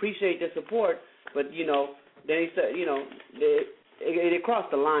 and you appreciate their support, but they say it crossed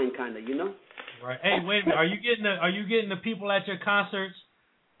the line, kind of, Right. Hey, wait a minute. Are you getting the people at your concerts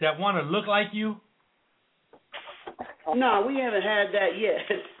that want to look like you? No, we haven't had that yet.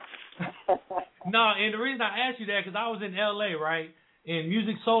 No, and the reason I asked you that because I was in L.A., right, and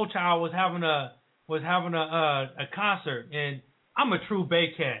Music Soul Child was having a concert, and I'm a true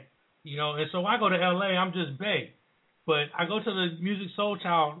Bay cat, and so I go to L.A., I'm just Bay, but I go to the Music Soul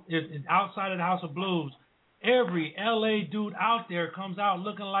Child, it's outside of the House of Blues. Every L.A. dude out there comes out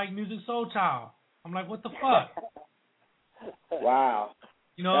looking like Music Soul Child. I'm like, what the fuck? Wow.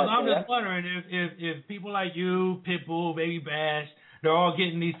 I'm just wondering if people like you, Pitbull, Baby Bash, they're all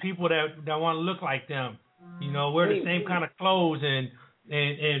getting these people that want to look like them. Wear the same kind of clothes and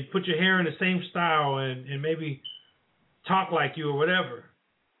put your hair in the same style and maybe talk like you or whatever.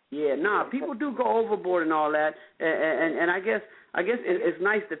 Yeah, people do go overboard and all that, and I guess it's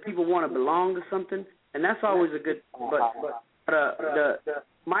nice that people want to belong to something, and that's always a good. But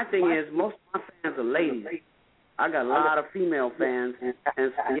my thing is most of my fans are ladies. I got a lot of female fans, and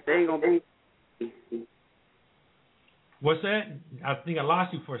they ain't gonna be. What's that? I think I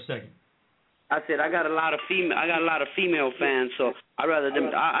lost you for a second. I said I got a lot of female fans, so I'd rather them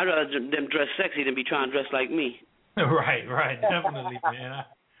dress sexy than be trying to dress like me. Right, definitely, man.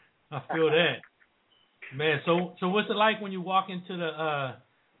 I feel that, man. So what's it like when you walk into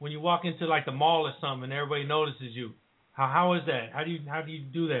like the mall or something and everybody notices you? How is that? How do you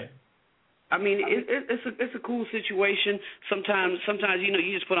do that? I mean, it's a cool situation. Sometimes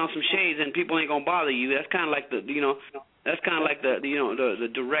you just put on some shades and people ain't gonna bother you. That's kind of like the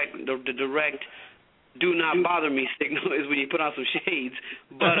direct do not bother me signal is when you put on some shades.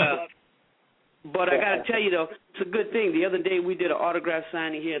 But I gotta tell you though, it's a good thing. The other day we did an autograph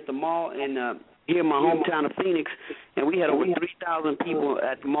signing here at the mall here in my hometown of Phoenix, and we had over 3,000 people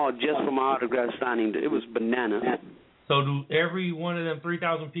at the mall just for my autograph signing. It was bananas. So do every one of them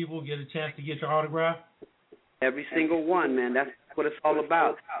 3,000 people get a chance to get your autograph? Every single one, man. That's what it's all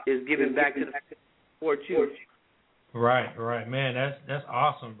about, is giving back to the sport too. Right, man. That's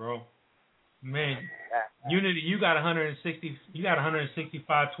awesome, bro. Man, Unity, you got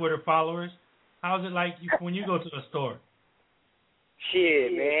 165 Twitter followers. How's it like when you go to the store?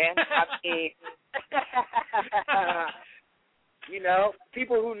 Shit, man. I mean, You know,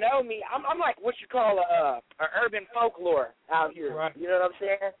 people who know me, I'm like what you call a urban folklore out here. Right. You know what I'm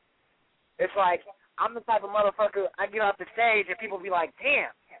saying? It's like I'm the type of motherfucker. I get off the stage and people be like,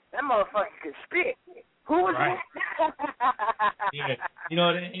 "Damn, that motherfucker can spit." Who was that? Yeah, you know,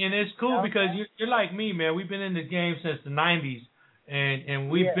 and it's cool because you're like me, man. We've been in the game since the '90s,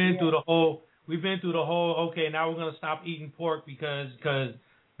 and we've been through the whole. We've been through the whole. Okay, now we're gonna stop eating pork because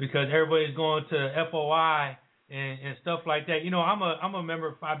everybody's going to FOI and stuff like that. You know, I'm a member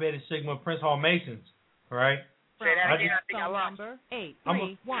of Phi Beta Sigma Prince Hall Masons, right? Say that again. I think I lost. Number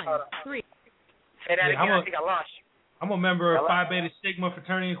 8313. Say that again. I think I lost you. I'm a member of Phi Beta Sigma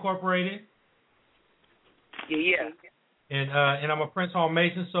Fraternity Incorporated. Yeah. And I'm a Prince Hall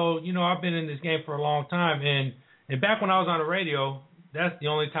Mason, so you know I've been in this game for a long time. And back when I was on the radio, that's the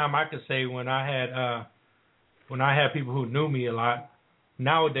only time I could say when I had people who knew me a lot.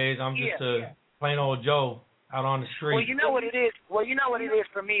 Nowadays, I'm just a plain old Joe out on the street. Well, you know what it is.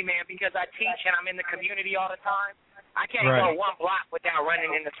 For me, man, because I teach and I'm in the community all the time. I can't go one block without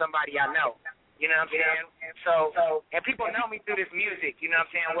running into somebody I know. You know what I'm saying? So, and people know me through this music, you know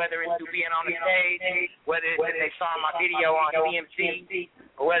what I'm saying? Whether it's through being on the stage, whether it's that they saw my video on DMC,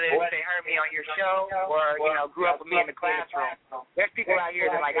 or whether it's they heard me on your show, or, you know, grew up with me in the classroom. There's people out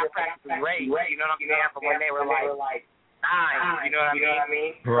here that, like, I practically raised, you know what I'm saying, from when they were, like, 9, you know what I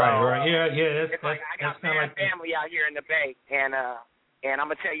mean? Right. Yeah, that's like I got family out here in the Bay, and I'm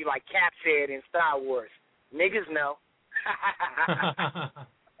going to tell you, like Cap said in Star Wars, niggas know.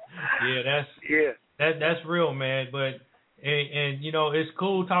 That's real, man. But and you know it's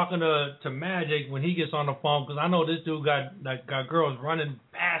cool talking to Magic when he gets on the phone because I know this dude got girls running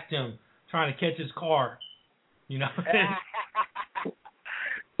past him trying to catch his car. You know.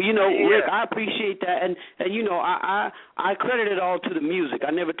 You know, Rick, I appreciate that, and you know, I credit it all to the music.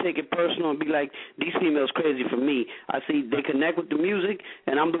 I never take it personal and be like, these females crazy for me. I see they connect with the music,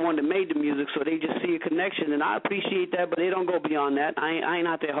 and I'm the one that made the music, so they just see a connection, and I appreciate that, but they don't go beyond that. I ain't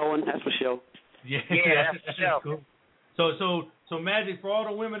out there hoeing, that's for sure. Yeah, that's for sure. Cool. So Magic, for all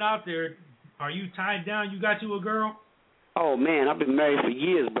the women out there, are you tied down? You got you a girl? Oh man, I've been married for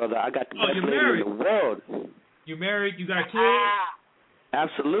years, brother. I got the best lady in the world. You married? You got kids?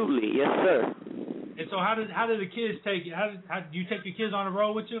 Absolutely, yes, sir. And so, how did the kids take it? How do you take your kids on the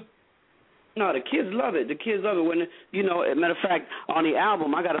road with you? No, the kids love it. The kids love it. When you know, as a matter of fact, on the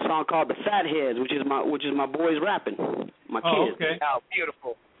album, I got a song called "The Fat Heads," which is my boys rapping. My kids. Okay. Oh,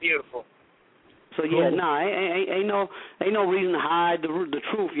 beautiful. So yeah, ain't no reason to hide the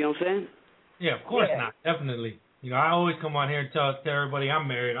truth. You know what I'm saying? Yeah, of course not. Definitely. You know, I always come on here and tell everybody I'm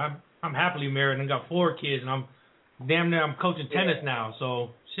married. I'm happily married and got 4 kids, and I'm coaching tennis now,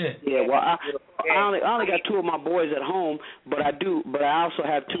 so shit. Yeah, well, I only got 2 of my boys at home, but I also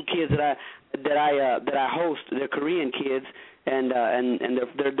have 2 kids that I host. They're Korean kids, and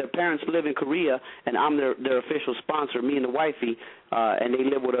their parents live in Korea, and I'm their official sponsor, me and the wifey, and they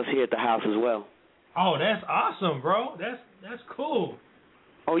live with us here at the house as well. Oh, that's awesome, bro. That's cool.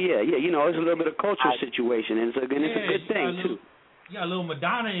 Oh yeah. You know, it's a little bit of cultural situation, and it's a good thing too. You got a little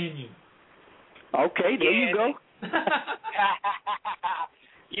Madonna in you. Okay, there you go.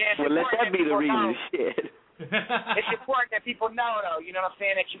 Well, let that be the reason. Shit. It's important that people know, though. You know what I'm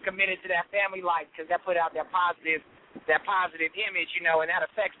saying? That you committed to that family life because that put out that positive image, you know, and that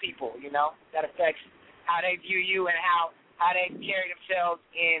affects people. You know, that affects how they view you and how they carry themselves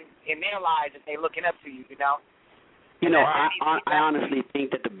in their lives if they're looking up to you. You know. You know, I honestly think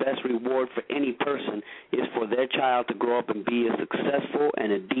that the best reward for any person is for their child to grow up and be a successful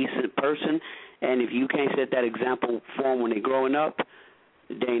and a decent person. And if you can't set that example for them when they're growing up,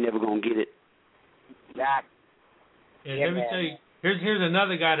 they ain't never going to get it. Exactly. Yeah, let me tell you, here's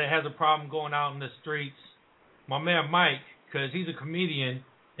another guy that has a problem going out in the streets. My man Mike, because he's a comedian,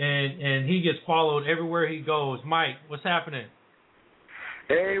 and he gets followed everywhere he goes. Mike, what's happening?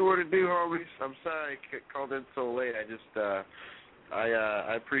 Hey, what it do, homies? I'm sorry I called in so late. I just,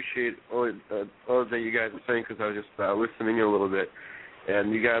 I appreciate all that you guys are saying because I was just listening in a little bit.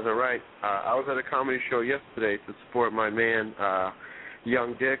 And you guys are right. I was at a comedy show yesterday to support my man,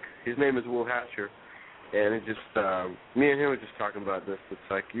 Young Dick. His name is Will Hatcher. And it just, me and him were just talking about this. It's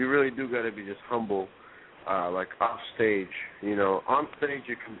like, you really do got to be just humble, like off stage. You know, on stage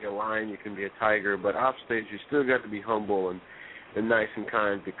you can be a lion, you can be a tiger, but off stage you still got to be humble and nice and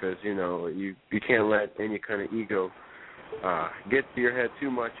kind because, you know, you can't let any kind of ego get to your head too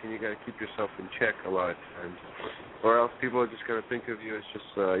much, and you got to keep yourself in check a lot of times, or else people are just going to think of you as just,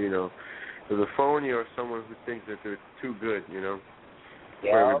 you know, as a phony or someone who thinks that they're too good, you know,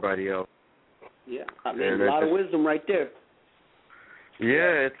 for everybody else. Yeah, I mean, a lot of wisdom right there.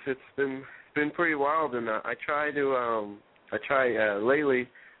 Yeah, it's been pretty wild, and I try to try lately.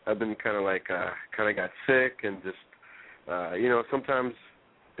 I've been kind of got sick and just sometimes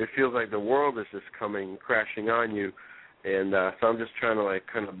it feels like the world is just coming crashing on you, and so I'm just trying to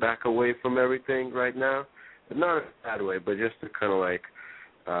kind of back away from everything right now, but not in a bad way, but just to kind of like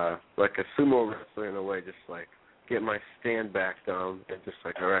a sumo wrestler in a way, just get my stand back down and just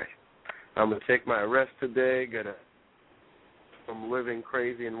all right, I'm gonna take my rest today, from living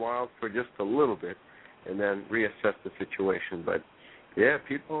crazy and wild for just a little bit, and then reassess the situation. But yeah,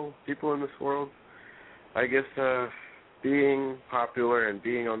 people in this world, I guess, being popular and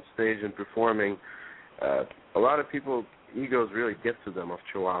being on stage and performing, a lot of people egos really get to them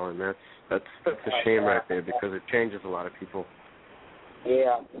after a while, and that's a shame right there, because it changes a lot of people.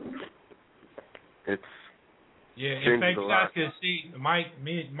 Yeah. In fact, you guys can see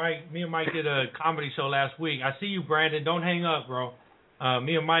me and Mike did a comedy show last week. I see you, Brandon. Don't hang up, bro.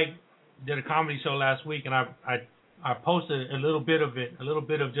 Me and Mike did a comedy show last week, and I posted a little bit of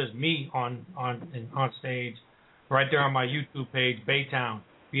just me on stage, right there on my YouTube page, Baytown,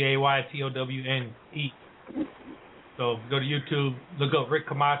 BAYTOWNE. So go to YouTube, look up Rick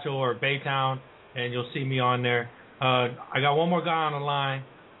Camacho or Baytown, and you'll see me on there. I got one more guy on the line,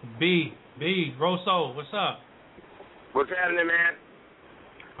 B Rosso. What's up? What's happening, man?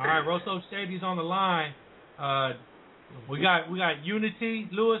 All right, Rosso Shady's on the line. We got Unity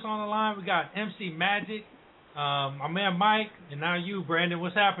Lewis on the line. We got MC Magic, my man Mike, and now you, Brandon.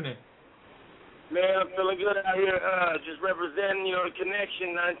 What's happening? Man, I'm feeling good out here. Just representing, the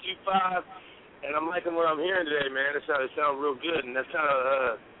Connection 925, and I'm liking what I'm hearing today, man. It sounds real good, and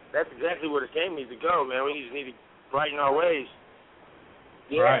that's exactly where the game needs to go, man. We just need to brighten our ways.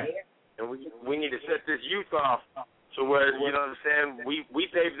 Yeah. Right. And we need to set this youth off. So where, you know what I'm saying, we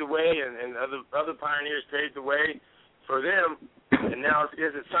paved the way, and other pioneers paved the way for them, and now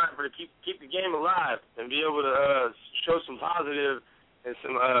it's time for to keep the game alive and be able to show some positive and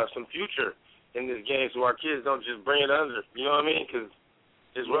some future in this game, so our kids don't just bring it under. You know what I mean? Because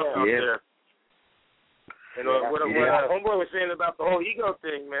it's rough out there. And what homeboy was saying about the whole ego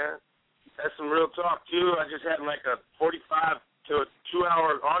thing, man, that's some real talk too. I just had a 45 to a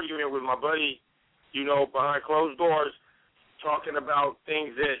 2-hour argument with my buddy, behind closed doors, talking about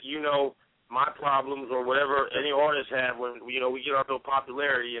things that, my problems or whatever any artists have when, we get our little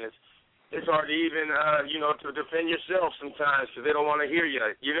popularity, and it's hard to even, to defend yourself sometimes because they don't want to hear you.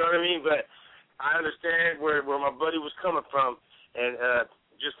 You know what I mean? But I understand where my buddy was coming from, and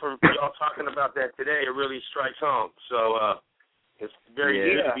just for y'all talking about that today, it really strikes home. So it's very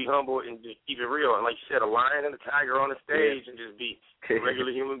easy to be humble and just keep it real. And like you said, a lion and a tiger on the stage and just be a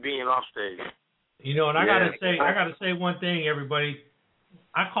regular human being off stage. And I gotta say one thing, everybody.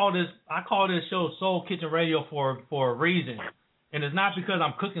 I call this show Soul Kitchen Radio for a reason, and it's not because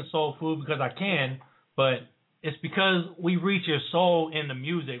I'm cooking soul food because I can, but it's because we reach your soul in the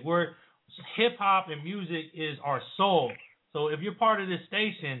music. Hip hop and music is our soul. So if you're part of this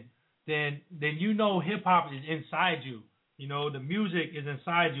station, then hip hop is inside you. The music is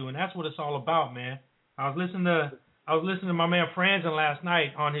inside you, and that's what it's all about, man. I was listening to my man Franzen last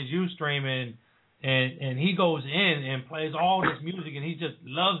night on his Ustream, and he goes in and plays all this music, and he just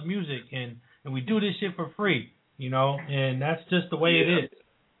loves music, and we do this shit for free, and that's just the way it is,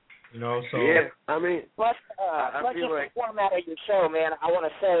 so. Yeah, I mean, plus the format of your show, man, I want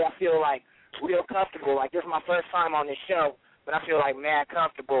to say I feel real comfortable. This is my first time on this show, but I feel mad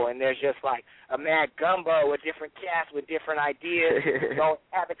comfortable, and there's just a mad gumbo with different cats with different ideas,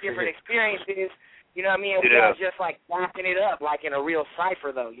 having different experiences, you know what I mean? We're just locking it up in a real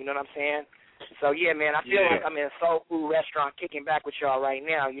cipher, though, you know what I'm saying? So, yeah, man, I feel I'm in a soul food restaurant kicking back with y'all right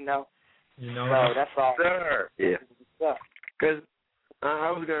now, So that's all. Sure. Yeah. Because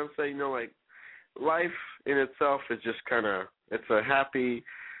I was going to say, life in itself is just it's a happy,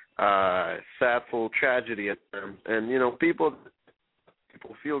 sadful tragedy at times. And, people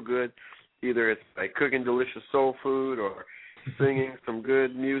feel good. Either it's cooking delicious soul food or singing some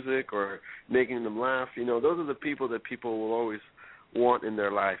good music or making them laugh. Those are the people that people will always want in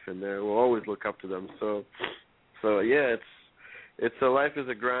their life, and they will always look up to them. So yeah, it's a life is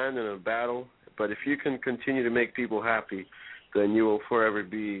a grind and a battle, but if you can continue to make people happy, then you will forever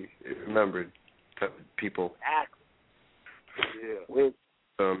be remembered to people. Yeah.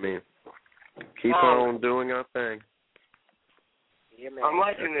 So keep on doing our thing. Yeah, man. I'm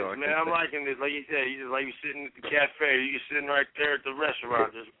liking this, man. I'm liking this. Like you said, you just you sitting at the cafe, you sitting right there at the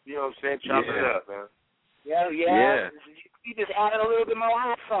restaurant, just chopping it up, man. Yeah. You just added a little bit more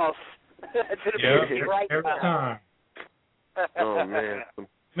hot sauce to the biscuit right every now. time. Oh man.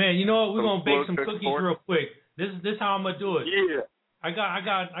 Man, you know what? We're gonna bake some cookies real quick. This is how I'm gonna do it. Yeah. I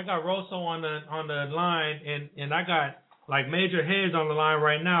got Rosso on the line, and I like major heads on the line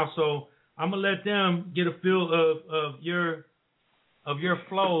right now. So I'm gonna let them get a feel of your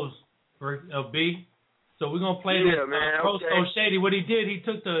flows for B. So we're gonna play this. Man, Pro So Shady. What he did, he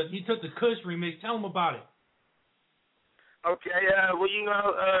took the Kush remix. Tell him about it. Okay, well, you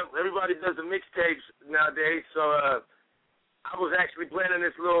know, everybody does the mixtapes nowadays, so I was actually planning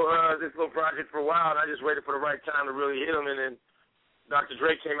this little project for a while, and I just waited for the right time to really hit him, and then Dr.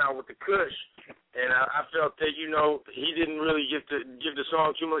 Dre came out with the Kush, and I felt that, you know, he didn't really give the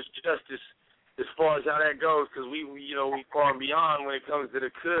song too much justice as far as how that goes, because we far beyond when it comes to the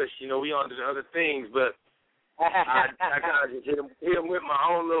Kush. You know, we on to the other things, but I kind of just hit him with my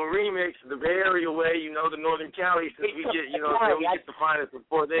own little remix, the Bay Area way, you know, the Northern Cali, since we get, you know, we get the finest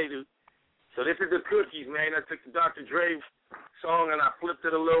before they do. So this is the Cookies, man. I took the Dr. Dre song and I flipped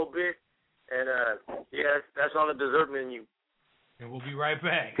it a little bit, and yeah, that's on the dessert menu. And we'll be right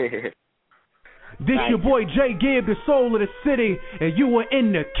back. This your boy Jay Gibb, the soul of the city, and you were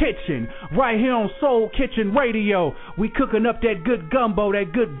in the kitchen, right here on Soul Kitchen Radio. We cooking up that good gumbo,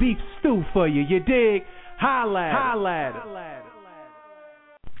 that good beef stew for you, you dig? Holla at it.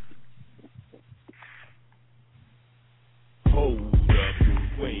 Hold up,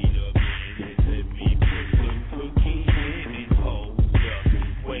 wait a minute, let me put some cookies in it. Hold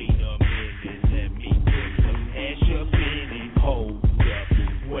up, wait a minute, let me put some hash up in it. Hold up,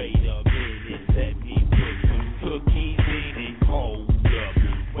 wait a minute, let me put some cookies in it. Hold up,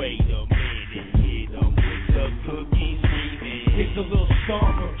 wait a minute, hit 'em with the cookies remix. It's a little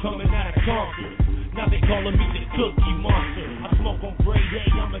stalker coming out of Concord. Now they calling me the Cookie Monster. I smoke on grade A,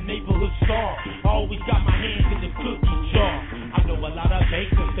 I'm a neighborhood star. I always got my hands in the cookie jar. I know a lot of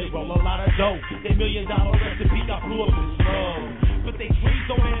bakers, they roll a lot of dough. They $1 million recipe got blew up in slow. But they trees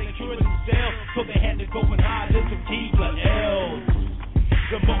don't have to cure themselves, so they had to go and hide in some Keebler L's.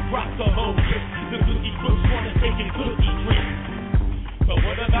 The most rock the whole trip. The cookie crooks wanna take a cookie trip. But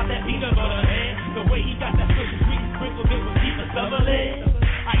what about that peanut butter, man? The way he got that sugar sweet sprinkled in with Keeper Sutherland.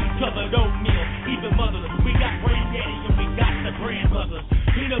 I eat covered oatmeal, even mothers. We got granddaddy and we got the grandmothers.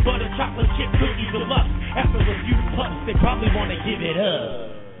 Peanut butter, chocolate chip cookies deluxe. After a few puffs, they probably want to give it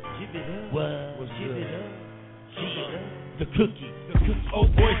up. Give it up. What? Give it up. Give it up. The cookie. Oh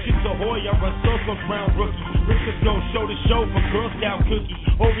boy, Chips Ahoy, I run circles round rookie. Rickers go show to show for Girl Scout cookies.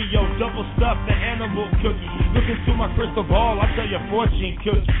 Oreo, double stuffed, the animal cookie. Look into my crystal ball, I tell you fortune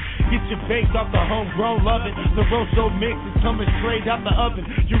cookie. Get your baked off the homegrown lovin'. The Rosso mix is coming straight out the oven.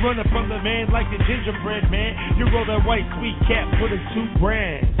 You running from the man like the gingerbread man. You roll that white sweet cat, put in 2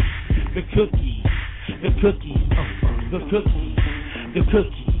 brands. The cookie, the cookie, the cookie, the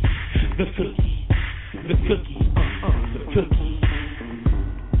cookie, the cookie, the cookie, the cookie.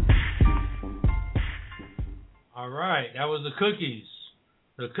 All right, that was the Cookies.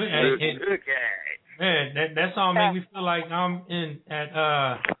 The cookie. Man, that song made me feel like I'm in at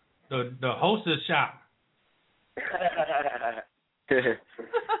the hostess shop. Hey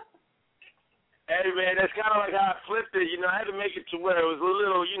man, that's kind of like how I flipped it. You know, I had to make it to where it was a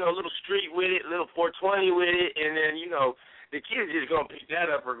little, you know, a little street with it, a little 420 with it, and then you know the kids just gonna pick that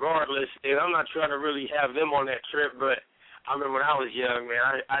up regardless. And I'm not trying to really have them on that trip, but I remember when I was young,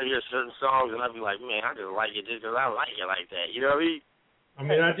 man, I hear certain songs and I'd be like, man, I just like it just because I like it like that. You know what I mean? I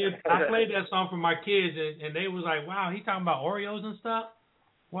mean, I played that song for my kids, and they was like, wow, he talking about Oreos and stuff?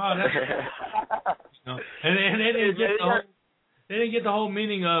 Wow, that's... you know, and they didn't get the whole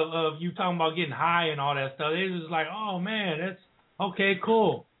meaning of you talking about getting high and all that stuff. They was like, oh, man, that's... Okay,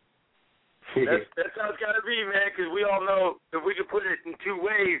 cool. That's how it's got to be, man, because we all know if we can put it in 2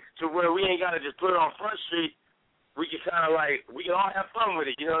 ways to where we ain't got to just put it on Front Street, we can kind of like, we can all have fun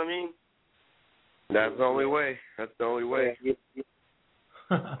with it, you know what I mean? That's the only way.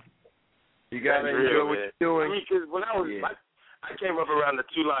 You got to enjoy what you're doing. I mean, because when I came up around the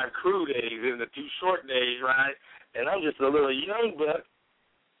 2 Live Crew days and the 2 Short days, right? And I'm just a little young buck,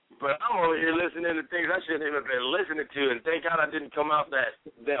 but I'm over here listening to things I shouldn't even been listening to, and thank God I didn't come out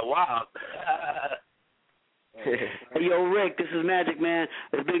that wild. Hey, yo, Rick, this is Magic, man.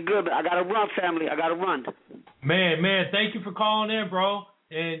 It's been good, but I got to run, family. I got to run. Man, thank you for calling in, bro.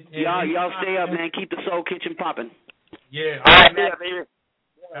 And y'all stay up, man. Keep the Soul Kitchen popping. Yeah. All right, man, baby.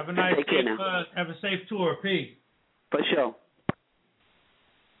 Have a nice have a safe tour. Peace. For sure.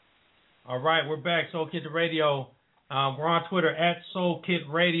 All right, we're back. Soul Kitchen Radio. We're on Twitter at Soul Kit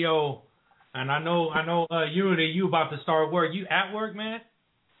Radio. And I know, Unity, you about to start work. You at work, man?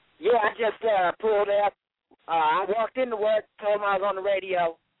 Yeah, I just pulled up. I walked into work, told them I was on the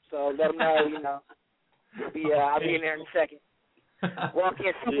radio, so let them know, you know. I'll be in there in a second. Walk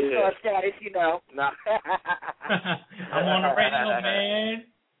in, superstar status, you know. No. I'm on the radio, man.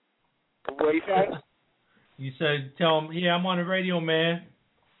 What do you say? You said, tell them, yeah, I'm on the radio, man.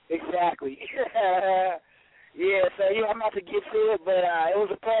 Exactly. Yeah, so I'm about to get to it, but it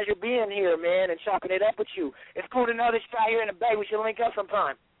was a pleasure being here, man, and chopping it up with you. It's cool to know that you're out here in the Bay. We should link up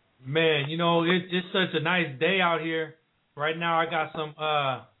sometime. Man, it's such a nice day out here. Right now, I got some.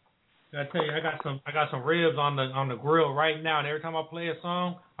 I tell you, I got some ribs on the grill right now, and every time I play a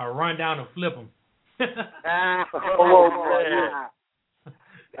song, I run down and flip them. That's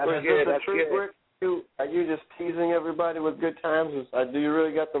good. That's good. good. Are you just teasing everybody with good times? Do you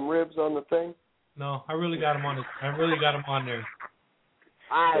really got them ribs on the thing? No, I really got them on there.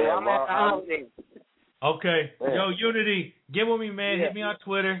 All right, I'm at the holiday. Okay. Man. Yo, Unity, get with me, man. Yeah. Hit me on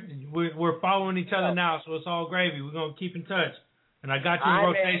Twitter. We're following each other now, so it's all gravy. We're going to keep in touch. And I got you in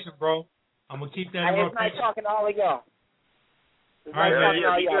rotation, bro. I'm going to keep that in rotation. It's nice talking to all of y'all. All right,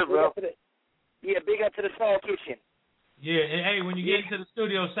 Good, bro. Big up to the Soul Kitchen. Yeah, and hey, when you get into the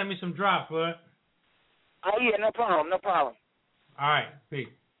studio, send me some drops, bud. Oh, yeah, no problem. All right, peace.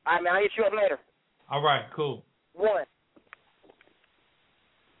 All right, man, I'll hit you up later. All right, cool. 1.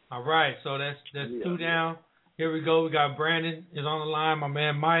 All right, so that's 2 down. Here we go. We got Brandon is on the line. My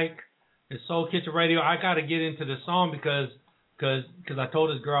man Mike. It's Soul Kitchen Radio. I got to get into the song because I told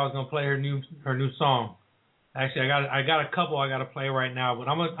this girl I was gonna play her new song. Actually, I got a couple I got to play right now, but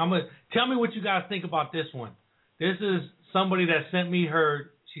I'm gonna tell me what you guys think about this one. This is somebody that sent me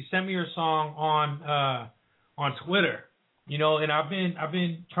her. She sent me her song on Twitter. And I've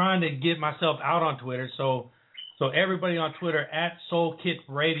been trying to get myself out on Twitter. So everybody on Twitter at Soul Kit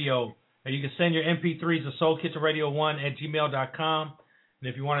Radio. And you can send your MP3s to soulkitchenradio1@gmail.com. And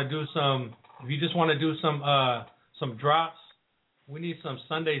if you want to do if you just want to do some drops, we need some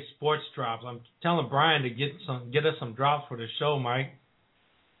Sunday sports drops. I'm telling Brian to get us some drops for the show, Mike.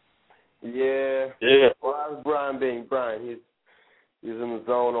 Yeah. Well, how's Brian being Brian? He's in the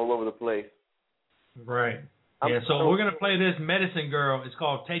zone all over the place. Right. Yeah, so we're going to play this Medicine Girl. It's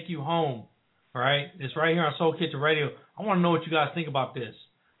called Take You Home, all right? It's right here on Soul Kitchen Radio. I want to know what you guys think about this.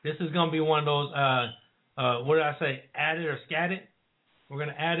 This is going to be one of those, what did I say, add it or scat it? We're going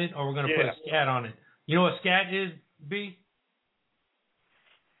to add it or we're going to put a scat on it. You know what scat is, B?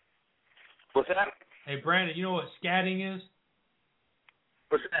 What's that? Hey, Brandon, you know what scatting is?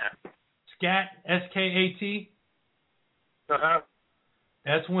 What's that? Scat, S-K-A-T. Uh-huh.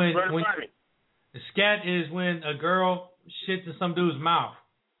 That's when the scat is when a girl shits in some dude's mouth.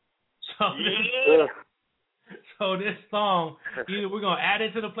 So this song, either we're going to add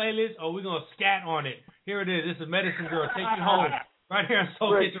it to the playlist or we're going to scat on it. Here it is. This is Medicine Girl. Take You Home. Right here on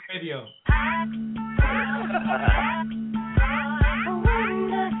Soul Kitchen Radio.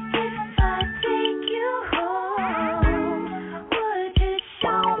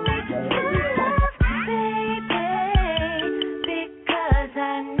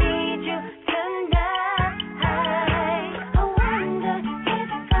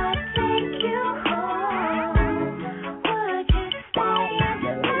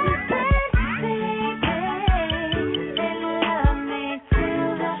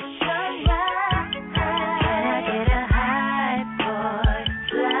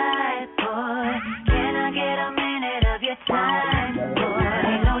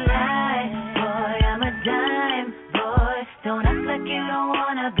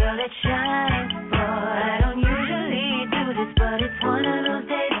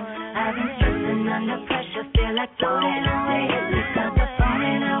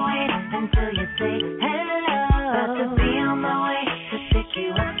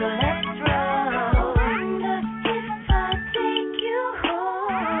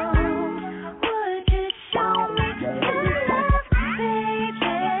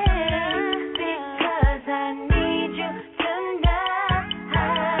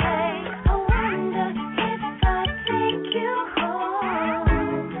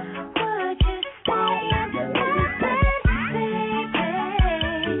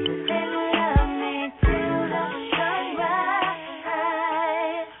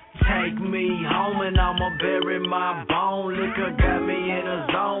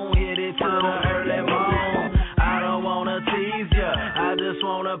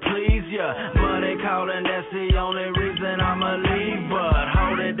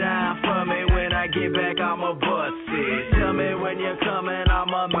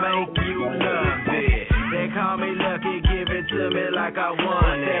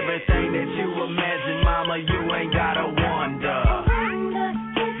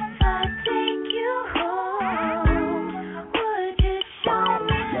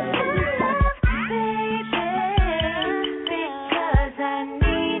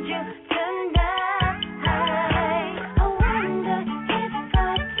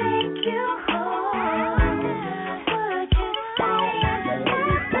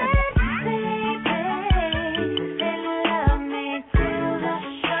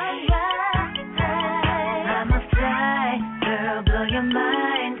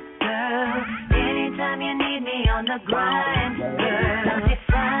 the grind, girl. I'm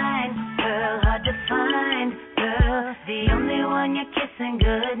defined, girl, hard to find, girl. The only one you're kissing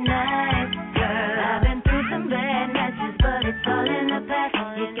goodnight, girl. I've been through some bad matches, but it's all in the past.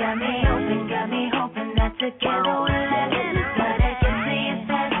 You got me hoping that together we'll last. Gotta get to you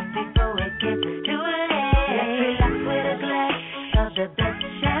fast before it gets too late. Let's relax with a glass of the best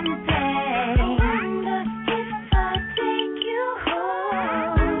champagne. I wonder if I take you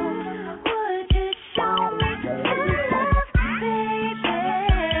home, would you show me some love, baby?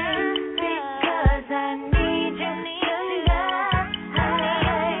 Because I need you tonight.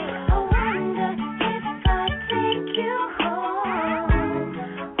 I wonder if I take you home,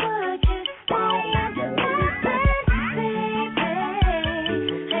 would you stay under my bed, baby,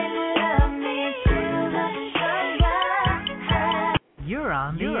 and love me till the sun rises? You're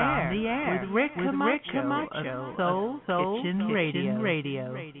on the air with Rick Camacho of Soul Kitchen Radio.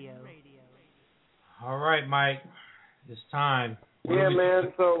 All right, Mike, it's time.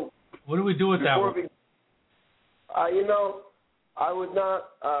 Man. So what do we do with that one? I would not,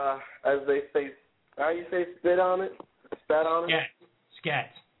 as they say, how you say, spit on it, spat on it.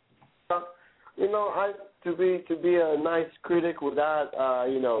 Scat. To be a nice critic without,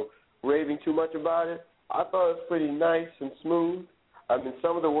 raving too much about it. I thought it was pretty nice and smooth. I mean,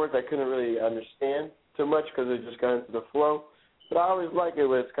 some of the words I couldn't really understand too much because it just got into the flow. But I always like it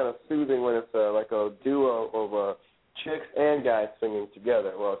when it's kind of soothing when it's like a duo of chicks and guys singing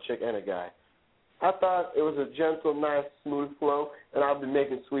together. Well, a chick and a guy. I thought it was a gentle, nice, smooth flow, and I've been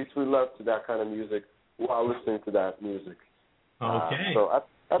making sweet, sweet love to that kind of music while listening to that music. Okay. So I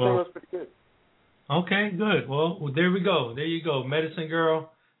think it was pretty good. Okay, good. Well, there we go. There you go. Medicine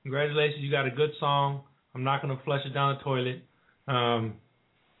Girl, congratulations. You got a good song. I'm not going to flush it down the toilet.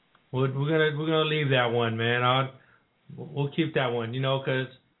 We're gonna leave that one, man. We'll keep that one, because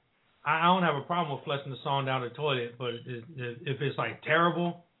I don't have a problem with flushing the song down the toilet, but if it's like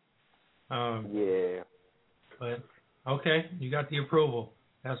terrible, yeah. But okay, you got the approval.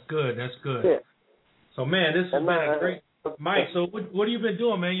 That's good. Yeah. So man, this has been a great. Mike, so what have you been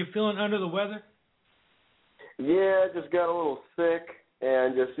doing, man? You feeling under the weather? Yeah, just got a little sick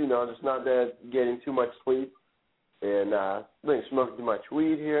and just not getting too much sleep. And been smoking too much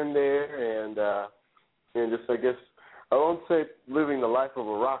weed here and there, and just I guess I won't say living the life of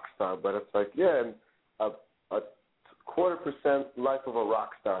a rock star, but it's like a 0.25% life of a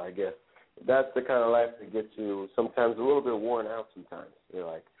rock star, I guess. That's the kind of life that gets you sometimes a little bit worn out. Sometimes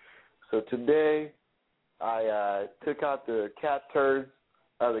so today I took out the cat turds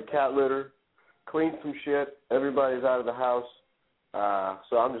out of the cat litter, cleaned some shit. Everybody's out of the house,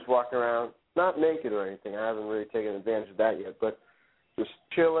 so I'm just walking around. Not naked or anything. I haven't really taken advantage of that yet, but just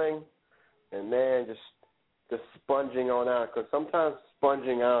chilling and then just sponging on out. Because sometimes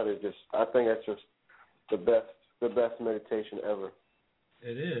sponging out is I think that's just the best meditation ever.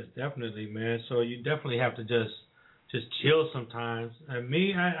 It is, definitely, man. So you definitely have to just chill sometimes. And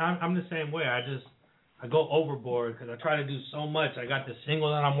me, I'm the same way. I go overboard because I try to do so much. I got the single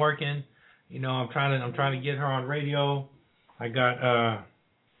that I'm working. I'm trying to get her on radio. I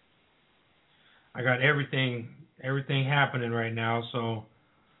got everything happening right now, so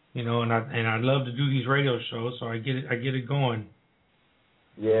and I love to do these radio shows, so I get it going.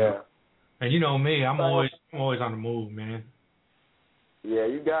 Yeah. And me, I'm always on the move, man. Yeah,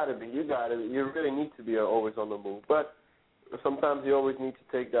 you gotta be. You really need to be always on the move. But sometimes you always need to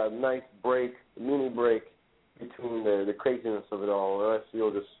take that nice break, mini break between the craziness of it all, or else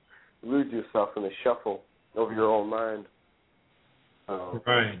you'll just lose yourself in the shuffle of your own mind.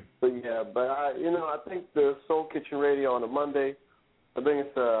 Right. But I think the Soul Kitchen Radio on a Monday, I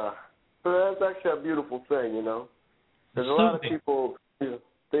think that's actually a beautiful thing, There's a lot of people,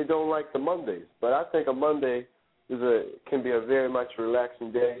 they don't like the Mondays, but I think a Monday can be a very much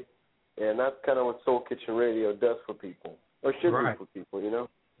relaxing day, and that's kind of what Soul Kitchen Radio does for people, or should be for people,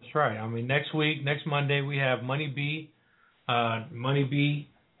 That's right. I mean, next Monday, we have Money B, at Money B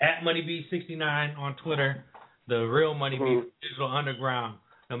 69 on Twitter. The real Money B, Digital Underground.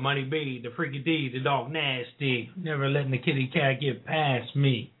 The Money B, the Freaky D, the Dog Nasty. Never letting the kitty cat get past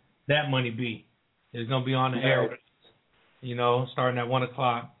me. That Money B is going to be on the air with us, starting at 1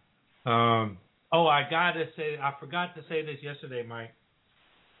 o'clock. I forgot to say this yesterday, Mike.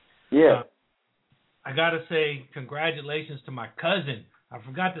 Yeah. I got to say congratulations to my cousin. I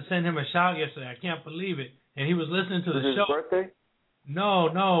forgot to send him a shout yesterday. I can't believe it. And he was listening to the show. His birthday?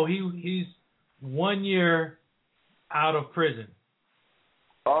 No. He's 1 year out of prison.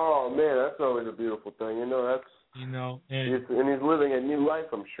 Oh man, that's always a beautiful thing. And he's living a new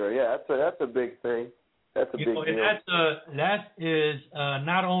life, I'm sure. Yeah, that's a big thing. That's a big deal. And that is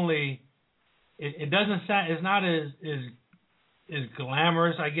not only it doesn't sound. It's not as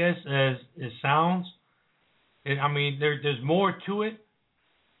glamorous, I guess, as it sounds. I mean, there's more to it.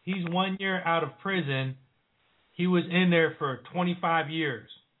 He's 1 year out of prison. He was in there for 25 years.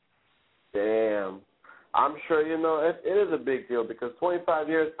 Damn. I'm sure, it is a big deal because 25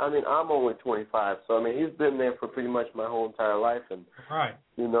 years, I mean, I'm only 25. So, I mean, he's been there for pretty much my whole entire life. And, right.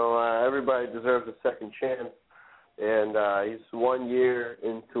 Everybody deserves a second chance. And he's 1 year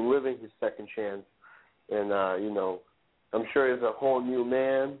into living his second chance. And, I'm sure he's a whole new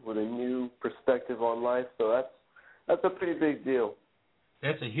man with a new perspective on life. So that's a pretty big deal.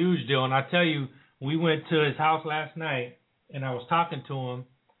 That's a huge deal. And I tell you, we went to his house last night, and I was talking to him,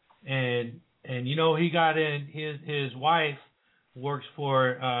 and he got in. His wife works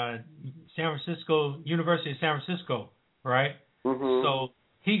for University of San Francisco, right? Mm-hmm. So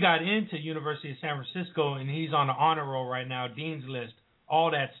he got into University of San Francisco, and he's on the honor roll right now, Dean's List,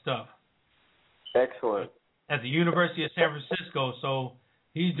 all that stuff. Excellent. At the University of San Francisco, so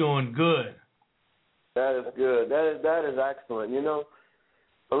he's doing good. That is good. That is excellent.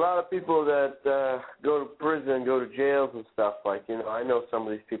 A lot of people that go to prison, go to jails and stuff, I know some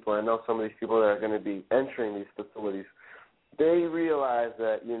of these people. I know some of these people that are going to be entering these facilities. They realize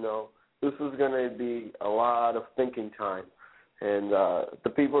that, this is going to be a lot of thinking time. And the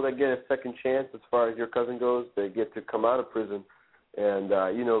people that get a second chance, as far as your cousin goes, they get to come out of prison and,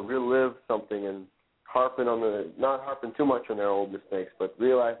 relive something and not harping too much on their old mistakes, but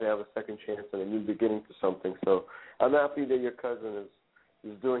realize they have a second chance and a new beginning to something. So I'm happy that your cousin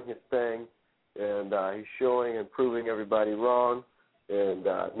is doing his thing, and he's showing and proving everybody wrong, and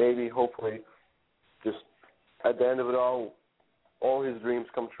maybe, hopefully, just at the end of it all his dreams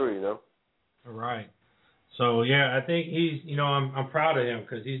come true, Right. So, yeah, I think he's, I'm proud of him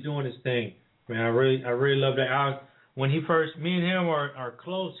because he's doing his thing. Man, I really love that. Me and him are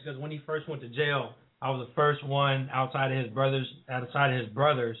close because when he first went to jail, I was the first one outside of his brothers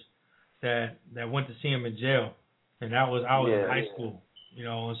that went to see him in jail, and I was in high school,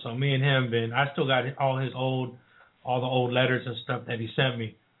 And so me and him I still got all the old letters and stuff that he sent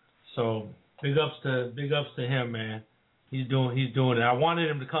me. So big ups to him, man. He's doing it. I wanted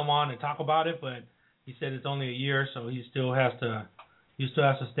him to come on and talk about it, but he said it's only a year, so he still has to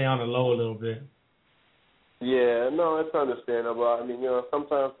stay on the low a little bit. Yeah, no, it's understandable. I mean,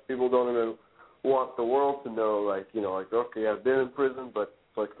 sometimes people don't even want the world to know, okay, I've been in prison, but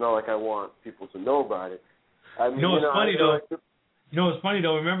it's not like I want people to know about it. I mean, it's funny though. It's funny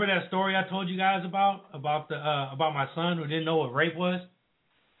though. Remember that story I told you guys about my son who didn't know what rape was?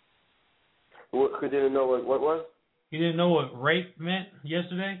 Who didn't know what was? He didn't know what rape meant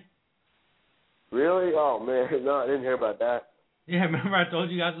yesterday. Really? Oh man, no, I didn't hear about that. Yeah, remember I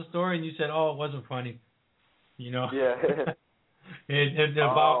told you guys the story and you said, "Oh, it wasn't funny," Yeah. and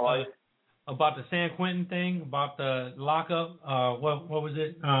about the San Quentin thing, about the lockup. What was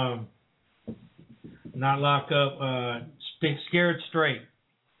it? Not lockup. Scared straight.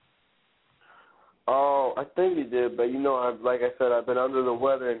 Oh, I think you did, but like I said, I've been under the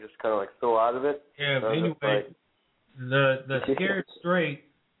weather and just kind of so out of it. Yeah, but anyway, the Scared Straight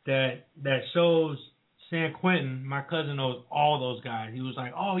that shows San Quentin, my cousin knows all those guys. He was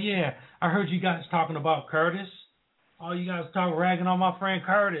like, "Oh yeah, I heard you guys talking about Curtis. Oh, you guys ragging on my friend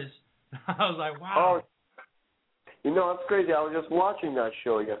Curtis." I was like, "Wow." Oh, that's crazy. I was just watching that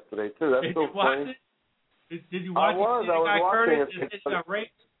show yesterday too. That's so funny. Did you watch it? I was watching it. Got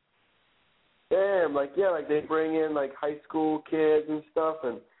raped? Damn, like they bring in high school kids and stuff,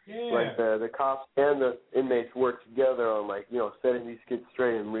 and the cops and the inmates work together on setting these kids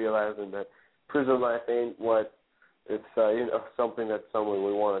straight and realizing that prison life ain't what it's something that someone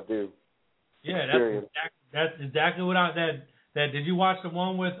would want to do. Yeah, that's exactly what that. Did you watch the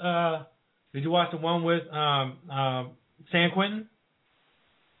one with San Quentin?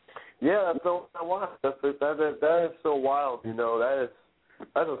 Yeah, that's the one I watched. That is so wild.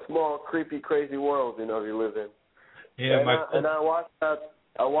 That's a small, creepy, crazy world, you live in. Yeah, and I watched that.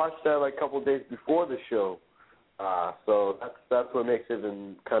 I watched that a couple of days before the show. So that's what makes it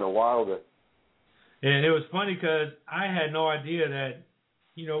even kind of wilder. And it was funny because I had no idea that,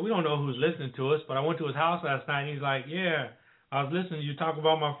 we don't know who's listening to us, but I went to his house last night and he's like, "Yeah, I was listening. You talking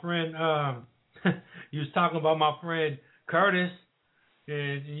about my friend. You was talking about my friend Curtis,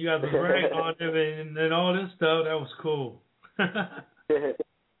 and you guys were bragging on him and all this stuff. That was cool."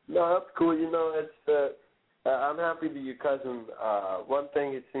 No, that's cool. It's I'm happy that your cousin. One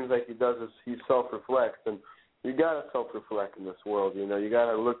thing it seems like he does is he self-reflects, and you gotta self-reflect in this world. You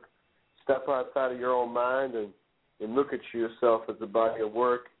gotta step outside of your own mind and look at yourself as a body of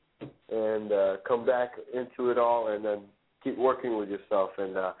work, and come back into it all, and then keep working with yourself.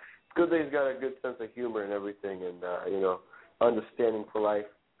 And good that he's got a good sense of humor and everything, and understanding for life,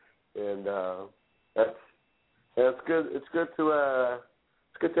 and it's good. It's good to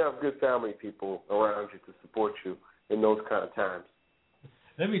have good family people around you to support you in those kind of times.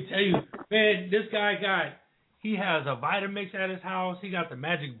 Let me tell you, man, this guy he has a Vitamix at his house. He got the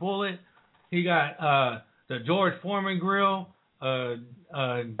Magic Bullet. He got the George Foreman grill.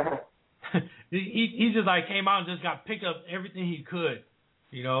 He just like came out and just got picked up everything he could,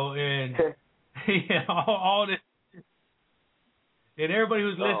 and all this. And everybody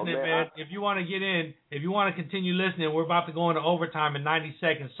who's listening, man, if you want to get in, if you want to continue listening, we're about to go into overtime in 90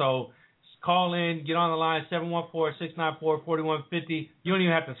 seconds. So call in, get on the line, 714-694-4150. You don't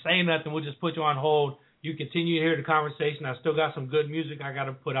even have to say nothing. We'll just put you on hold. You continue to hear the conversation. I still got some good music I got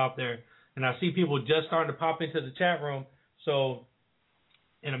to put out there. And I see people just starting to pop into the chat room. So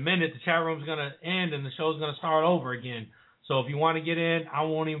in a minute, the chat room's going to end and the show's going to start over again. So if you want to get in, I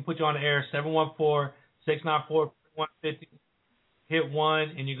won't even put you on the air, 714-694-4150. Hit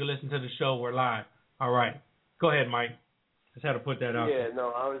 1, and you can listen to the show. We're live. All right. Go ahead, Mike. Just had to put that out. Yeah, no,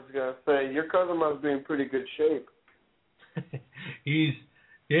 I was going to say, your cousin must be in pretty good shape. He's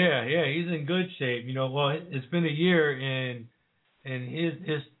in good shape. Well, it's been a year, and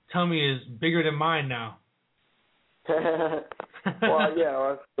his tummy is bigger than mine now. Well,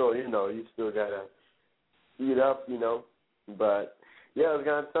 still, you still got to eat up, But, yeah, I was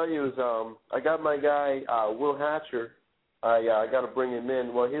going to tell you is I got my guy, Will Hatcher. I got to bring him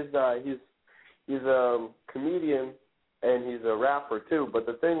in. Well, he's a comedian and he's a rapper too. But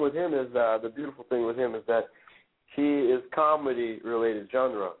the thing with him is the beautiful thing with him is that he is comedy related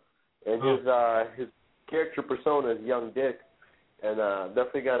genre, and his character persona is Young Dick, and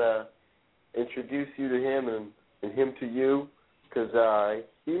definitely got to introduce you to him and him to you, because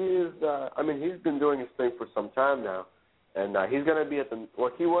he is. He's been doing his thing for some time now, and he's gonna be at the.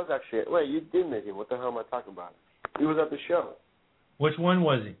 Well, he was actually. Wait, you did meet him. What the hell am I talking about? He was at the show. Which one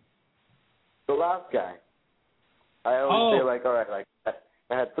was he? The last guy. I always say, all right, I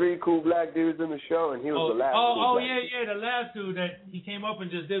had 3 cool black dudes in the show, and he was the last the last dude that he came up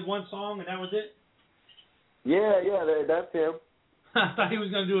and just did one song, and that was it? Yeah, that's him. I thought he was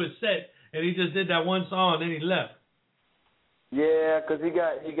going to do a set, and he just did that one song, and then he left. Yeah, because he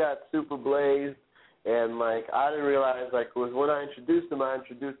got super blazed, and, I didn't realize, when I introduced him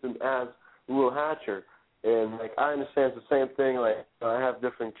as Will Hatcher. And, I understand it's the same thing. I have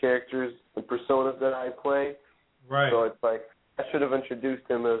different characters and personas that I play. Right. So it's I should have introduced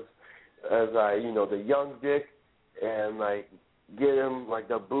him as the Young Dick and, get him,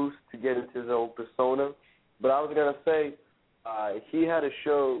 the boost to get into his own persona. But I was going to say, he had a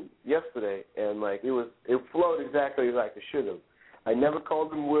show yesterday, and, it flowed exactly like it should have. I never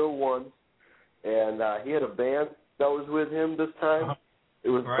called him Will once, and he had a band that was with him this time. Uh-huh. It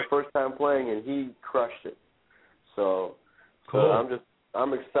was the first time playing, and he crushed it. So, cool.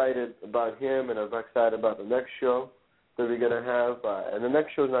 I'm excited about him, and I'm excited about the next show that we're gonna have. And the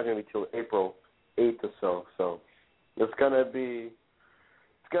next show is not gonna be till April 8th or so. So, it's gonna be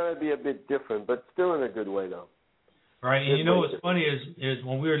a bit different, but still in a good way though. Right. And what's funny is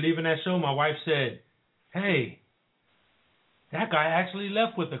when we were leaving that show, my wife said, "Hey, that guy actually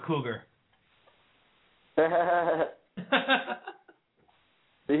left with a cougar."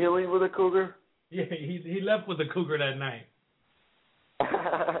 Did he leave with a cougar? Yeah, he left with a cougar that night.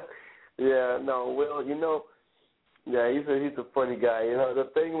 Yeah, no, Will, he's a funny guy. The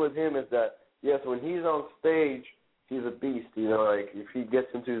thing with him is that, yes, when he's on stage, he's a beast. If he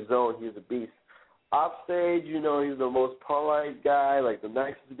gets into his zone, he's a beast. Off stage, he's the most polite guy, the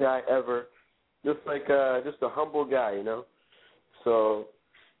nicest guy ever. Just a humble guy, So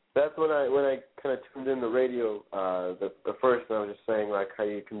that's when I kind of tuned in the radio the first, and I was just saying how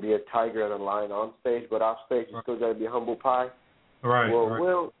you can be a tiger and a lion on stage, but off stage you still got to be a humble pie. Right. Well,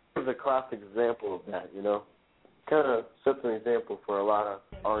 Will is a classic example of that. Kind of sets an example for a lot of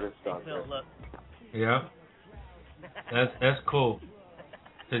artists out there. Yeah. That's cool.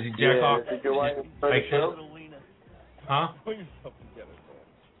 Does he jack off? Did your wife start the show? Huh?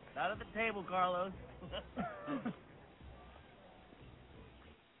 Not at the table, Carlos.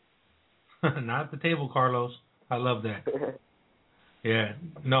 Not at the table, Carlos. I love that. Yeah.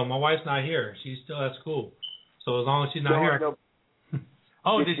 No, my wife's not here. She's still at school. So as long as she's not here.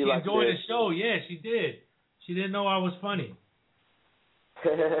 Oh, did she enjoy the show? Yeah, she did. She didn't know I was funny.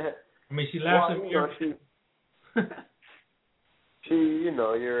 She laughed at me. She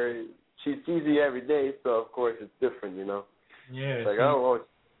sees you every day, so of course it's different, Yeah.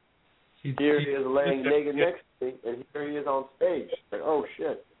 It's here he is laying naked next to me, and here he is on stage. Oh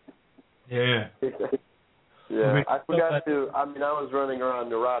shit. Yeah. Yeah, I forgot to. I mean, I was running around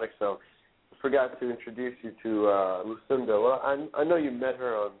neurotic, so I forgot to introduce you to Lucinda. Well, I know you met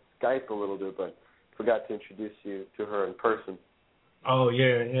her on Skype a little bit, but forgot to introduce you to her in person. Oh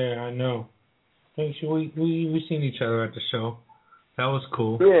yeah, I know. Thanks. We seen each other at the show. That was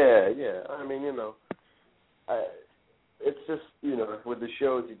cool. Yeah. I mean, it's just, with the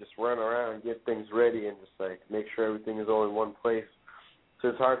shows, you just run around, get things ready, and just like make sure everything is all in one place. So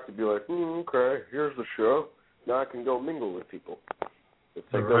it's hard to be like, okay, here's the show. Now I can go mingle with people. It's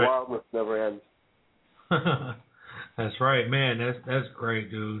like the wildness never ends. That's right, man. That's great,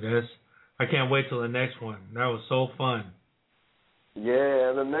 dude. I can't wait till the next one. That was so fun. Yeah,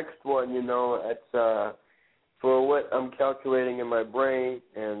 and the next one, it's for what I'm calculating in my brain,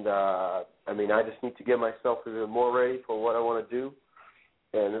 and I just need to get myself even more ready for what I want to do,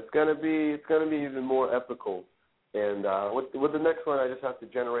 and it's gonna be even more epical. And with the next one, I just have to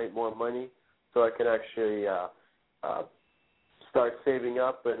generate more money so I can actually start saving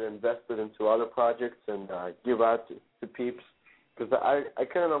up and invest it into other projects and give out to peeps. Because I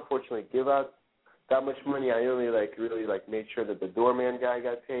couldn't, unfortunately, give out that much money. I only really made sure that the doorman guy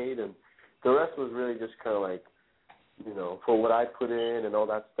got paid, and the rest was really just kind of like, for what I put in and all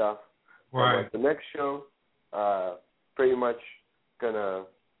that stuff. Right. The next show, pretty much gonna.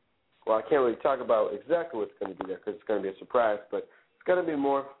 Well, I can't really talk about exactly what's going to be there because it's going to be a surprise, but it's going to be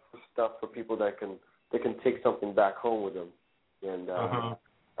more stuff for people that can take something back home with them. And I don't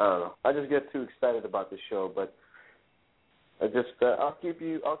know. I just get too excited about the show, but I'll keep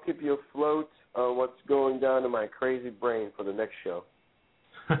you afloat on what's going down in my crazy brain for the next show.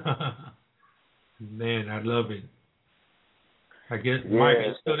 Man, I love it. I guess Mike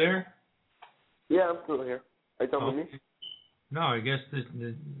is still there? Yeah, I'm still here. Are you talking to me? No, I guess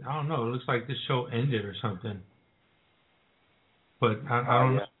I don't know. It looks like this show ended or something. But I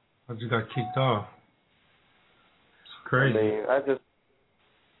don't know. I just got kicked off. It's crazy.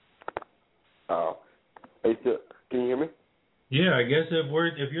 Can you hear me? Yeah, I guess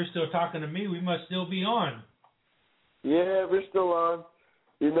if you're still talking to me, we must still be on. Yeah, we're still on.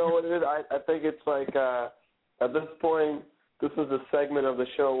 You know what it is? I think it's like at this point, this is a segment of the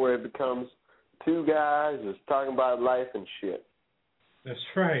show where it becomes two guys just talking about life and shit. That's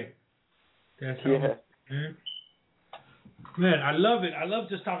right. That's how Man, I love it. I love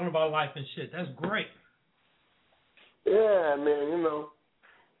just talking about life and shit. That's great. Yeah, man,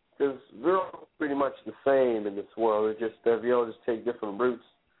 because we're all pretty much the same in this world. It's just that we all just take different routes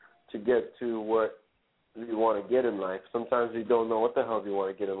to get to what we want to get in life. Sometimes we don't know what the hell we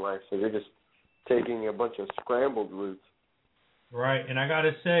want to get in life, so we're just taking a bunch of scrambled routes. Right, and I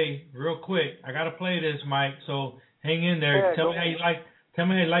gotta say, real quick, I gotta play this, Mike. So hang in there. Tell me how you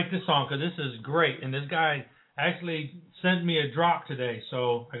like this song, because this is great. And this guy actually sent me a drop today,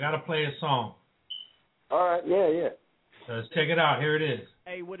 so I gotta play a song. All right, yeah. Let's check it out. Here it is.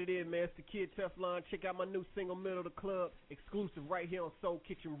 Hey, what it is, man? It's the Kid Teflon. Check out my new single, Middle of the Club, exclusive right here on Soul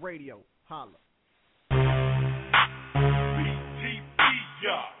Kitchen Radio. Holla.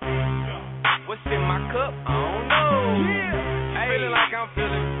 What's in my cup? I don't know. Yeah. Hey, feeling like I'm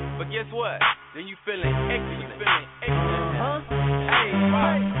feeling, but guess what? Then you feeling excellent. Hey,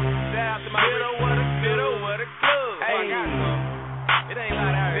 shout out to my middle of the club. Hey, I got some. It ain't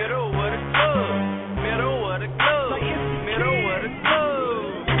like that. Middle of the club.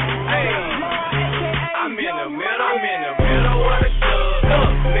 Hey, I'm in the middle of the club.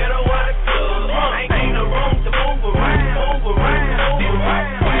 Middle of the club. Ain't no room to move around. This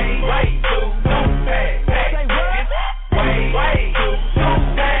way too fast. Way too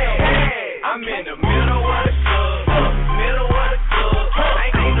fast. I'm in the middle of the club.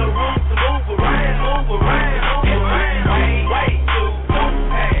 Ain't no room to move around. This way too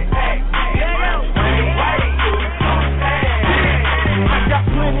fast. Way too fast. I got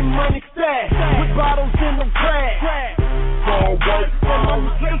plenty money stashed with bottles in the rack. All white on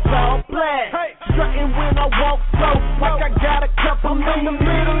the face, all black. Strutting when I walk slow, like I got a cup. I'm in the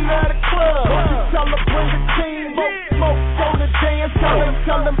middle of the club. Celebrate the team, smoke on the dance.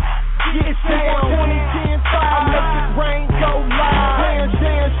 Tell them, get down. 20, 10, 5. I make the rain go live.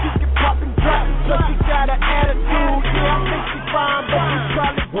 Dance, she can pop and drop. So she got an attitude. Yeah, I think she fine, but she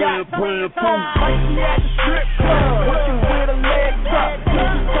probably got food. Like she at the strip club, working with her legs up.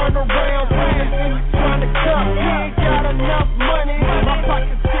 Then she turn around, and you trying to cut. He ain't got enough money, my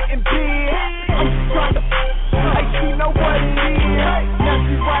pocket's getting big. I'm just trying to, hey, she know what it is. Now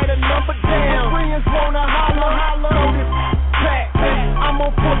she write a number down. Friends wanna holler, know this pack. I'm on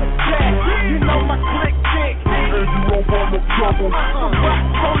for the jack, you know my click thick. And you don't want no trouble. Rock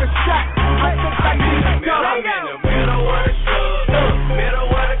on the shot, I think I need to go. I'm in the middle of the club.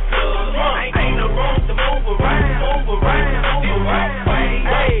 Ain't no room to move around.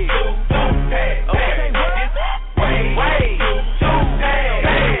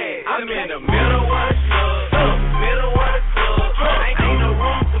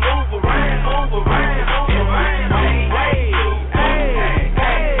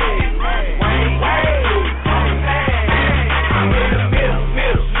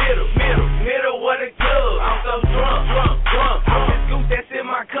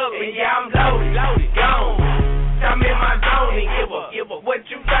 cook, and yeah, I'm loaded, gone. I'm in my zone and give a what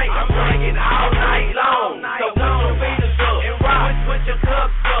you think. I'm drinking all night long. So put your feet up and rock. Put your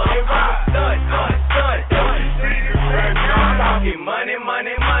cups up and rock. Thud. Don't you see this? I'm talking money.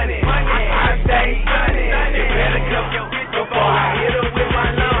 I stay gunning. You better come before I hit her with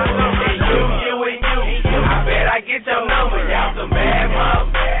my number. And you. I bet I get your number. Y'all some bad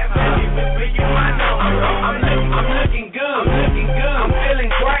motherfuckers. Let you my number. I'm looking good. I'm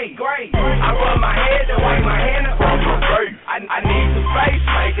feeling great. I rub my head and wipe my hand across my face. I need some space.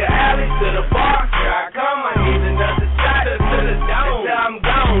 Make an alley to the bar. Here I come. I need another shot to the dome. Until I'm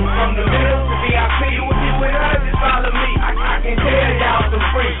gone. From the middle to VIP. You and her just follow me. I can tell y'all some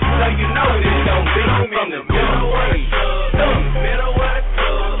free. So you know this don't be. I'm in the middle of the club. Middle of the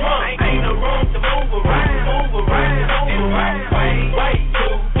club. Ain't no room to move around. And wait,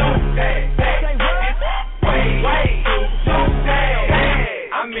 two, that. Wait, two, that.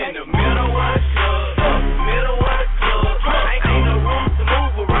 I'm in the middle of the club. Ain't no room to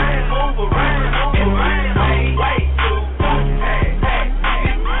move around. And wait, two, that.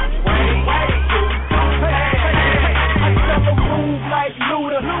 Wait, two, that. I never move like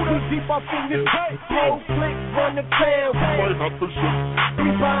Luda. We deep up in this whole click run the town. We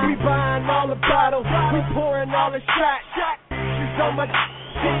buying all the bottles. We pouring all the shots. She's on my dick.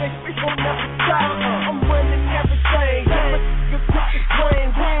 We gon' never stop. I'm winning everything. You put the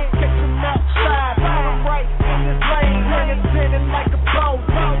brains in. Catch them outside. I'm right in this lane. Running like a boat.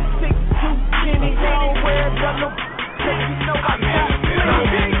 6'2", skinny. Don't wear no. I'm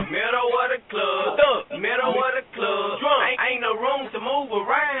in the middle of the club. Middle of the club. Ain't no room to move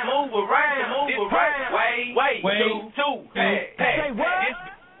around. Wait, two, that.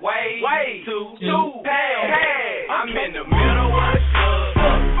 Wait, two, that. I'm in the middle of the club.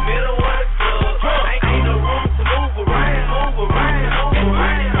 Ain't no room to move around.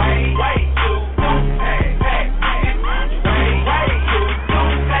 Wait, two, that. Wait, two,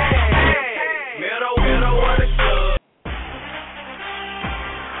 that. Middle of the club.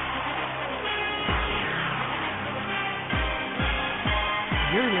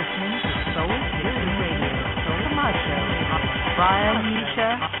 You're listening to Soul Kitchen Radio. Soul Camacho. Brian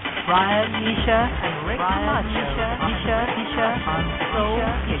Misha, and Rick Camacho. Misha on Soul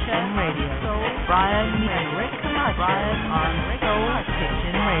Kitchen Radio. Brian and Rick Camacho on Soul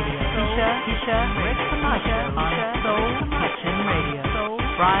Kitchen Radio. Misha, Rick Camacho on Soul Kitchen Radio.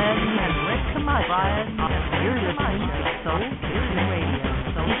 Brian and Rick Camacho. You're listening to Soul Kitchen Radio.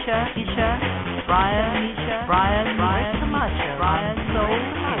 Misha, Brian, Rick Camacho on Soul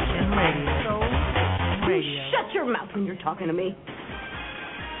Kitchen Radio. Shut your mouth when you're talking to me.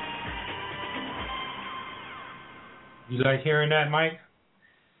 You like hearing that, Mike?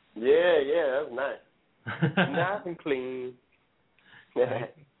 Yeah, that's nice. Nice and clean.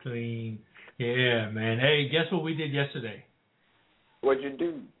 Clean. Yeah, man. Hey, guess what we did yesterday? What'd you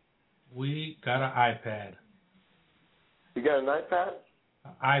do? We got an iPad. You got an iPad?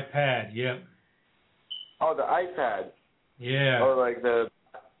 iPad, yep. Oh, the iPad. Yeah. Oh, like the.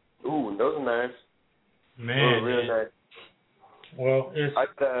 Ooh, those are nice. Man. Those are really nice. Well, it's. I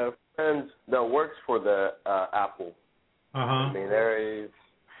have a friend that works for the Apple. I mean,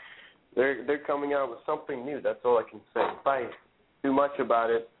 they're coming out with something new. That's all I can say. If I do much about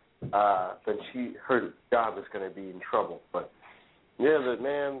it, then her job is going to be in trouble. But yeah,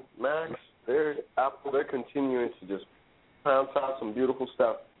 Macs, Apple, they're continuing to just pounce out some beautiful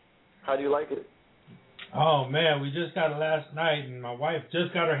stuff. How do you like it? Oh man, we just got it last night, and my wife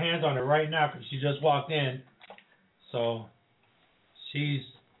just got her hands on it right now because she just walked in. So she's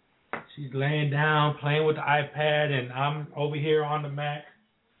laying down, playing with the iPad, and I'm over here on the Mac.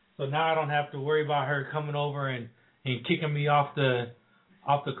 So now I don't have to worry about her coming over and kicking me off the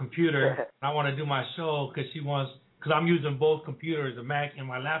computer. I want to do my show because I'm using both computers, the Mac and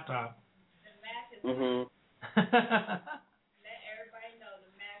my laptop. The Mac is mine. Let everybody know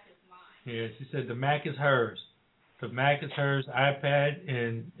the Mac is mine. Yeah, she said the Mac is hers. The Mac is hers, iPad,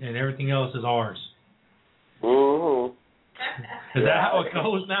 and everything else is ours. Mm-hmm. Is that how it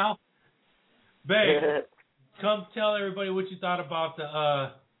goes now? Babe, come tell everybody what you thought about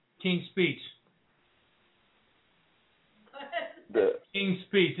the King's speech. King's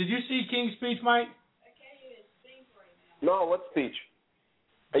speech. Did you see King's speech, Mike? I can't even think right now. No, what speech?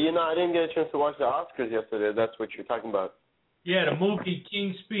 I didn't get a chance to watch the Oscars yesterday. That's what you're talking about. Yeah, the movie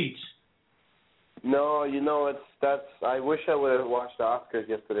King's Speech. No, I wish I would have watched the Oscars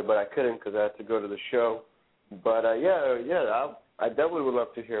yesterday, but I couldn't because I had to go to the show. But I definitely would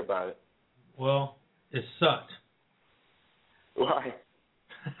love to hear about it. Well, it sucked. Why?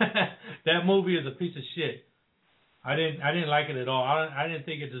 That movie is a piece of shit. I didn't like it at all. I didn't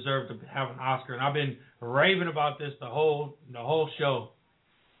think it deserved to have an Oscar, and I've been raving about this the whole show.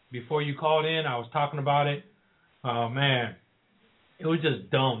 Before you called in, I was talking about it. Oh man, it was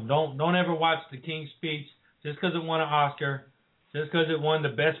just dumb. Don't ever watch The King's Speech just because it won an Oscar, just because it won the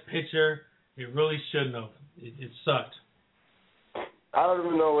Best Picture. It really shouldn't have. It sucked. I don't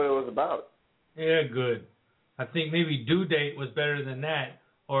even know what it was about. Yeah, good. I think maybe Due Date was better than that,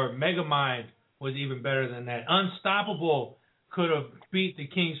 or Megamind was even better than that. Unstoppable could have beat The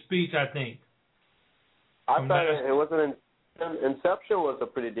King's Speech, I think. I thought it wasn't. Inception was a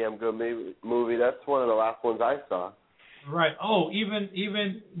pretty damn good movie. That's one of the last ones I saw. Right. Oh,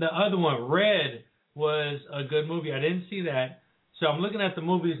 even the other one, Red, was a good movie. I didn't see that. So I'm looking at the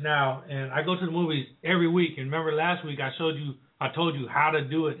movies now, and I go to the movies every week. And remember last week I told you how to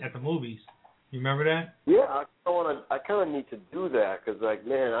do it at the movies. You remember that? Yeah, I kind of need to do that because, like,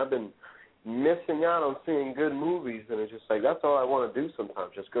 man, I've been missing out on seeing good movies, and it's just like that's all I want to do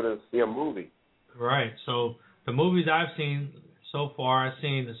sometimes, just go to see a movie. Right. So the movies I've seen so far, I've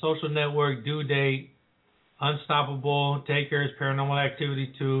seen The Social Network, Due Date, Unstoppable, Takers, Paranormal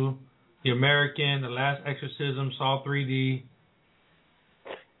Activity 2, The American, The Last Exorcism, Saw 3D.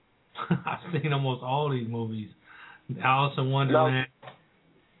 I've seen almost all these movies. Alice in Wonderland.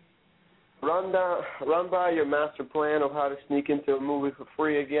 Now, run by your master plan of how to sneak into a movie for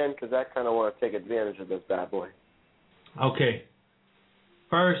free again, because I kind of want to take advantage of this bad boy. Okay.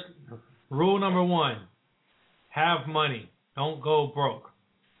 First, rule number 1, have money. Don't go broke.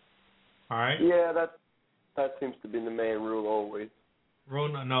 All right? Yeah, that seems to be the main rule always.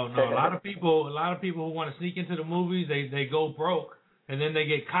 No. A lot of people who want to sneak into the movies, they go broke, and then they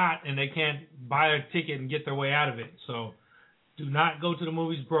get caught, and they can't buy a ticket and get their way out of it. So do not go to the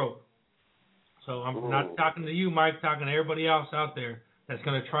movies broke. So I'm not talking to you, Mike, talking to everybody else out there that's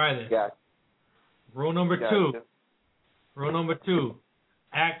going to try this. Gotcha. Rule number 2,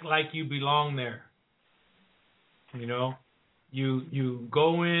 act like you belong there. You know, you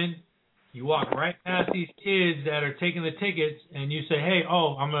go in, you walk right past these kids that are taking the tickets, and you say, hey,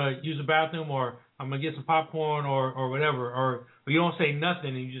 I'm going to use the bathroom, or I'm going to get some popcorn, or whatever. Or you don't say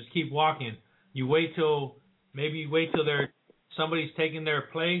nothing, and you just keep walking. You wait till somebody's taking their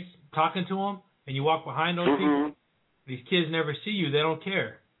place, talking to them, and you walk behind those people. These kids never see you. They don't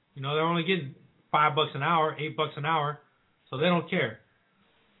care. You know, they're only getting $5 an hour, $8 an hour, so they don't care.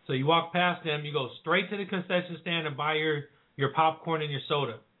 So you walk past them, you go straight to the concession stand and buy your popcorn and your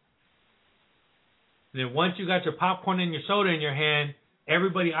soda. Then once you got your popcorn and your soda in your hand,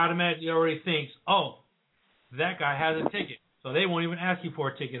 everybody automatically already thinks, oh, that guy has a ticket. So they won't even ask you for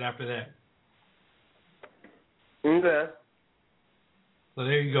a ticket after that. Okay. So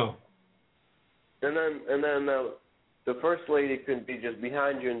there you go. And then the first lady can be just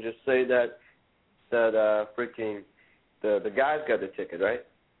behind you and just say that freaking the guy's got the ticket, right?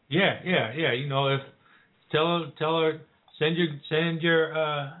 Yeah. You know, if tell her send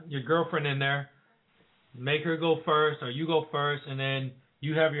your girlfriend in there, make her go first, or you go first, and then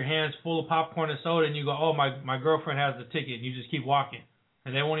you have your hands full of popcorn and soda, and you go, oh, my girlfriend has the ticket, and you just keep walking,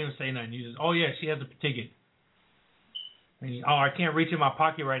 and they won't even say nothing. You just, oh yeah, she has the ticket. And you, I can't reach in my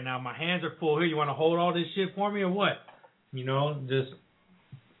pocket right now. My hands are full. Here, you want to hold all this shit for me or what? You know, just,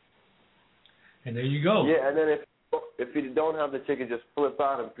 and there you go. Yeah, and then if you don't have the ticket, just flip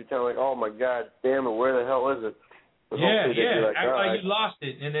out and pretend like, oh my God, damn it, where the hell is it? But yeah. Like, act like you lost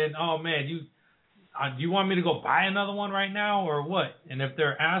it, and then, oh man, do you want me to go buy another one right now or what? And if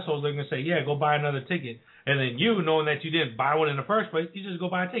they're assholes, they're gonna say, yeah, go buy another ticket. And then you, knowing that you didn't buy one in the first place, you just go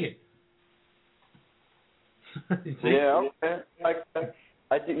buy a ticket. Yeah, okay.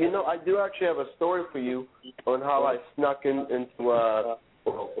 I do actually have a story for you on how I snuck into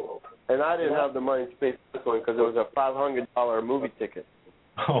and I didn't have the money to pay for this one because it was a $500 movie ticket.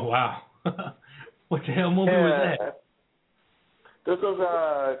 Oh wow! What the hell movie was that? This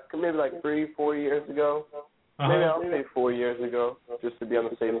was maybe like 3-4 years ago. Maybe I'll say 4 years ago, just to be on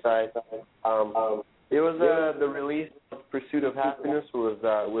the safe side. It was the release of Pursuit of Happiness with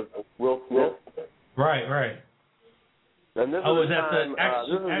Will Smith. Right. And this was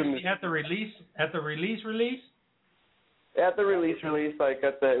actually at the release? At the release? At the release, like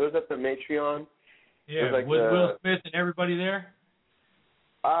it was at the Matreon. Yeah, like with Will Smith and everybody there.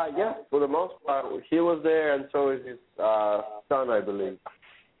 Yeah, for the most part, he was there, and so is his son, I believe.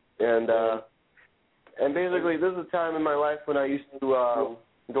 And basically, this is a time in my life when I used to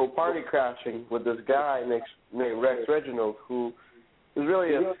go party crashing with this guy named Rex Reginald, who is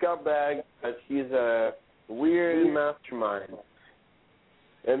really a scumbag, but he's a weird mastermind.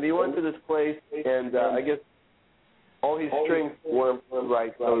 And we went to this place, and I guess all his strings weren't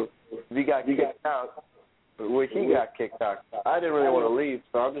right, so we got kicked out. where he got kicked out. I didn't really want to leave,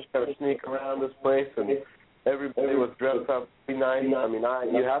 so I'm just gonna sneak around this place, and everybody was dressed up pretty nice. I mean,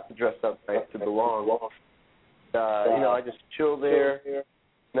 you have to dress up nice to belong. I just chilled there.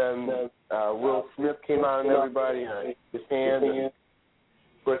 Then Will Smith came out and everybody his hand. And of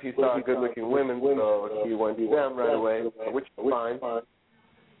course, he saw good-looking women, so he went to them right away, which was fine.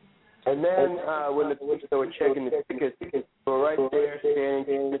 And then when the police were checking the tickets, they were right there,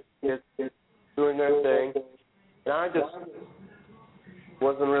 standing, doing their thing. And I just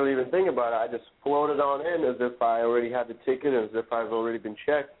wasn't really even thinking about it. I just floated on in as if I already had the ticket, as if I've already been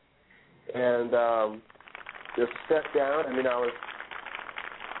checked. And just stepped down. I mean, I was...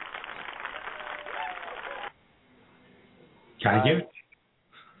 Gotta give it.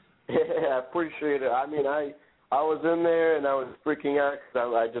 Yeah, I appreciate it. I mean, I was in there and I was freaking out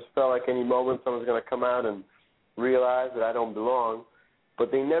because I just felt like any moment someone's going to come out and realize that I don't belong.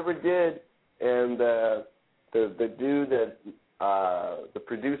 But they never did. And the dude that the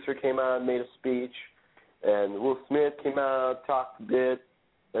producer came out and made a speech, and Will Smith came out, talked a bit,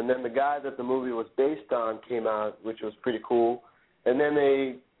 and then the guy that the movie was based on came out, which was pretty cool. And then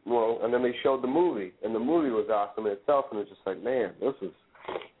they showed the movie, and the movie was awesome in itself, and it was just like, man, this is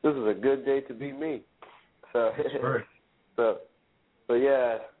a good day to be me. So, so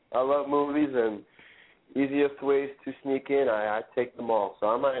yeah, I love movies, and easiest ways to sneak in, I take them all. So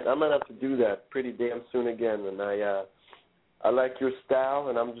I might have to do that pretty damn soon again. And I like your style,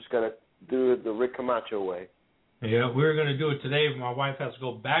 and I'm just gonna do it the Rick Camacho way. Yeah, we're gonna do it today. My wife has to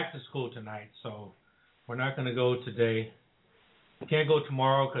go back to school tonight, so we're not gonna go today. We can't go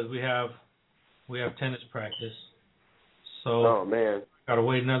tomorrow because we have tennis practice. So oh man, gotta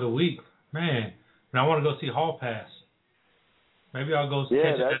wait another week, man. And I want to go see Hall Pass. Maybe I'll go catch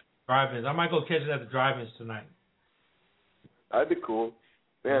it at the drive-ins. I might go catch it at the drive-ins tonight. That'd be cool,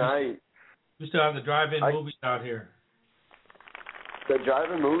 man. We still have the drive-in movies out here. The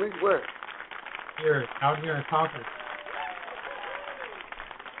drive-in movies? Where? Out here in Concord.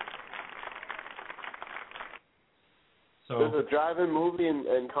 So there's a drive-in movie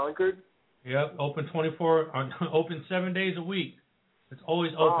in Concord? Yep, open 7 days a week. It's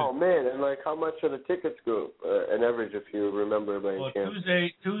always open. Oh man, and like how much are the tickets go an average if you remember by any chance?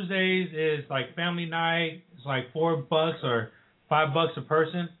 Tuesdays is like family night. It's like $4 or $5 a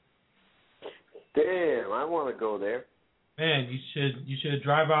person. Damn, I want to go there. Man, you should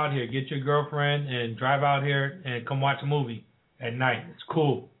drive out here, get your girlfriend and drive out here and come watch a movie at night. It's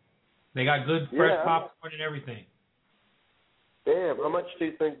cool. They got good fresh popcorn and everything. Damn, how much do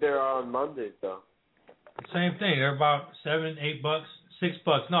you think there are on Mondays though? Same thing. They're about $7, $8,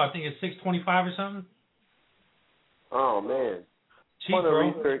 $6. No, I think it's $6.25 or something. Oh man, cheap,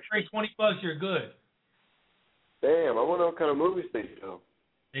 bro. For $20, you're good. Damn, I wonder what kind of movies they show.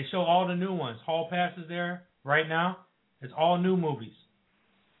 They show all the new ones. Hall Pass is there right now. It's all new movies.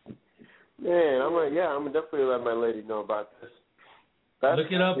 Man, I'm definitely let my lady know about this.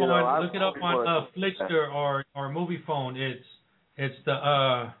 Look it up on Flickster or Movie Phone. It's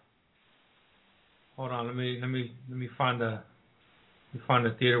the hold on, let me find the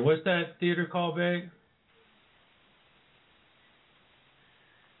theater. What's that theater called, babe?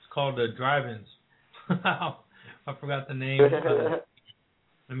 It's called the Drive-Ins. I forgot the name.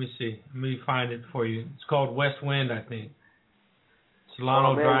 Let me see. Let me find it for you. It's called West Wind, I think.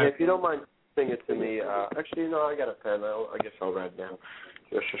 Solano Drive. If you don't mind singing it to me, actually, no, I got a pen. I guess I'll write it down.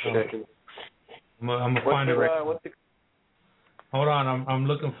 Just a second. I'm gonna find it right. Hold on, I'm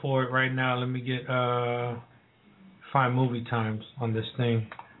looking for it right now. Let me get find movie times on this thing.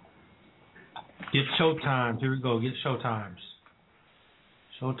 Get show times. Here we go. Get show times.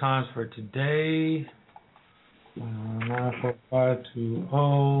 Show times for today.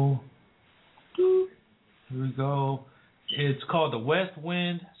 94520. Here we go. It's called the West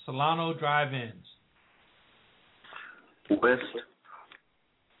Wind Solano Drive-Ins. West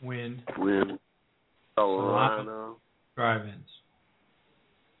Wind Solano Drive-Ins.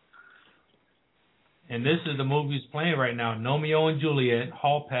 And this is the movies playing right now: Romeo and Juliet,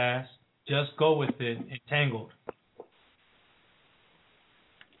 Hall Pass, Just Go With It, and Tangled.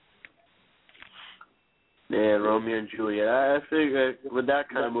 Man, Romeo and Juliet. I figure with that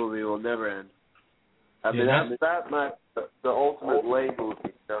kind of movie, it will never end. I mean, that's the ultimate lay movie,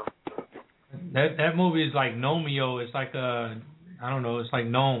 you know? That movie is like Gnomeo. It's like I don't know. It's like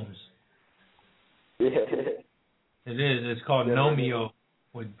gnomes. Yeah. It is. It's called Gnomeo.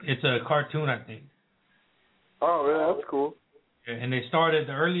 It's a cartoon, I think. Oh, really? That's cool. Yeah, and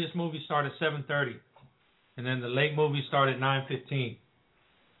the earliest movie started 7:30, and then the late movie started 9:15.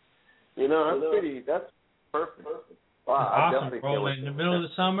 You know, that's perfect. Wow, it's awesome, bro. In the middle of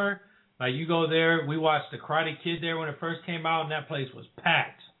the summer, Like you go there, we watched the Karate Kid there when it first came out, and that place was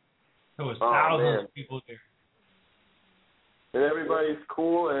packed. There was thousands of people there. And everybody's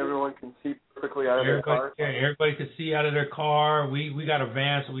cool, and everyone can see perfectly out of their car. Yeah, everybody could see out of their car. We got a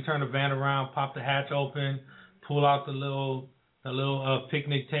van, so we turn the van around, pop the hatch open, pull out the little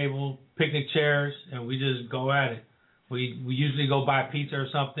picnic chairs, and we just go at it. We usually go buy pizza or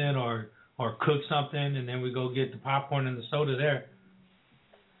something, or cook something, and then we go get the popcorn and the soda there.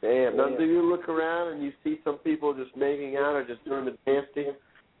 Damn. Now, do you look around and you see some people just making out or just doing the dancing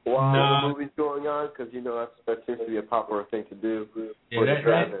while the movie's going on? Because, that seems to be a popular thing to do for the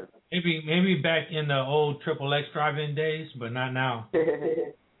drive-in. Maybe back in the old XXX drive-in days, but not now.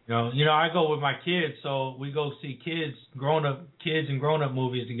 I go with my kids, so we go see kids and grown-up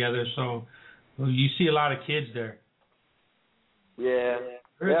movies together, so you see a lot of kids there. Yeah.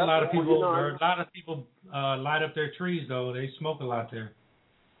 There's a lot of people. A lot of people light up their trees, though. They smoke a lot there.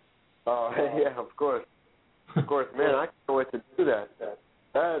 Oh yeah, of course, man. I can't wait to do that.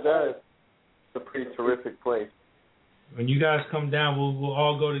 That is a pretty terrific place. When you guys come down, we'll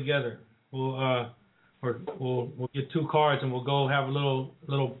all go together. We'll get 2 cars and we'll go have a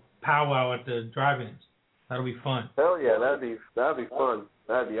little powwow at the drive-ins. That'll be fun. Hell yeah, that'd be fun.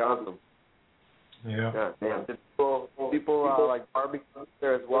 That'd be awesome. Yeah. God damn. Did people like barbecue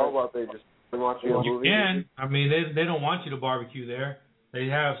there as well while they just been watching a movie? You can. I mean, they don't want you to barbecue there. They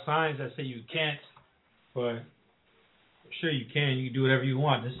have signs that say you can't, but sure you can. You can do whatever you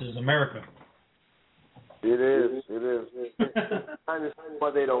want. This is America. It is. I understand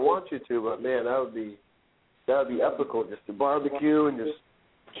why they don't want you to, but man, that would be epical just to barbecue and just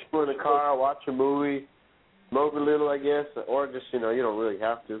chill in the car, watch a movie, smoke a little, I guess, or just you don't really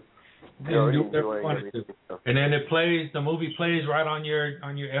have to. Do whatever you want to. And then the movie plays right on your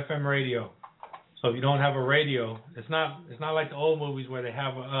FM radio. So if you don't have a radio, it's not like the old movies where they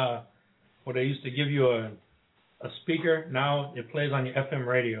have where they used to give you a speaker. Now it plays on your FM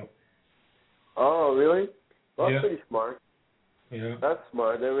radio. Oh, really? Well, that's Yeah. pretty smart. Yeah. That's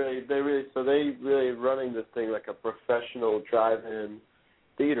smart. They really running this thing like a professional drive-in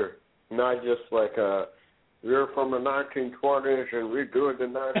theater, not just like we're from the 1920s and we do it the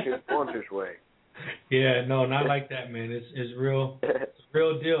 1920s way. Yeah, no, not like that, man. It's real. It's a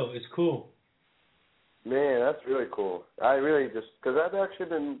real deal. It's cool. Man, that's really cool. I really because I've actually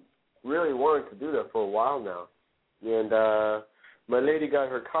been really wanting to do that for a while now, and my lady got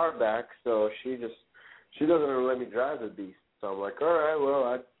her car back, so she doesn't really let me drive the beast. So I'm like, all right,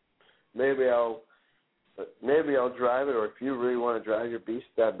 well, maybe I'll drive it, or if you really want to drive your beast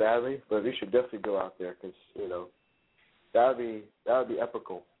that badly, but we should definitely go out there because that would be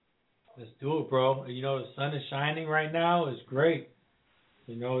epical. Let's do it, bro. The sun is shining right now. It's great.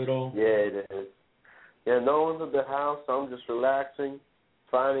 It'll. Yeah, it is. Yeah, no one's at the house. So I'm just relaxing,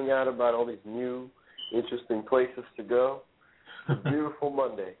 finding out about all these new, interesting places to go. It's a beautiful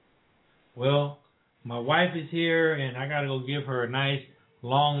Monday. Well, my wife is here, and I gotta go give her a nice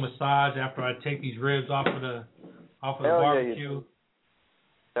long massage after I take these ribs off of the barbecue.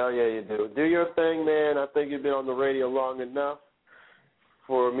 Hell yeah, you do. Do your thing, man. I think you've been on the radio long enough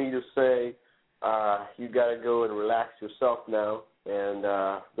for me to say you gotta go and relax yourself now, and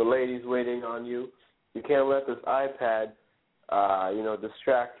the lady's waiting on you. You can't let this iPad,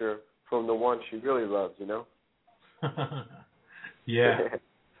 distract her from the one she really loves, Yeah,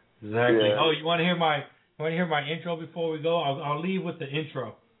 exactly. Yeah. Oh, you want to hear my intro before we go? I'll leave with the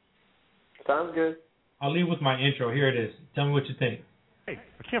intro. Sounds good. I'll leave with my intro. Here it is. Tell me what you think. Hey,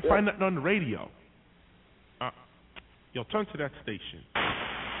 I can't find nothing on the radio. Yo, turn to that station.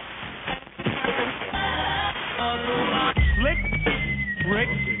 Slick Rick.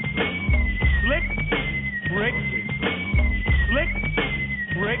 Slick Rick. Slick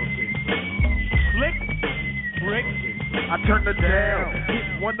Rick. Slick Rick. I turn it down,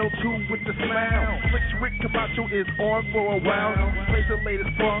 hit 102 with the smile. Slick Rick Camacho is on for a while. Play the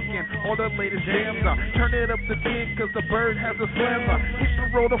latest funk and all the latest jams. Turn it up to 10 cause the bird has a slam. Hit the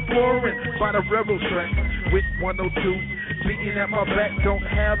road of flooring by the rebel track with 102. Beating at my back, don't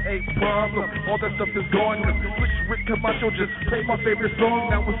have a problem. All that stuff is gone cause Slick Rick Camacho just played my favorite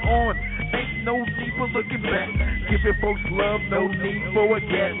song. Now it's on. Ain't no need for looking back. Giving folks love, no need for a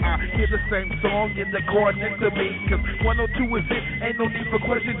gap. I hear the same song in the car next to me. Cause 102 is it, ain't no need for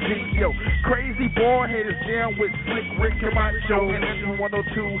question G. Yo, crazy boy head is down with Slick Rick Camacho. And that's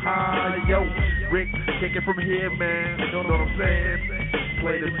 102 high. Yo, Rick, take it from here, man. You know what I'm saying?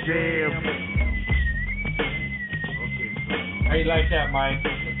 Play the jam. How you like that, Mike?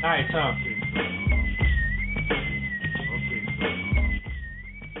 Nice, huh?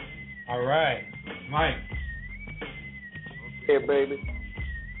 All right, Mike. Hey, baby.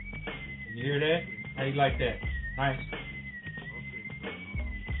 You hear that? How you like that? Nice.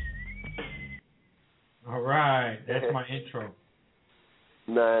 All right, that's my intro.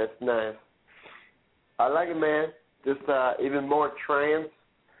 Nice. I like it, man. Just even more trance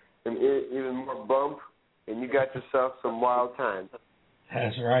and even more bump, and you got yourself some wild times.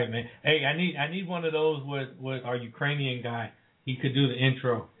 That's right, man. Hey, I need one of those with our Ukrainian guy. He could do the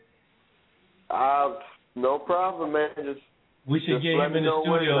intro. No problem, man. We should get him in the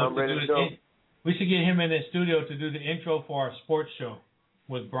studio to do the. We should get him in the studio to do the intro for our sports show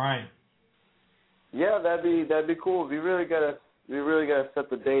with Brian. Yeah, that'd be cool. We really gotta set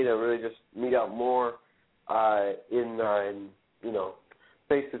the date and really just meet out more in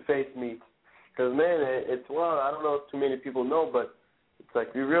face-to-face meets. Because man, it's I don't know if too many people know, but it's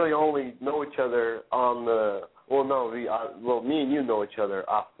like we really only know each other on the. Well, no, me and you know each other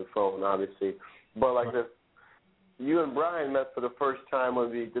off the phone, obviously. But like you and Brian met for the first time when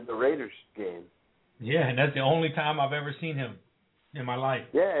we did the Raiders game. Yeah, and that's the only time I've ever seen him in my life.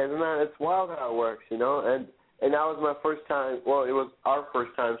 Yeah, isn't that? It's wild how it works, you know. And that was my first time. Well, it was our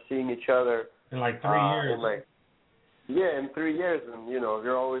first time seeing each other in like 3 years. In 3 years, and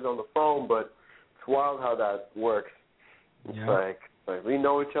you're always on the phone, but it's wild how that works. It's like we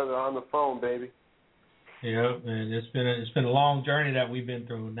know each other on the phone, baby. Yeah, and it's been a long journey that we've been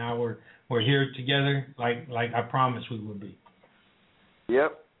through. Now we're here together, like I promised we would be.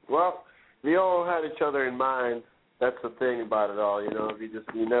 Yep. Well, we all had each other in mind. That's the thing about it all,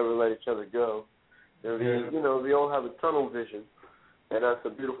 We never let each other go. We all have a tunnel vision, and that's the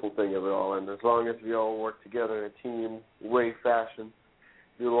beautiful thing of it all. And as long as we all work together in a team way fashion,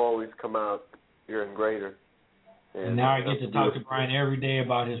 you'll always come out even greater. And now I get to talk to Brian every day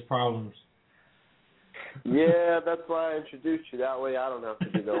about his problems. Yeah, that's why I introduced you. That way I don't have to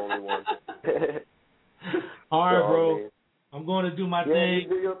be the only one. All right, bro. I'm going to do my thing. You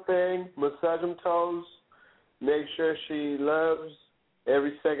do your thing. Massage them toes. Make sure she loves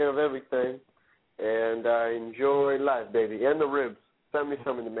every second of everything. And enjoy life, baby. And the ribs. Send me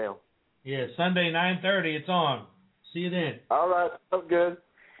some in the mail. Yeah, Sunday, 9:30. It's on. See you then. All right. Sounds good.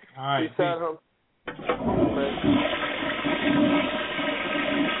 All right. Peace out, home.